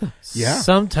shoulders. And, yeah.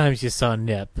 Sometimes you saw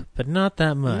nip, but not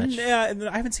that much. Yeah, and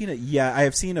I haven't seen it. Yeah, I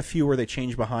have seen a few where they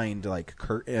change behind like,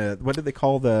 what did they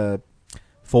call the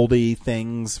foldy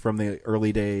things from the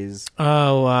early days?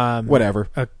 Oh, whatever.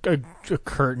 A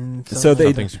curtain. So they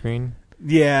Something screen.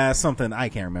 Yeah, something I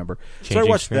can't remember. So I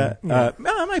watched screen? that.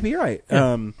 I might be right.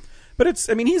 Yeah. But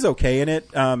he's okay in it.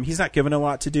 He's not given a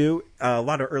lot to do. A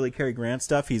lot of early Cary Grant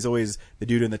stuff. He's always the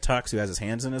dude in the tux who has his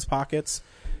hands in his pockets.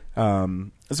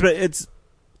 It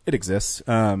exists.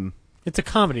 It's a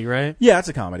comedy, right? Yeah, it's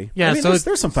a comedy. Yeah, I mean, so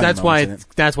there's some funny that's moments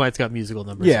why that's why it's got musical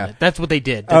numbers. Yeah. in it. That's what they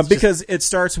did. Because it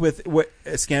starts with what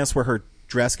scans where her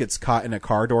dress gets caught in a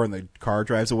car door and the car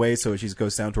drives away, so she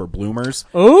goes down to her bloomers.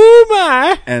 Oh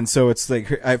my! And so it's like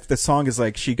the song is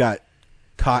like she got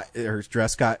caught, her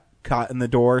dress got caught in the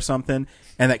door or something,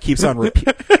 and that keeps on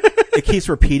it keeps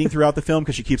repeating throughout the film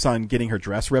because she keeps on getting her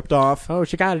dress ripped off. Oh,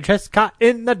 she got her dress caught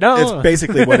in the door. It's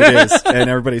basically what it is, and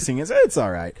everybody's singing. It's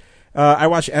all right. I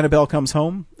watched Annabelle Comes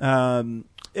Home.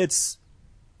 Its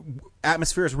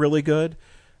atmosphere is really good.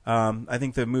 I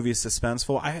think the movie is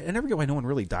suspenseful. I never get why no one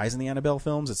really dies in the Annabelle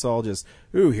films. It's all just,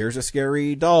 here's a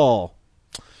scary doll.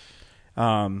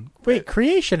 Wait,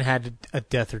 Creation had a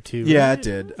death or two. Yeah, right? it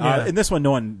did. Yeah. In this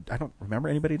one, I don't remember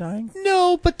anybody dying.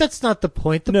 No, but that's not the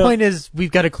point. The point is we've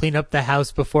got to clean up the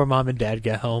house before Mom and Dad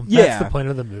get home. Yeah. That's the point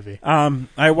of the movie.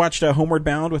 I watched Homeward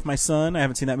Bound with my son. I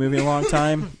haven't seen that movie in a long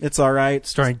time. It's all right.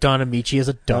 Starring Don Amici as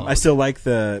a dog. I still like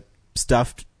the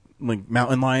stuffed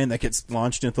mountain lion that gets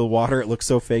launched into the water. It looks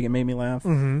so fake. It made me laugh.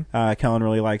 Mm-hmm. Kellen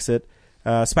really likes it.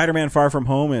 Spider-Man Far From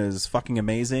Home is fucking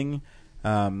amazing.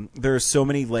 There's so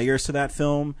many layers to that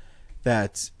film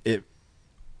that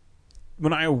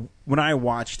when I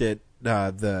watched it,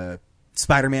 the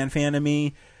Spider-Man fan in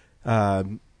me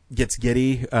gets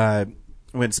giddy.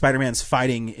 When Spider-Man's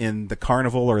fighting in the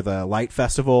carnival or the light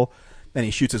festival, and he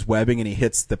shoots his webbing and he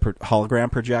hits the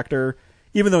hologram projector,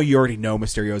 even though you already know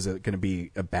Mysterio's going to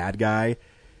be a bad guy,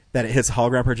 that it hits a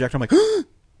hologram projector, I'm like,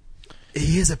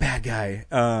 he is a bad guy.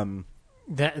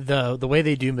 The way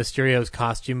they do Mysterio's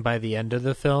costume by the end of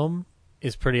the film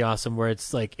is pretty awesome, where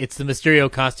it's like it's the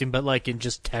Mysterio costume but like in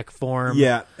just tech form.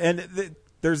 Yeah, and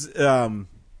there's and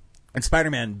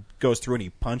Spider-Man goes through and he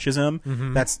punches him.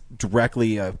 Mm-hmm. That's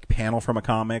directly a panel from a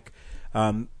comic.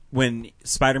 When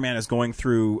Spider-Man is going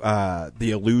through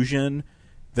the illusion,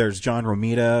 there's John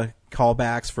Romita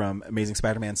callbacks from Amazing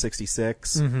Spider-Man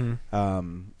 66. Mm-hmm.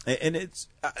 And it's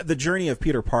the journey of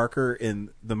Peter Parker in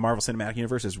the Marvel Cinematic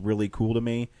Universe is really cool to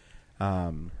me.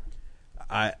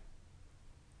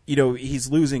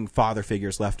 He's losing father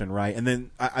figures left and right. And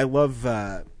then I love,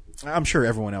 I'm sure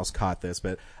everyone else caught this,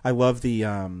 but I love the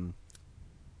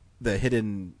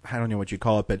hidden, I don't know what you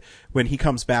call it, but when he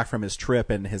comes back from his trip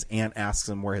and his aunt asks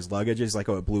him where his luggage is, he's like,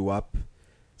 it blew up.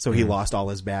 So he lost all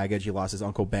his baggage. He lost his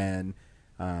Uncle Ben.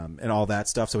 And all that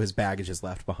stuff, so his baggage is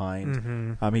left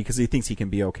behind. Because he thinks he can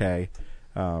be okay.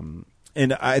 And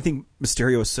I think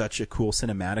Mysterio is such a cool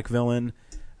cinematic villain.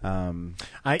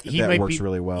 That works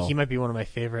really well. He might be one of my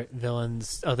favorite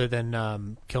villains, other than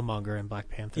Killmonger and Black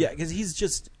Panther. Yeah, because he's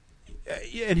just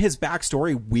and his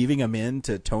backstory, weaving him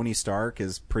into Tony Stark,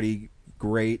 is pretty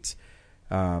great.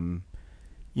 Because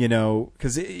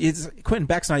Quentin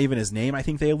Beck's not even his name. I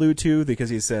think they allude to because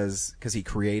he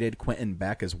created Quentin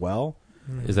Beck as well.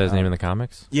 Is that his name in the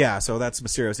comics? Yeah, so that's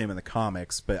Mysterio's name in the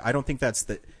comics, but I don't think that's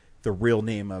the real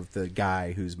name of the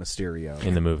guy who's Mysterio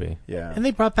in the movie. Yeah, and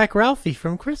they brought back Ralphie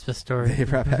from Christmas Story. They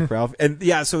brought back Ralph, and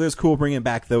yeah, so it was cool bringing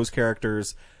back those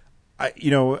characters. I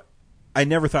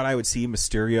never thought I would see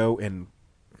Mysterio in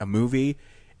a movie,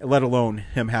 let alone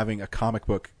him having a comic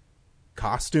book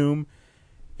costume.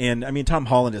 And I mean, Tom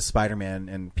Holland as Spider-Man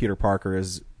and Peter Parker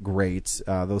is great.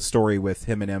 The story with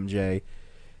him and MJ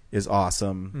is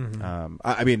awesome. Mm-hmm.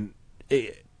 I mean,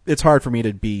 it's hard for me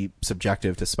to be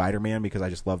subjective to Spider-Man because I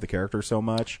just love the character so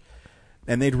much.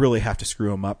 And they'd really have to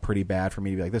screw him up pretty bad for me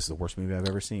to be like, this is the worst movie I've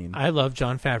ever seen. I love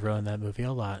Jon Favreau in that movie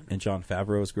a lot. And Jon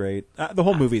Favreau is great. The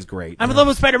whole movie is great. I'm in love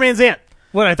with Spider-Man's aunt.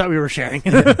 What I thought we were sharing.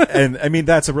 And I mean,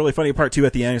 that's a really funny part too.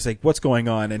 At the end, he's like, "What's going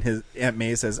on?" And his Aunt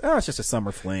May says, "Oh, it's just a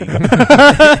summer fling." and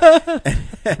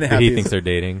he thinks they're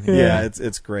dating. Yeah,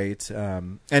 it's great.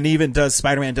 And even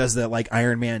Spider-Man does the like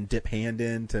Iron Man dip hand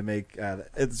in to make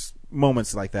it's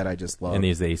moments like that I just love. And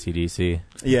he's the AC/DC.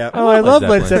 Yeah. Oh, I love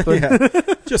Led Zeppelin. Yeah.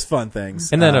 Just fun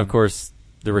things. And then of course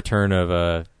the return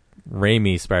of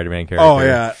Raimi Spider-Man character. Oh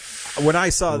yeah. When I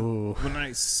saw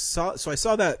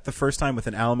that the first time with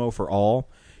an Alamo for All,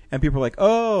 and people were like,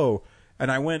 "Oh!"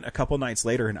 And I went a couple nights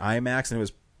later in IMAX, and it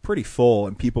was pretty full,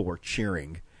 and people were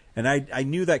cheering. And I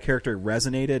knew that character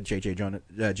resonated, J.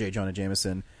 Jonah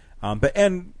Jameson,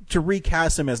 and to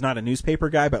recast him as not a newspaper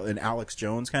guy, but an Alex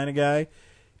Jones kind of guy,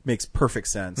 makes perfect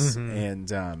sense. Mm-hmm. And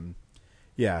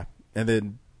and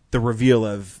then the reveal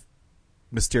of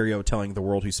Mysterio telling the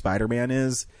world who Spider-Man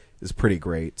is pretty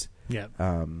great. Yeah.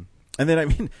 And then, I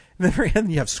mean, in the very end,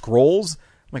 you have scrolls.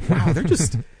 I'm like, wow, they're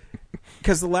just...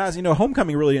 Because the last,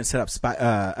 Homecoming really didn't set up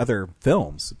other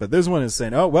films. But this one is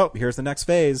saying, oh, well, here's the next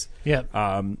phase. Yeah.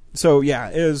 So, yeah,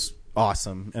 it was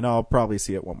awesome. And I'll probably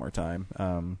see it one more time.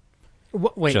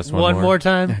 Wait, just one more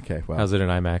time? Okay, well. How's it in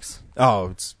IMAX? Oh,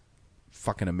 it's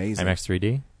fucking amazing. IMAX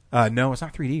 3D? No, it's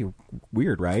not 3D.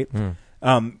 Weird, right?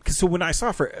 So when I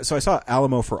saw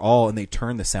Alamo for All, and they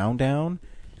turned the sound down,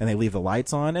 and they leave the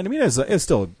lights on. And I mean, it's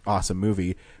still an awesome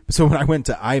movie. So when I went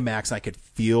to IMAX, I could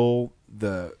feel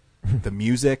the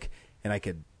music, and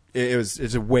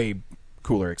it's a way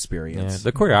cooler experience. Yeah,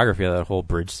 the choreography of that whole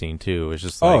bridge scene too is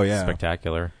just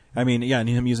spectacular. I mean, yeah, and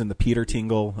him using the Peter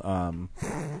tingle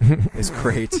is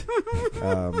great.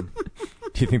 Do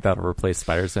you think that'll replace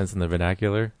Spider Sense in the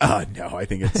vernacular? No, I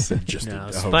think it's just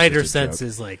Spider Sense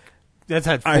is like. That's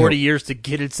had 40 years to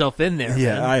get itself in there.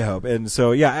 Yeah, man. I hope. And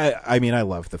so, yeah, I mean, I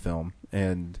love the film.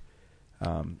 And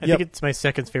I think it's my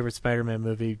second favorite Spider-Man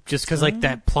movie just because, like,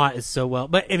 that plot is so well.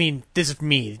 But, I mean, this is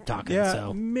me talking, yeah,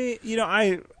 so.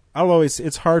 I'll always,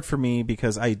 it's hard for me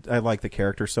because I like the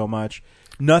character so much.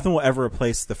 Nothing will ever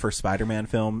replace the first Spider-Man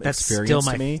film experience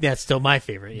to me. That's still my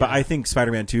favorite, yeah. But I think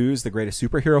Spider-Man 2 is the greatest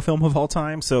superhero film of all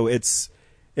time. So it's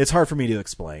hard for me to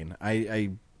explain.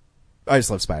 I just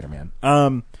love Spider-Man.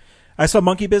 I saw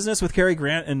Monkey Business with Cary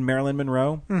Grant and Marilyn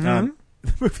Monroe. Mm-hmm.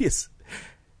 The movie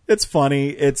it's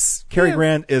funny. Cary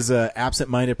Grant is a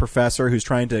absent-minded professor who's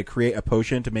trying to create a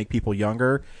potion to make people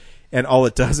younger, and all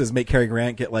it does is make Cary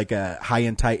Grant get like a high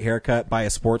and tight haircut, buy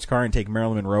a sports car, and take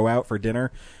Marilyn Monroe out for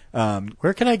dinner.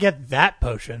 Where can I get that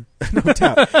potion? No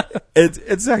doubt.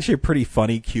 It's actually a pretty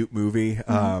funny, cute movie.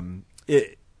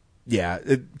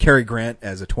 Cary Grant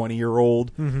as a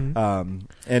 20-year-old,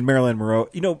 and Marilyn Monroe.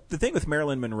 The thing with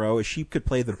Marilyn Monroe is she could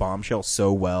play the bombshell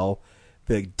so well,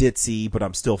 the ditzy, but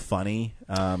I'm still funny.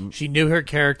 She knew her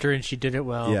character and she did it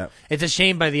well. Yeah. It's a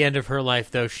shame by the end of her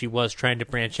life, though, she was trying to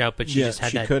branch out, but she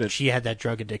had that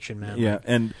drug addiction, man. Yeah,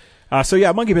 and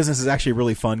Monkey Business is actually a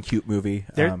really fun, cute movie.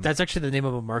 That's actually the name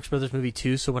of a Marx Brothers movie,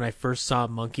 too, so when I first saw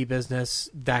Monkey Business,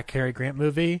 that Cary Grant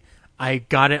movie, I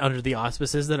got it under the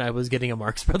auspices that I was getting a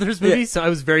Marx Brothers movie, so I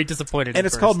was very disappointed. And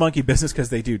it's called Monkey Business because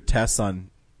they do tests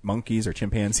on monkeys or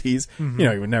chimpanzees. You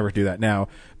would never do that now.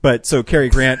 But so Cary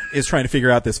Grant is trying to figure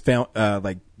out this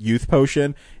youth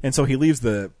potion, and so he leaves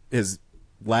his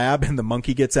lab, and the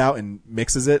monkey gets out and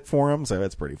mixes it for him. So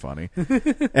that's pretty funny.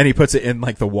 And he puts it in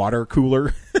like the water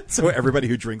cooler, so everybody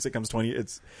who drinks it comes 20.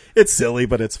 It's silly,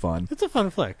 but it's fun. It's a fun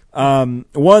flick.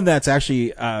 One that's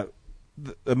actually.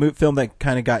 The film that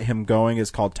kind of got him going is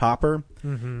called Topper,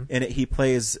 and he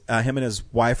plays him and his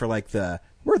wife are like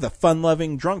we're the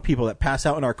fun-loving drunk people that pass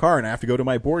out in our car, and I have to go to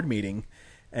my board meeting.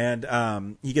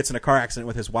 And he gets in a car accident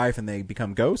with his wife, and they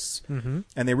become ghosts. And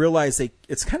they realize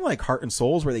it's kind of like Heart and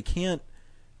Souls, where they can't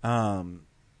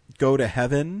go to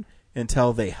heaven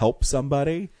until they help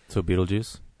somebody. So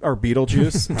Beetlejuice. or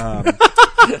Beetlejuice.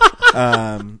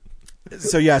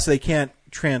 So they can't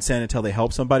transcend until they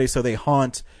help somebody. So they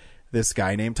haunt this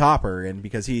guy named Topper, and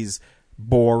because he's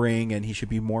boring and he should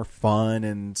be more fun,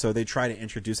 and so they try to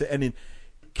introduce it. And then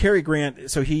Cary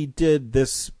Grant, so he did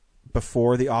this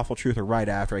before The Awful Truth or right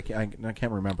after. I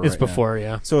can't remember. It's right before, now.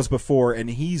 yeah. So it's before, and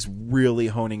he's really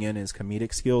honing in his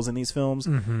comedic skills in these films,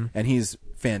 and he's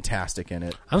fantastic in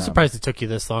it. I'm surprised it took you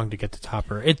this long to get to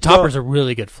Topper. Topper's a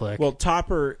really good flick. Well,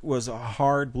 Topper was a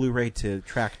hard Blu-ray to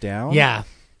track down. Yeah.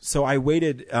 So I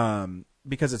waited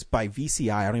because it's by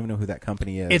VCI. I don't even know who that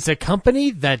company is. It's a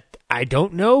company that I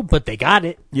don't know, but they got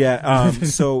it. Yeah.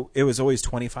 So it was always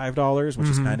 $25, which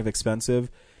is kind of expensive.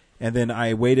 And then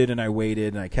I waited and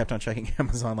I kept on checking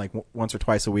Amazon like once or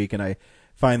twice a week, and I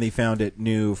finally found it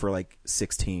new for like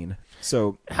 $16.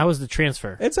 So how was the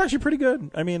transfer? It's actually pretty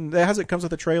good. I mean, it comes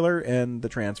with a trailer and the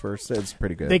transfer, so it's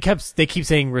pretty good. They keep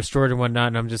saying restored and whatnot,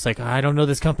 and I'm just like, I don't know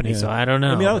this company, so I don't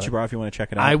know. I mean, I'll let you borrow if you want to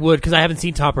check it out. I would, because I haven't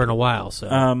seen Topper in a while. So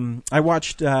I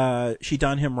watched She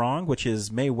Done Him Wrong, which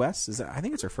is Mae West. I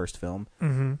think it's her first film,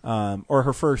 or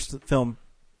her first film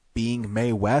being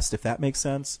Mae West, if that makes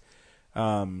sense.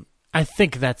 I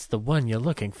think that's the one you're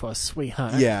looking for,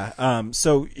 sweetheart. Yeah.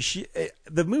 So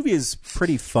the movie is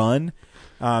pretty fun.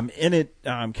 In it,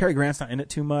 Cary Grant's not in it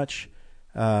too much.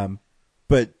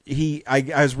 But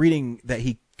I was reading that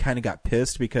he kind of got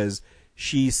pissed because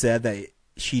she said that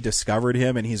she discovered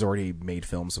him and he's already made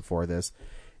films before this.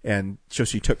 And so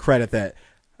she took credit that,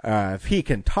 if he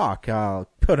can talk, I'll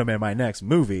put him in my next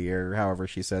movie, or however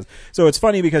she says. So it's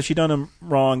funny because She Done Him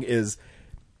Wrong is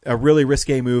a really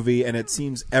risque movie, and it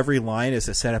seems every line is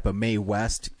to set up a Mae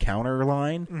West counter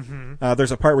line.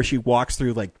 There's a part where she walks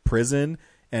through like prison,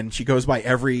 and she goes by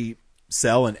every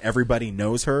cell, and everybody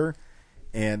knows her.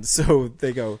 And so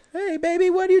they go, "Hey, baby,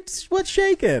 what's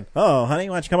shaking? Oh, honey,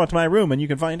 why don't you come up to my room and you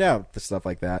can find out." Stuff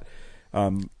like that.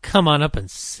 Come on up and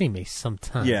see me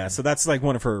sometime. Yeah, so that's like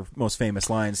one of her most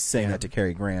famous lines, saying that to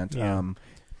Cary Grant. Yeah.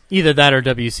 Either that or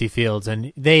W.C. Fields,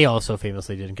 and they also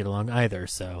famously didn't get along either.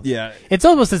 So yeah, it's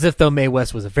almost as if though Mae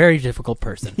West was a very difficult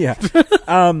person. Yeah.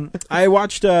 I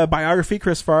watched biography,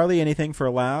 Chris Farley, Anything for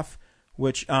a Laugh,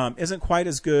 which isn't quite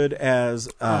as good as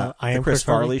I the Am Chris Chris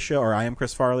Farley Farley show, or I Am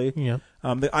Chris Farley. Yeah.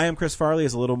 The I Am Chris Farley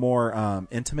is a little more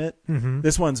intimate.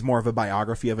 This one's more of a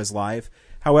biography of his life.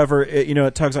 However,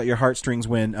 it tugs at your heartstrings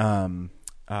when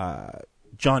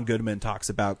John Goodman talks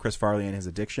about Chris Farley and his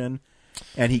addiction,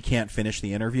 and he can't finish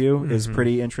the interview. Is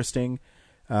pretty interesting.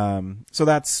 So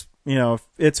that's,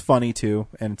 it's funny too,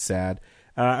 and it's sad.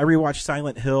 I rewatched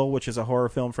Silent Hill, which is a horror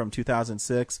film from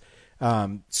 2006.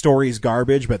 Story's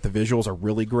garbage, but the visuals are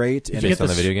really great. It's based on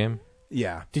the video game?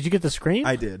 Yeah. Did you get the Scream?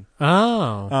 I did.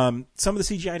 Oh. Some of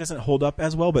the CGI doesn't hold up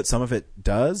as well, but some of it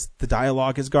does. The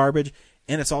dialogue is garbage,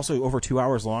 and it's also over 2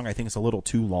 hours long. I think it's a little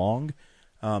too long.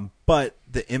 But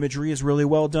the imagery is really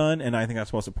well done, and I think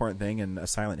that's the most important thing in a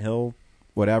Silent Hill,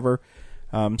 whatever.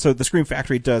 So the Scream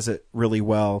Factory does it really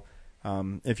well.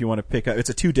 If you want to pick up, it's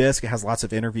a 2-disc. It has lots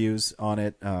of interviews on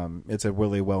it. It's a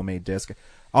really well-made disc.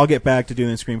 I'll get back to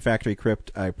doing Scream Factory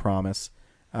Crypt, I promise.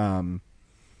 The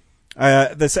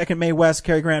second Mae West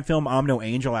Cary Grant film, I'm No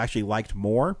Angel, I actually liked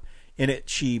more. In it,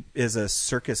 she is a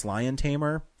circus lion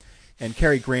tamer, and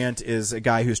Cary Grant is a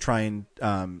guy who's trying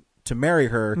to marry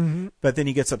her, but then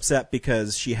he gets upset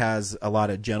because she has a lot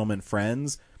of gentleman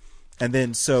friends. And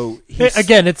then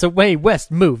again, it's a Mae West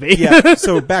movie. Yeah.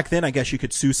 So back then, I guess you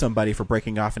could sue somebody for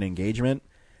breaking off an engagement.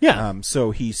 Yeah.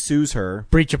 So he sues her.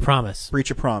 Breach of promise.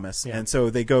 Yeah. And so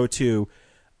they go to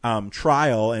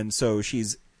trial, and so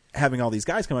she's having all these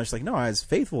guys come out. She's like, "No, I was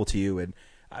faithful to you," and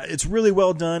it's really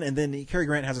well done. And then Cary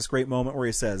Grant has this great moment where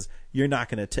he says, "You're not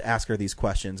going to ask her these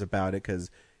questions about it because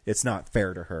it's not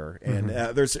fair to her." And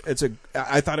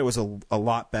I thought it was a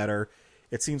lot better.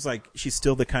 It seems like she's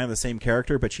still the same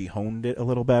character, but she honed it a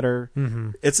little better.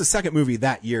 It's the second movie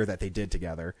that year that they did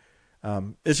together.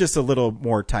 It's just a little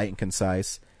more tight and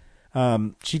concise.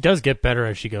 She does get better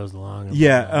as she goes along.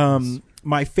 Yeah.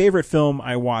 My favorite film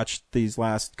I watched these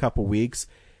last couple weeks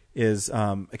is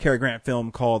a Cary Grant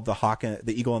film called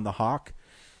The Eagle and the Hawk,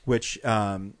 which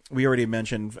we already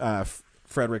mentioned.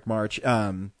 Frederick March.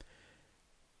 In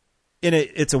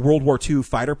it, it's a World War II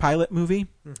fighter pilot movie.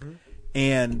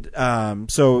 And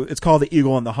so it's called The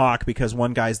Eagle and the Hawk because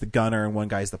one guy's the gunner and one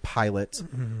guy's the pilot.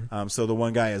 So the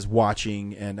one guy is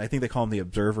watching, and I think they call him the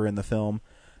observer in the film.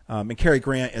 And Cary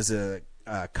Grant is a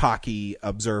cocky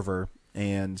observer,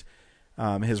 and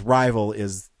his rival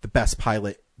is the best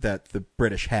pilot that the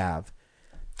British have.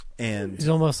 And he's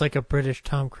almost like a British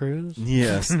Tom Cruise.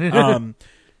 Yes.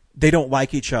 They don't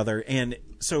like each other, and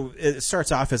so it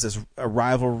starts off as a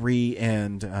rivalry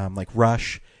and like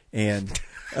Rush, and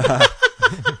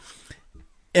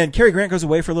And Cary Grant goes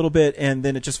away for a little bit, and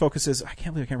then it just focuses. I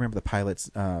can't remember the pilot's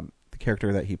the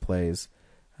character that he plays.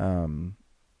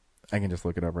 I can just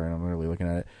look it up right now. I'm literally looking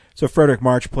at it. So Frederick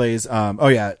March plays.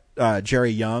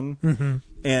 Jerry Young,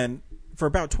 and for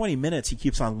about 20 minutes he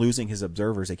keeps on losing his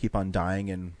observers. They keep on dying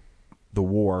in the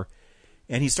war,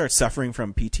 and he starts suffering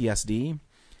from PTSD.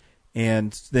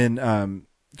 And then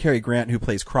Cary Grant, who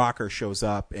plays Crocker, shows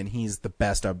up, and he's the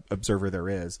best observer there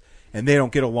is. And they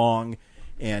don't get along.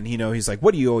 And, he's like,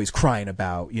 what are you always crying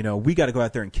about? We got to go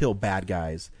out there and kill bad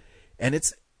guys. And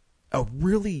it's a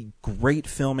really great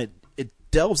film. It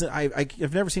delves in.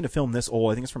 I've never seen a film this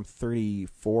old. I think it's from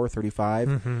 34,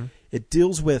 35. It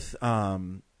deals with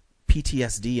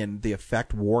PTSD and the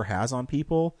effect war has on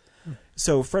people.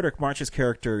 So Frederick March's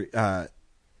character,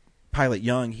 Pilot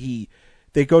Young,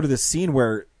 they go to this scene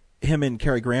where him and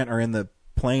Cary Grant are in the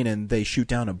plane and they shoot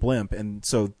down a blimp. And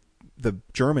so the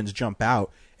Germans jump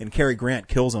out. And Cary Grant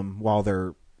kills them while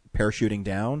they're parachuting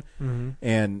down.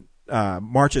 And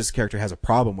March's character has a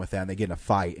problem with that, and they get in a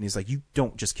fight. And he's like, you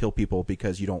don't just kill people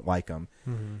because you don't like them.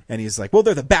 And he's like, well,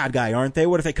 they're the bad guy, aren't they?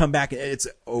 What if they come back? It's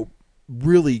a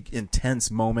really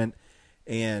intense moment.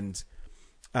 And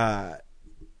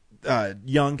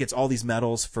Young gets all these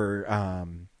medals for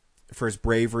his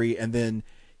bravery. And then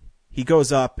he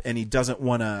goes up, and he doesn't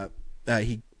want to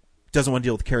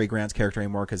deal with Cary Grant's character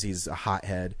anymore because he's a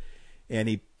hothead. And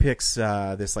he picks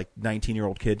this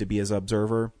 19-year-old kid to be his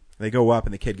observer. They go up,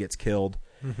 and the kid gets killed.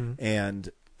 And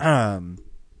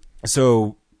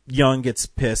so Young gets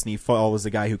pissed, and he follows the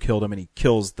guy who killed him, and he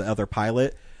kills the other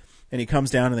pilot. And he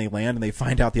comes down, and they land, and they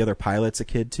find out the other pilot's a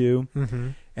kid too.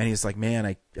 And he's like,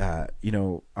 man,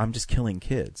 I'm just killing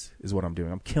kids is what I'm doing.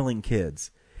 I'm killing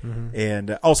kids.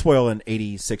 And I'll spoil an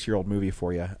 86-year-old movie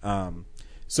for you.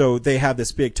 So they have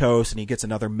this big toast, and he gets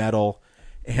another medal.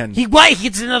 And he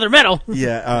gets another medal.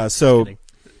 Yeah. So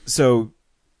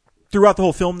throughout the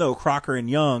whole film, though, Crocker and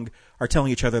Young are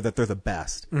telling each other that they're the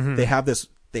best. They have this.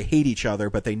 They hate each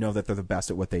other, but they know that they're the best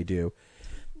at what they do.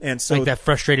 And so like that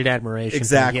frustrated admiration.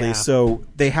 Exactly. Thing, yeah. So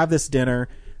they have this dinner.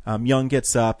 Young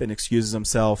gets up and excuses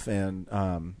himself,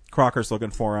 and Crocker's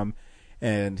looking for him,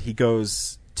 and he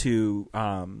goes to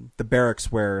the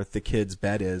barracks where the kid's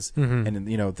bed is,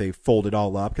 and they fold it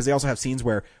all up because they also have scenes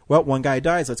where, well, one guy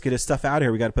dies, let's get his stuff out of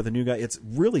here, we got to put the new guy. It's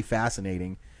really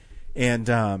fascinating.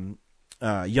 And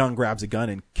Young grabs a gun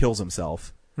and kills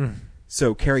himself.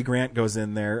 So Cary Grant goes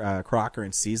in there, Crocker,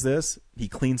 and sees this. He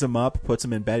cleans him up, puts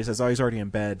him in bed. He says, oh, he's already in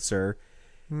bed, sir.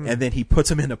 And then he puts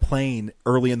him in a plane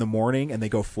early in the morning, and they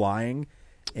go flying,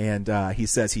 and he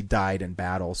says he died in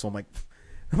battle. So I'm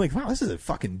like, wow, this is a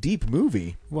fucking deep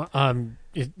movie. Well,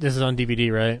 this is on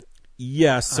DVD, right?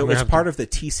 Yes. So it's part of the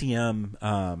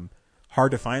TCM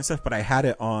hard to find stuff, but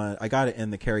I got it in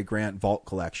the Cary Grant Vault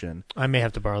collection. I may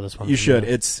have to borrow this one. You should.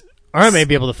 Or I may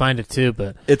be able to find it too,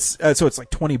 but it's so it's like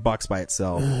 $20 by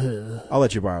itself. I'll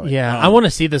let you borrow it. Yeah, I want to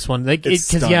see this one because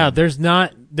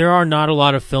there are not a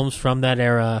lot of films from that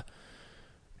era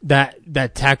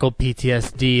that tackle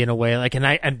PTSD in a way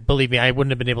and believe me, I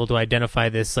wouldn't have been able to identify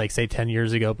this say 10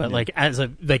 years ago,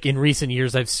 but in recent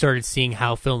years I've started seeing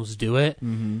how films do it,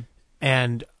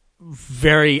 and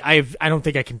I don't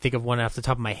think I can think of one off the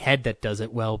top of my head that does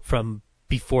it well from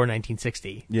before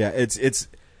 1960. Yeah, it's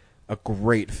a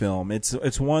great film.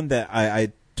 It's one that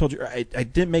I told you I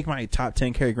didn't make my top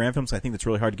 10 Cary Grant films. I think that's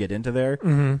really hard to get into there,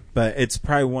 but it's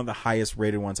probably one of the highest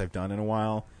rated ones I've done in a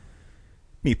while.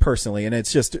 Me personally, and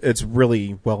it's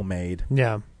really well made.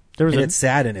 Yeah, it's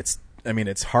sad, and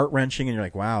it's heart wrenching, and you're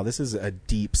like, wow, this is a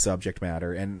deep subject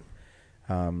matter, and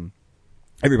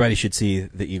everybody should see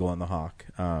The Eagle and the Hawk.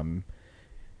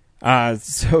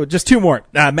 So just two more.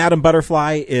 Madam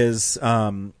Butterfly is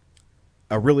a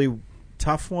really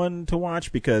tough one to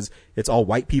watch because it's all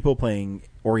white people playing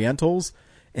Orientals,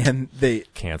 and they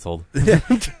canceled,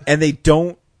 and they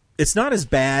don't. It's not as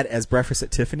bad as Breakfast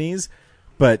at Tiffany's,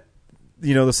 but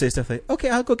they'll say stuff like, "Okay,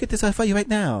 I'll go get this for you right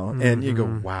now," and you go,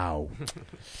 "Wow."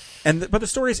 But the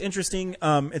story is interesting.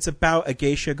 It's about a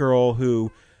geisha girl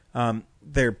who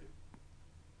their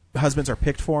husbands are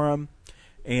picked for them,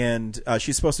 and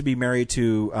she's supposed to be married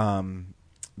to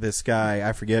this guy,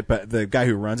 I forget, but the guy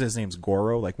who runs it, his name's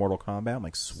Goro, like Mortal Kombat. I'm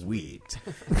like, sweet.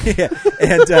 Yeah.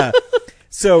 And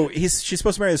so she's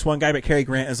supposed to marry this one guy, but Cary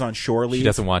Grant is on shore leave. She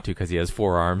doesn't want to because he has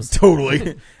 4 arms.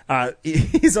 Totally.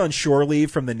 He's on shore leave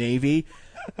from the Navy.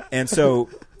 And so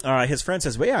his friend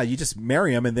says, well, yeah, you just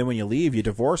marry him, and then when you leave, you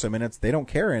divorce him, and they don't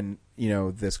care in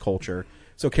this culture.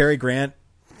 So Cary Grant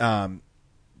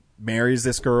marries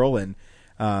this girl, and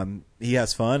he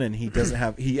has fun, and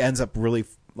he ends up really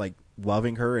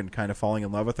loving her and kind of falling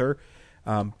in love with her.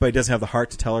 but he doesn't have the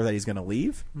heart to tell her that he's going to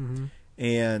leave. Mm-hmm.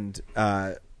 And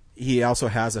he also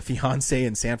has a fiance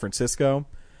in San Francisco.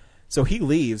 So he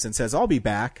leaves and says, I'll be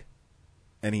back.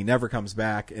 And he never comes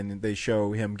back. And they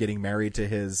show him getting married to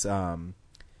his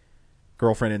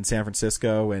girlfriend in San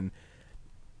Francisco. And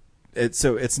it's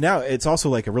also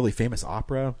like a really famous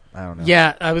opera. I don't know.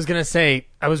 Yeah, I was going to say,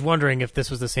 I was wondering if this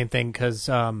was the same thing because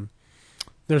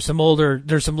there's some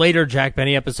later Jack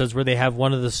Benny episodes where they have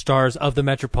one of the stars of the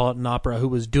Metropolitan Opera who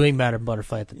was doing Madame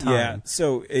Butterfly at the time. Yeah.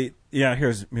 So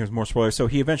here's more spoilers. So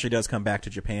he eventually does come back to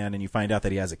Japan, and you find out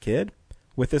that he has a kid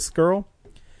with this girl,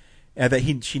 and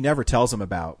that she never tells him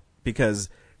about because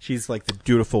she's like the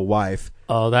dutiful wife.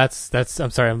 Oh, that's.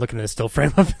 I'm sorry, I'm looking at a still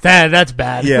frame of that. That's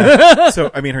bad. Yeah.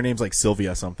 So I mean, her name's like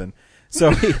Sylvia something.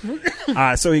 So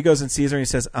he goes and sees her, and he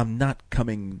says, "I'm not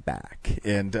coming back,"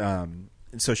 and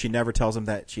so she never tells him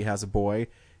that she has a boy.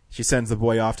 She sends the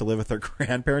boy off to live with her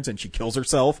grandparents, and she kills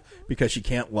herself because she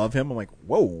can't love him. I'm like,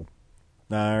 whoa.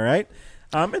 All right.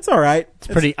 It's all right. It's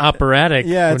pretty operatic.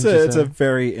 Yeah, it's a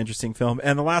very interesting film.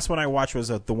 And the last one I watched was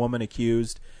The Woman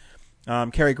Accused.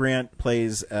 Cary Grant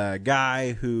plays a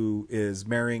guy who is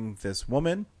marrying this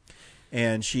woman,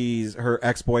 and her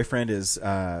ex-boyfriend is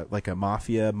like a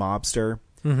mobster.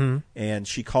 Mm-hmm. And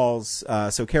she calls.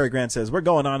 So Cary Grant says, "We're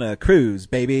going on a cruise,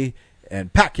 baby,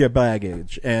 and pack your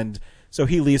baggage." And so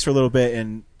he leaves for a little bit,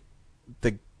 and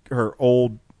her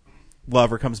old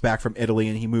lover comes back from Italy,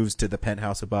 and he moves to the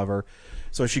penthouse above her.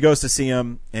 So she goes to see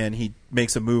him, and he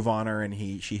makes a move on her, and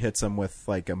she hits him with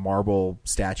like a marble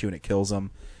statue, and it kills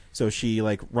him. So she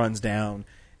like runs down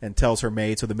and tells her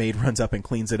maid. So the maid runs up and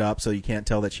cleans it up, so you can't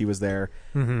tell that she was there.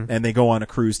 Mm-hmm. And they go on a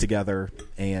cruise together,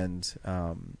 and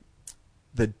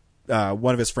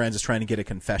one of his friends is trying to get a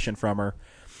confession from her.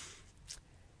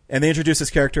 And they introduce this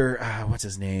character. What's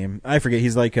his name? I forget.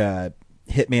 He's like a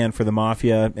hitman for the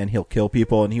mafia, and he'll kill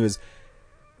people. And he was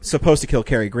supposed to kill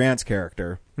Cary Grant's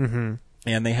character. Mm-hmm.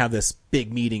 And they have this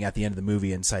big meeting at the end of the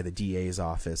movie inside the DA's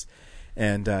office.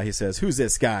 And he says, "Who's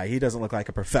this guy? He doesn't look like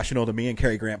a professional to me." And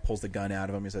Cary Grant pulls the gun out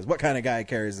of him. He says, "What kind of guy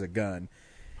carries a gun?"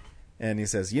 And he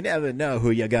says, "You never know who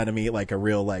you're going to meet, like a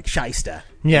real like shyster."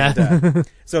 Yeah. And,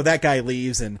 so that guy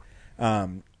leaves, and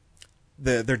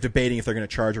they're debating if they're going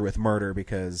to charge her with murder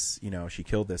because, she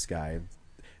killed this guy.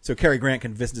 So Cary Grant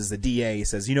convinces the DA. He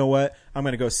says, "You know what? I'm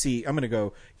going to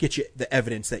go get you the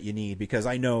evidence that you need because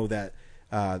I know that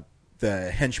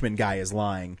the henchman guy is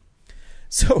lying."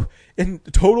 So in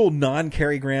total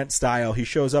non-Cary Grant style, he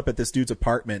shows up at this dude's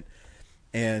apartment,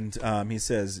 and he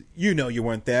says, "You know you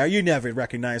weren't there. You never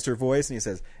recognized her voice." And he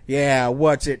says, "Yeah,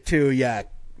 what's it to ya?"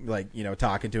 Like,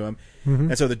 talking to him. Mm-hmm.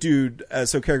 And so the dude,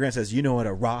 so Cary Grant says, "You know what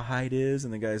a rawhide is?"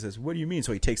 And the guy says, "What do you mean?"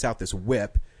 So he takes out this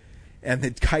whip, and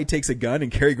the guy takes a gun,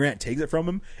 and Cary Grant takes it from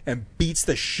him and beats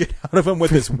the shit out of him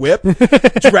with his whip,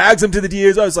 drags him to the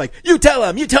DA's. I was like, you tell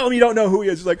him you don't know who he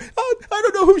is." He's like, "Oh, I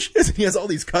don't know who she is." And he has all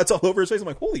these cuts all over his face. I'm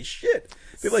like, holy shit.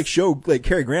 They show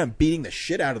Cary Grant beating the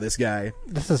shit out of this guy.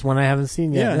 This is one I haven't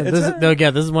seen yet. Yeah,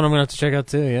 this is one I'm going to have to check out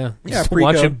too, yeah. Just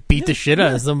watch him beat the shit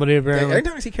out of somebody, apparently. Every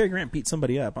time I see Cary Grant beat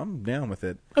somebody up, I'm down with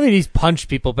it. I mean, he's punched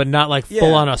people, but not like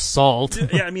full-on assault.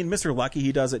 Yeah, I mean, Mr. Lucky,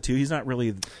 he does it too. He's not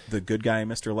really the good guy,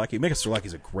 Mr. Lucky. Mr.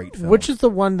 Lucky's a great film. Which is the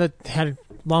one that had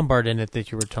Lombard in it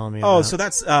that you were telling me about? Oh, so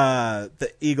that's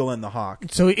the Eagle and the Hawk.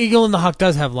 So Eagle and the Hawk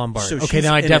does have Lombard. So okay,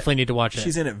 now I definitely need to watch it.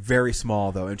 She's in it very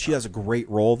small, though, and she has a great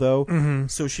role, though. Mm-hmm.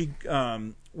 So she,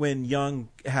 when Young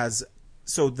has...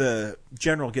 So the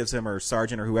general gives him, or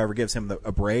sergeant, or whoever gives him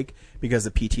a break because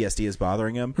the PTSD is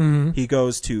bothering him. Mm-hmm. He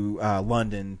goes to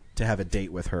London to have a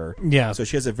date with her. Yeah. So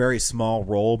she has a very small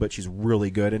role, but she's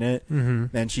really good in it.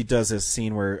 Mm-hmm. And she does this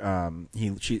scene where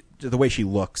the way she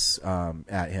looks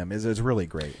at him is really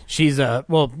great. She's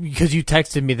because you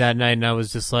texted me that night, and I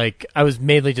was just like, I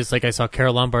saw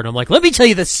Carole Lombard. I'm like, let me tell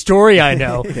you the story I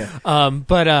know. Yeah.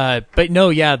 But no,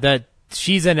 yeah, that.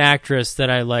 She's an actress that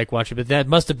I like watching, but that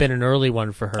must have been an early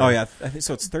one for her. Oh, yeah. I think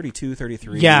so. It's 32,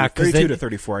 33. Yeah. 32 to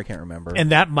 34. I can't remember.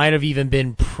 And that might have even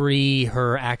been pre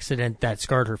her accident that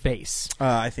scarred her face.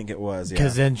 I think it was,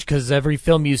 yeah. Because every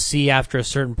film you see after a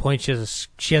certain point,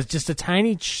 she has just a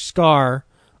tiny scar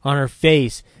on her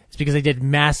face. It's because they did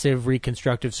massive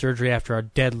reconstructive surgery after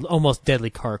a almost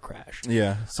deadly car crash.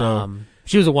 Yeah. So.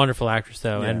 She was a wonderful actress,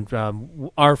 though. Yeah.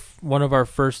 And one of our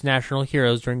first national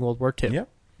heroes during World War II. Yep.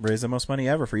 Raised the most money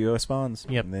ever for U.S. bonds.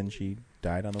 Yep. And then she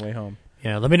died on the way home.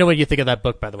 Yeah, let me know what you think of that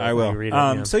book, by the way. I will. You read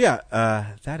it, So,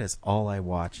 that is all I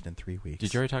watched in 3 weeks.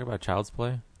 Did you already talk about Child's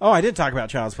Play? Oh, I did talk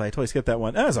about Child's Play. I totally skipped that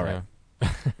one. That was all right. Yeah.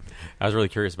 I was really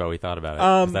curious about what you thought about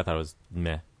it, because I thought it was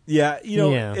meh. Yeah,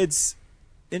 it's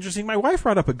interesting. My wife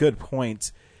brought up a good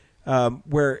point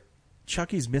where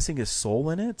Chucky's missing his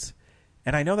soul in it.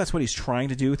 And I know that's what he's trying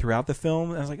to do throughout the film.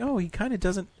 And I was like, oh, he kind of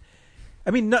doesn't. I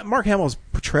mean, Mark Hamill's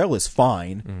portrayal is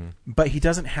fine, but he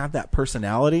doesn't have that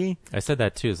personality. I said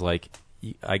that too. Is like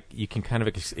you can kind of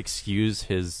excuse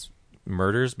his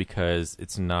murders because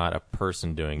it's not a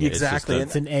person doing it. Exactly,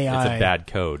 it's an AI. It's a bad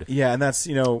code. Yeah, and that's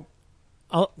my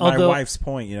wife's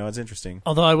point. It's interesting.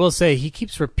 Although I will say he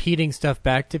keeps repeating stuff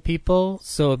back to people.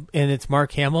 And it's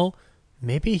Mark Hamill.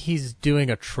 Maybe he's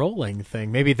doing a trolling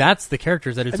thing. Maybe that's the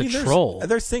characters that it's a troll.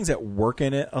 There's things that work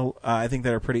in it. I think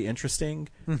that are pretty interesting.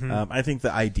 I think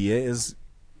the idea is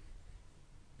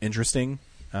interesting.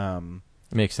 It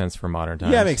makes sense for modern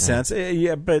times. Yeah, it makes sense.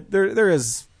 Yeah, but there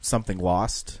is something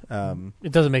lost.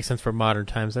 It doesn't make sense for modern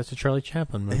times. That's a Charlie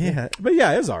Chaplin movie. Yeah, but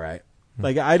yeah, it was all right.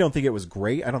 Like, I don't think it was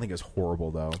great. I don't think it was horrible,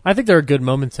 though. I think there are good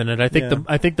moments in it. I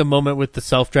think the moment with the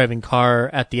self-driving car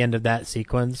at the end of that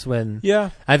sequence when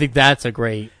I think that's a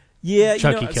great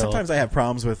Chucky kill. Sometimes I have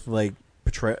problems with like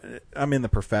I'm in the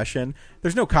profession.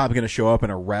 There's no cop going to show up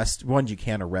and arrest. One, you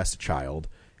can't arrest a child,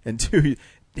 and two,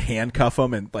 handcuff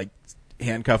them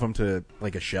to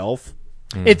like a shelf.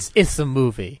 It's a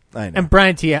movie. I know. And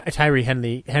Brian Tyree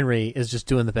Henry is just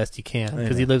doing the best he can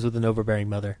because he lives with an overbearing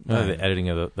mother. The editing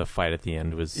of the fight at the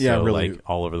end was really, like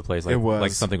all over the place. Like, it was.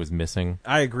 Like something was missing.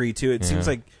 I agree too. It seems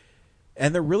like,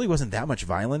 and there really wasn't that much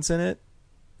violence in it.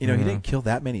 He didn't kill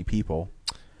that many people.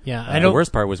 Yeah, the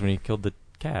worst part was when he killed the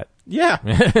cat. Yeah,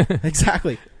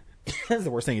 exactly. That's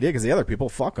the worst thing he did because the other people,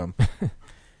 fuck him.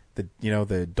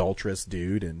 The adulterous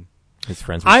dude and his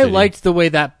friends. I liked the way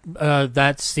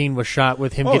that scene was shot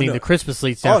with him getting the Christmas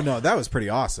leads down. Oh no, that was pretty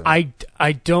awesome.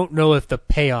 I don't know if the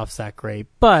payoff's that great,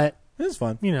 but it was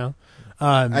fun.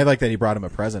 I like that he brought him a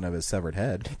present of his severed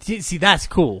head. See, that's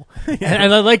cool.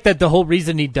 And I like that the whole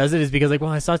reason he does it is because, like,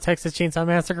 well, I saw Texas Chainsaw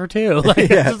Massacre too. Like, it's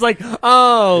just like,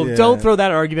 don't throw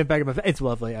that argument back in my face. It's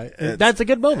lovely. That's a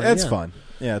good moment. It's fun.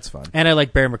 Yeah, it's fun. And I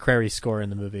like Bear McCreary's score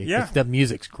in the movie. Yeah. The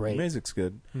music's great. The music's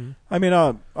good. I mean,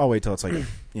 I'll wait till it's like,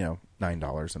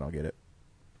 $9 and I'll get it.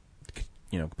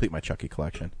 Complete my Chucky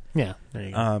collection. Yeah, there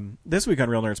you go. This week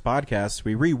on Real Nerds Podcast,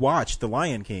 we rewatched The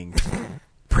Lion King.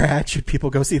 Brad, should people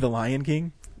go see The Lion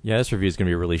King? Yeah, this review is going to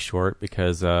be really short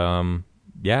because,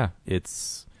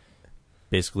 it's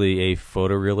basically a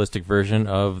photorealistic version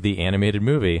of the animated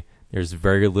movie. There's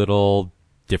very little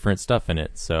different stuff in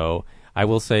it. So I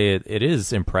will say it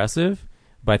is impressive,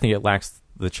 but I think it lacks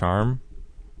the charm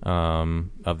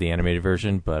of the animated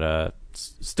version, but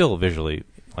still visually,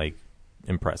 like,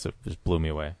 impressive. Just blew me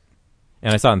away.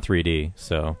 And I saw it in 3D,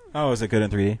 so... Oh, is it good in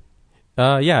 3D?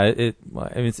 Yeah,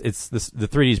 it's the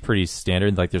 3D is pretty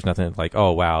standard. Like, there's nothing like,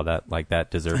 oh wow,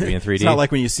 that deserves to be in 3D. It's not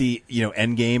like when you see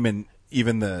Endgame and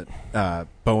even the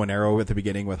bow and arrow at the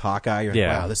beginning with Hawkeye. You're like,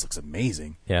 wow, this looks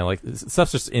amazing. Yeah, like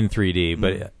stuff's just in 3D,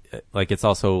 but like it's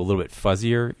also a little bit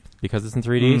fuzzier because it's in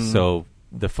 3D. So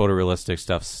the photorealistic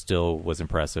stuff still was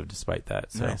impressive despite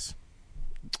that. So. Nice,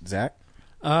 Zach.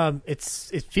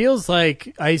 It feels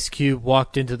like Ice Cube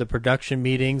walked into the production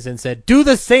meetings and said, "Do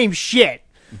the same shit."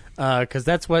 Because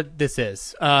that's what this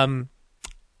is. I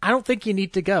don't think you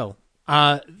need to go.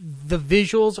 The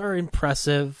visuals are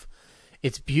impressive.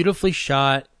 It's beautifully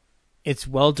shot. It's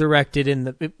well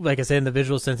directed like I said, in the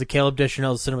visual sense. The Caleb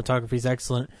Deschanel's cinematography is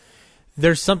excellent.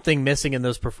 There's something missing in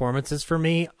those performances for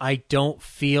me. I don't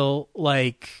feel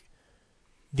like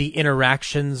the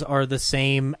interactions are the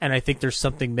same, and I think there's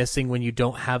something missing when you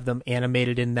don't have them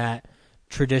animated in that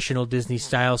traditional Disney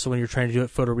style. So when you're trying to do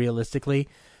it photorealistically,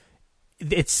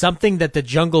 it's something that the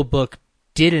Jungle Book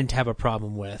didn't have a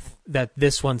problem with that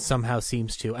this one somehow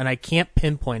seems to, and I can't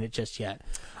pinpoint it just yet.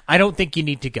 I don't think you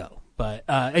need to go, but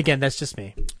again, that's just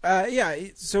me.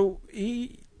 So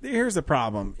here's the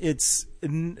problem.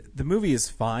 The movie is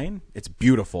fine. It's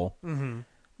beautiful.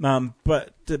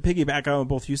 But to piggyback on what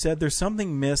both you said, there's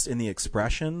something missed in the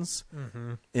expressions,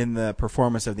 in the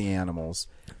performance of the animals.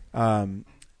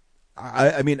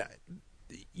 I mean,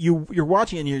 you're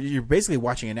watching, and you're basically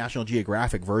watching a National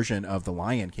Geographic version of The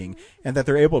Lion King, and that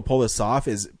they're able to pull this off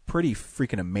is pretty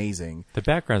freaking amazing. The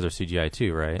backgrounds are CGI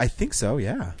too, right? I think so,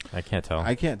 yeah. I can't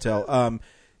tell.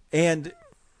 And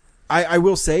I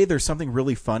will say there's something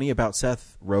really funny about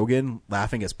Seth Rogen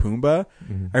laughing as Pumbaa.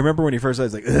 I remember when he first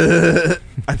was like,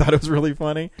 I thought it was really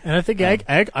funny. And I think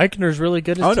Eichner's really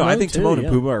good as Timon, I think Timon and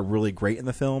Pumbaa are really great in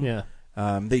the film. Yeah.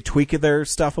 They tweak their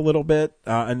stuff a little bit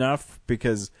enough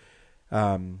because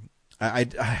I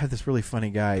had this really funny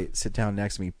guy sit down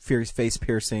next to me, face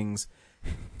piercings,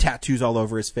 tattoos all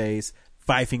over his face,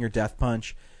 5-finger death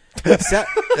punch.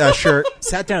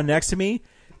 Sat down next to me,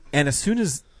 and as soon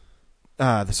as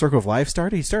the Circle of Life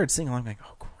started, he started singing along. I'm like,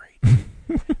 oh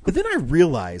great! But then I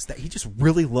realized that he just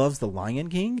really loves The Lion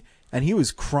King, and he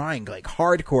was crying like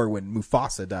hardcore when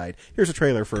Mufasa died. Here's a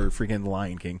trailer for freaking The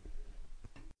Lion King.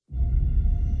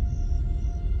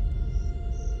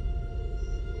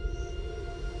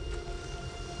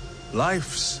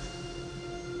 Life's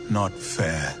not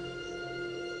fair,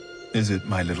 is it,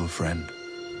 my little friend?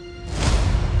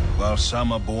 While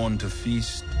some are born to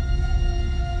feast,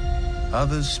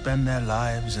 others spend their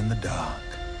lives in the dark.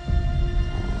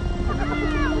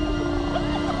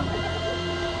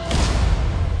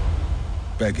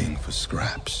 Begging for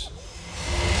scraps.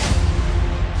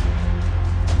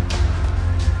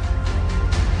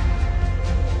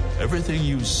 Everything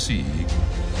you see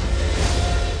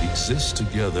exists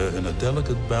together in a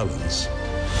delicate balance.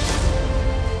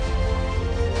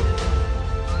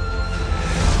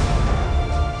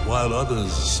 While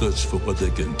others search for what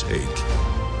they can take,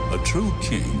 a true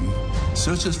king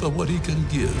searches for what he can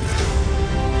give.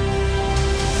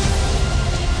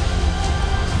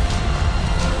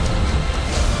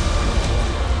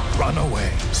 Run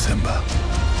away, Simba,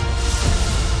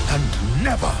 and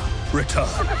never return.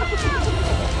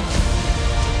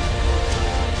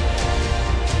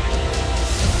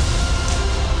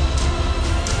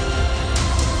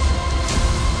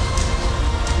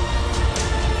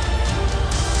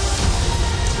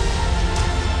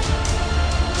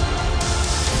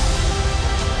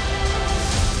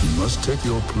 You must take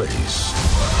your place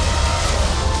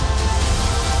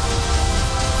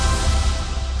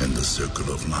in the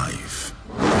circle of life.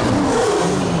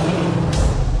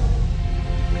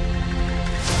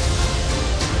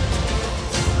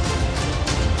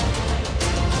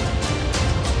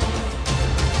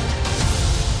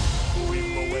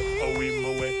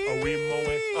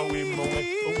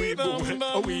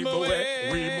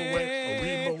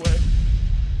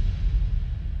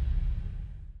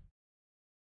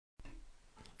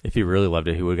 If he really loved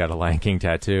it, he would have got a Lion King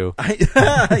tattoo.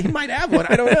 He might have one.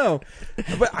 I don't know.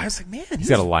 But I was like, man, he's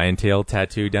got a lion tail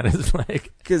tattoo down his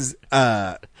leg. Because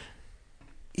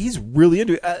he's really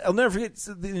into it. I'll never forget,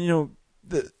 the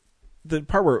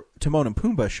part where Timon and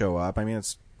Pumbaa show up. I mean,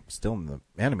 it's still in the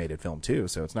animated film, too,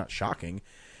 so it's not shocking.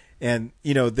 And,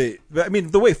 the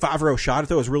way Favreau shot it,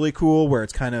 though, is really cool, where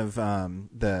it's kind of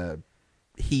the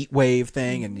heat wave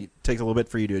thing, and it takes a little bit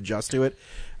for you to adjust to it.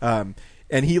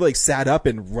 And he sat up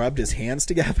and rubbed his hands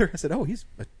together. I said, "Oh, he's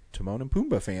a Timon and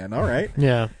Pumbaa fan. All right."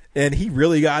 Yeah. And he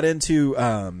really got into,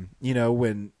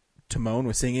 when Timon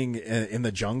was singing in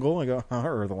the jungle. I go,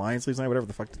 or the Lion Sleeps Tonight, whatever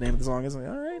the fuck the name of the song is. I'm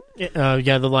like, all right.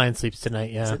 Yeah, the Lion Sleeps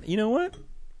Tonight. Yeah. I said, you know what?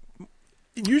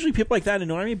 Usually people like that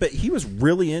annoy me, but he was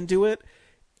really into it.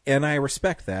 And I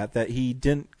respect that he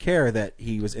didn't care that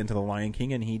he was into The Lion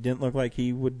King, and he didn't look like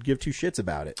he would give two shits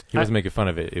about it. He wasn't making fun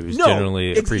of it. It was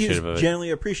genuinely appreciative of it.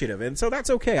 Genuinely appreciative. And so that's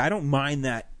okay. I don't mind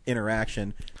that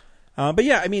interaction. But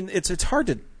yeah, I mean, it's hard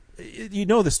to,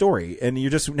 the story, and you're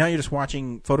just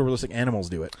watching photorealistic animals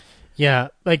do it. Yeah.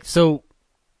 So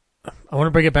I want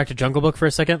to bring it back to Jungle Book for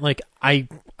a second. I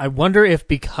wonder if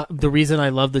the reason I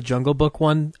love the Jungle Book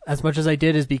one as much as I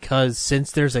did is because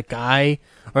since there's a guy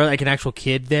or an actual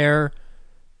kid there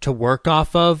to work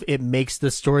off of, it makes the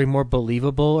story more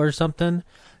believable or something.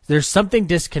 There's something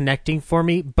disconnecting for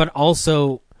me, but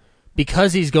also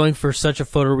because he's going for such a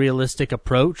photorealistic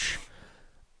approach,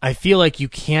 I feel like you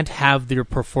can't have your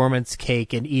performance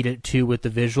cake and eat it too with the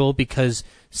visual, because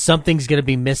something's going to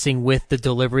be missing with the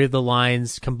delivery of the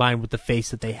lines combined with the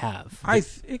face that they have.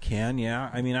 It can, yeah.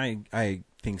 I mean, I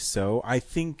think so. I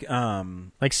think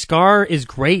Scar is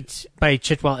great by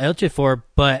Chitwal Ejiofor,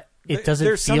 but it doesn't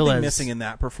there's feel something as missing in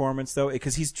that performance though,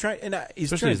 because he's trying.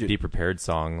 Especially his "Be Prepared"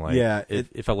 song.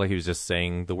 It felt like he was just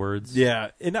saying the words.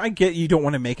 Yeah, and I get you don't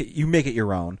want to make it. You make it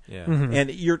your own. Yeah, and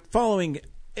you're following.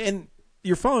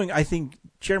 I think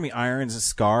Jeremy Irons'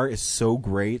 Scar is so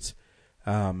great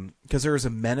because there was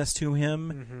a menace to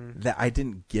him that I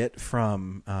didn't get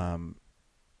from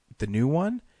the new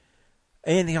one.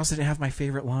 And he also didn't have my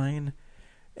favorite line.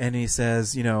 And he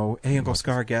says, "Hey, Uncle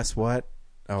Scar, guess what?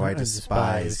 Oh, I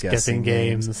despise guessing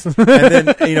games." And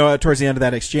then, towards the end of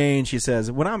that exchange, he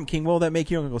says, "When I'm king, what will that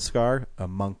make you, Uncle Scar? A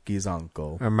monkey's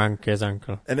uncle." A monkey's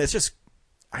uncle. And it's just,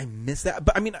 I miss that.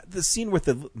 But I mean, the scene with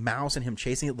the mouse and him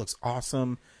chasing it looks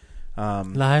awesome.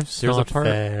 Life's not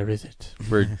fair, is it?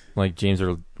 Where one of James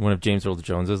Earl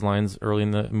Jones's lines early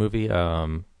in the movie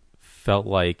felt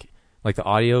like the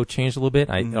audio changed a little bit.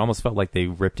 It almost felt like they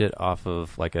ripped it off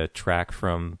of a track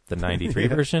from the '93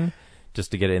 version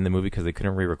just to get it in the movie because they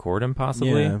couldn't re-record him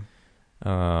possibly. Yeah.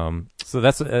 So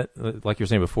that's like you were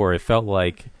saying before. It felt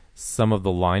like some of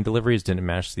the line deliveries didn't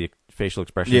match the facial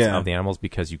expressions of the animals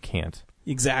because you can't.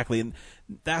 Exactly, and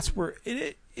that's where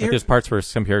Like there's parts where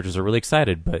some characters are really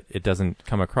excited, but it doesn't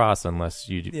come across unless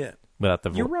you do, without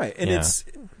the. You're right, and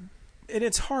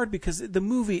it's hard because the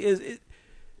movie is.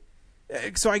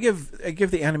 So I give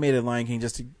the animated Lion King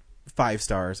just 5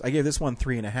 stars. I gave this one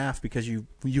 3.5 because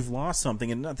you've lost something,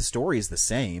 and not the story is the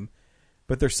same,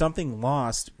 but there's something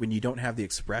lost when you don't have the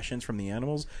expressions from the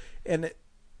animals, and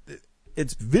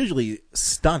it's visually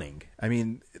stunning. I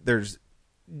mean,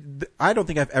 I don't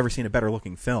think I've ever seen a better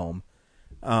looking film,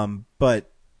 but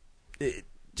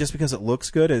just because it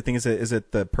looks good, I think is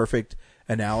it the perfect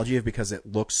analogy of because it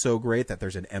looks so great that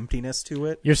there's an emptiness to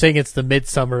it. You're saying it's the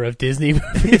Midsummer of Disney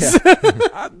movies.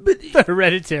 But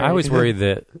Hereditary. I always worry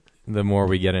that the more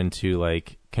we get into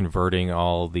like converting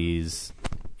all these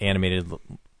animated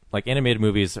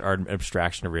movies are an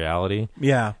abstraction of reality.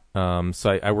 Yeah.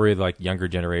 So I worry like younger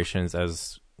generations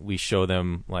as we show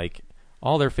them like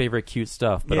all their favorite cute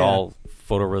stuff, but all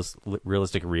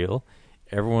photorealistic real.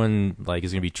 Everyone like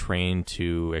is going to be trained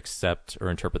to accept or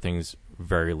interpret things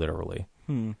very literally.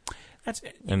 And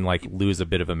like lose a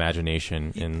bit of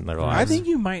imagination in their lives. I think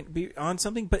you might be on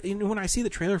something, but when I see the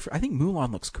trailer, I think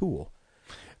Mulan looks cool.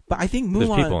 But I think Mulan,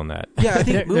 there's people in that. Yeah, I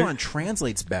think Mulan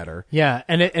translates better. Yeah,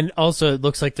 and also it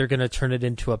looks like they're going to turn it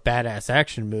into a badass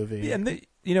action movie. Yeah,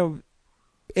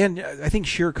 and I think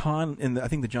Shere Khan in I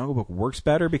think the Jungle Book works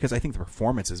better because I think the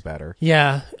performance is better.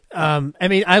 Yeah, I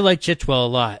mean, I like Chitwell a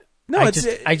lot. No, I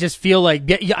just feel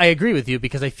like I agree with you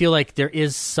because I feel like there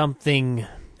is something.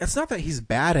 It's not that he's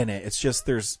bad in it. It's just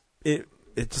it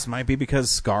just might be because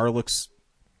Scar looks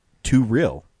too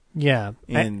real. Yeah,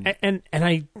 and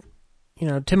I,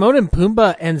 Timon and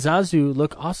Pumbaa and Zazu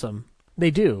look awesome. They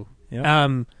do. Yeah.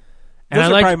 And those I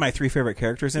are like probably my 3 favorite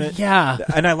characters in it. Yeah,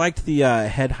 and I liked the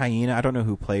head hyena. I don't know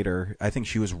who played her. I think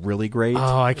she was really great.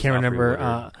 Oh, I can't remember.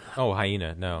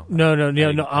 Hyena. No.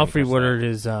 Alfre Woodard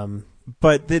is.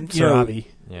 But then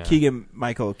Yeah.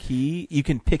 Keegan-Michael Key, you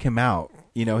can pick him out.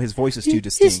 His voice is too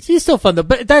distinct. He's still fun though,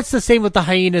 but that's the same with the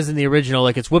hyenas in the original.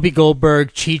 Like it's Whoopi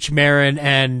Goldberg, Cheech Marin,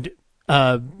 and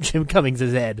Jim Cummings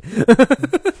as Ed.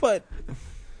 But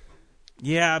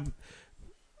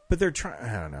they're trying.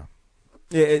 I don't know.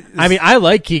 I mean, I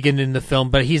like Keegan in the film,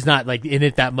 but he's not like in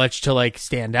it that much to like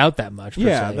stand out that much.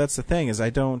 Yeah, that's the thing. Is I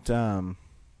don't.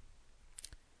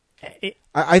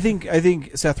 I think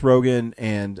Seth Rogen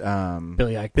and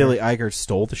Billy Eichner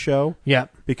stole the show. Yeah,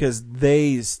 because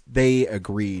they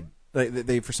agreed.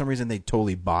 They for some reason they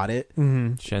totally bought it.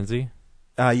 Mm-hmm. Shenzi.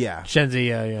 Yeah. Shenzi.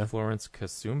 Yeah. Florence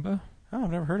Kasumba. Oh,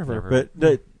 I've never heard of her,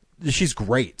 but she's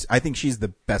great. I think she's the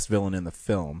best villain in the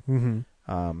film.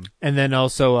 Mm-hmm. And then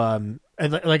also,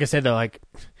 like I said though, like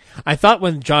I thought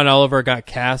when John Oliver got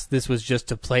cast, this was just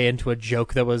to play into a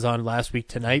joke that was on Last Week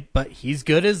Tonight, but he's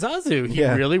good as Zazu. He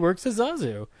really works as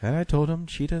Zazu. And I told him,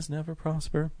 cheetahs never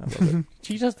prosper. I love it.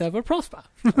 Cheetahs never prosper.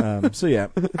 So yeah,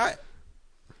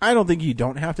 I don't think you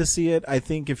don't have to see it. I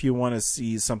think if you want to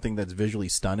see something that's visually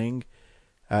stunning,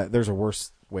 there's a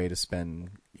worse way to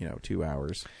spend 2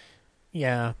 hours.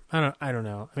 Yeah, I don't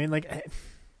know. I mean, like,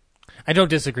 I don't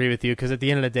disagree with you because at the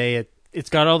end of the day, it's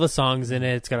got all the songs in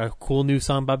it. It's got a cool new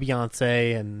song by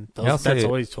Beyonce, and that's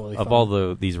always totally fun. Of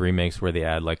all these remakes where they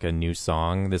add like a new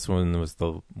song, this one was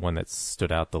the one that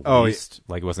stood out the least.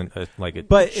 Like it wasn't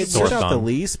but it stood out the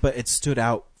least, but it stood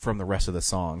out from the rest of the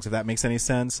songs. If that makes any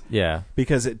sense. Yeah,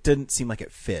 because it didn't seem like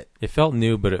it fit. It felt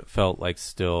new, but it felt like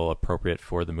still appropriate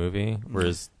for the movie.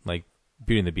 Whereas like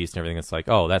Beauty and the Beast and everything, it's like,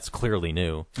 oh, that's clearly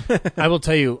new. I will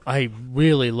tell you, I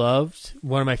really loved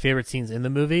one of my favorite scenes in the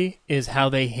movie is how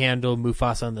they handle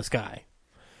Mufasa in the sky.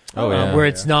 Where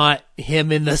it's not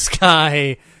him in the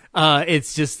sky.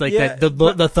 It's just like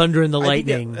the thunder and the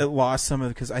lightning. It lost some of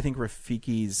because I think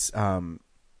Rafiki's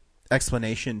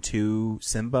explanation to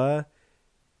Simba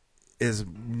is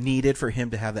needed for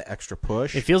him to have that extra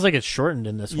push. It feels like it's shortened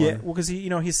in this one. Yeah, well, because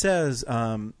he says.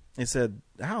 He said,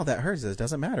 "How that hurts? It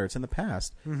doesn't matter. It's in the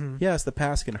past. Mm-hmm. Yes, the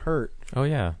past can hurt. Oh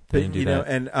yeah, they didn't do that.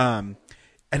 And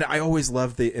I always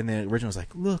loved in the original. Was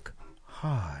like, look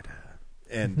hard,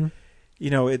 and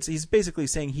he's basically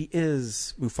saying he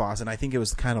is Mufasa, and I think it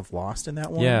was kind of lost in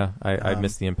that one. Yeah, I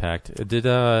missed the impact. Did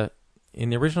in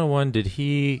the original one? Did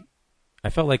he?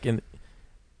 I felt like I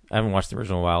haven't watched the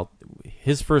original in a while.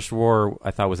 His first roar,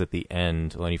 I thought, was at the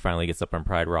end when he finally gets up on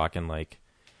Pride Rock and like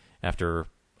after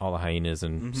all the hyenas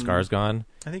and Scar's gone.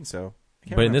 I think so.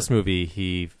 But in this movie,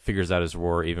 he figures out his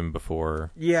roar even before.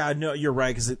 Yeah, no, you're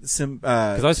right. Because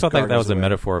I always felt like that was a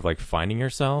metaphor of like finding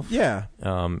yourself. Yeah.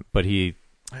 But he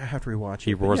I have to rewatch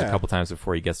He it. roars a couple times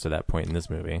before he gets to that point in this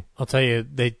movie. I'll tell you,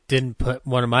 they didn't put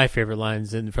one of my favorite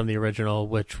lines in from the original,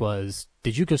 which was,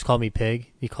 "Did you just call me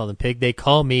Pig?" He called him Pig. They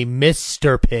call me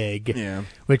Mr. Pig. Yeah,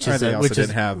 which is a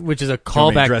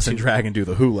callback Dress to and Dragon do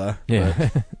the hula. Yeah.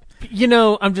 You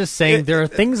know, I'm just saying there are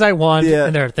things I want,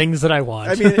 and there are things that I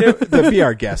want. I mean, the Be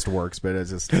Our Guest works, but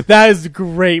it's just that is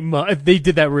great. They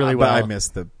did that really well. But I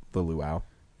missed the luau.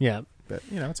 Yeah, but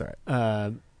it's all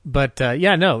right.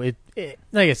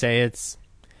 Like I say,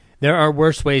 there are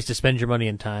worse ways to spend your money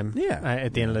and time. Yeah.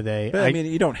 At the end of the day, But I mean,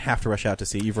 you don't have to rush out to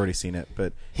see it. You've already seen it,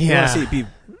 but if Yeah. you want to see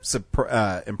it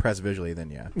be impressed visually,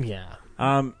 then yeah.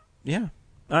 Yeah.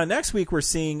 Next week we're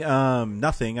seeing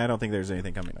nothing. I don't think there's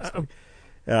anything coming next week.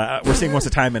 We're seeing Once a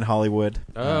Time in Hollywood.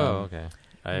 Oh, okay.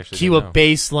 I actually cue a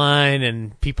bass line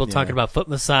and people talking about foot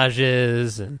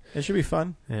massages, and it should be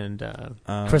fun. And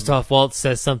Christoph Waltz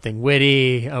says something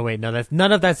witty. Oh wait, no,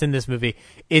 none of that's in this movie.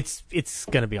 It's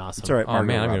gonna be awesome. It's all right. Oh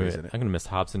man, I'm gonna miss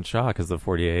Hobbs and Shaw because of the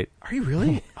 48. Are you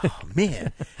really? Oh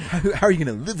man, how are you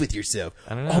gonna live with yourself?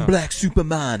 I don't know. On Black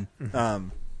Superman.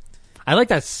 I like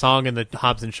that song in the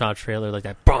Hobbs and Shaw trailer, like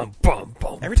that. Boom, boom,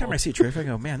 boom. Every time I see a trailer, I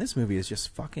go, "Man, this movie is just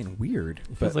fucking weird."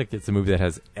 It feels like it's a movie that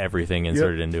has everything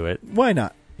inserted into it. Why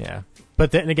not? Yeah.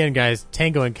 But then again, guys,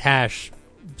 Tango and Cash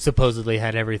supposedly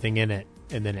had everything in it,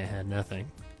 and then it had nothing.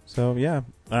 So yeah,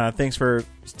 thanks for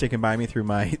sticking by me through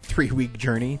my 3-week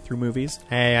journey through movies.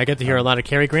 Hey, I got to hear a lot of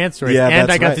Cary Grant stories, Yeah, and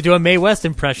that's I got right. to do a Mae West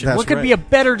impression. That's What could right. be a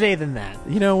better day than that?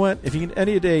 You know what? If you can,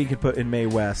 any day you could put in Mae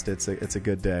West, it's a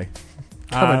good day.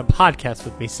 Come and podcast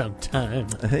with me sometime.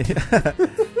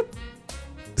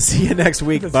 See you next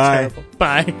week. That's Bye. terrible.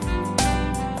 Bye.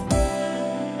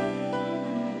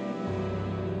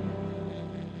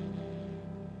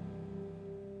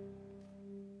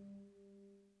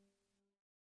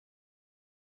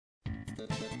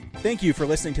 Thank you for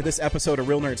listening to this episode of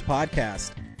Real Nerds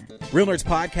Podcast. Real Nerds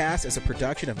Podcast is a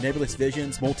production of Nebulous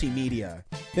Visions Multimedia.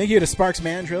 Thank you to Sparks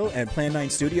Mandrill and Plan 9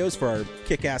 Studios for our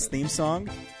kick-ass theme song.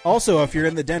 Also, if you're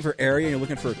in the Denver area and you're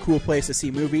looking for a cool place to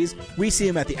see movies, we see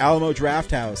them at the Alamo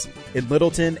Draft House in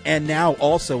Littleton and now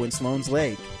also in Sloan's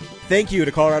Lake. Thank you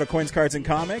to Colorado Coins, Cards, and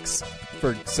Comics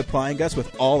for supplying us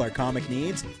with all our comic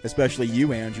needs, especially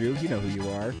you, Andrew. You know who you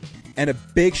are. And a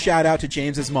big shout out to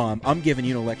James's mom. I'm giving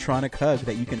you an electronic hug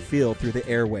that you can feel through the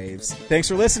airwaves. Thanks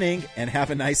for listening, and have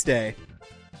a nice day.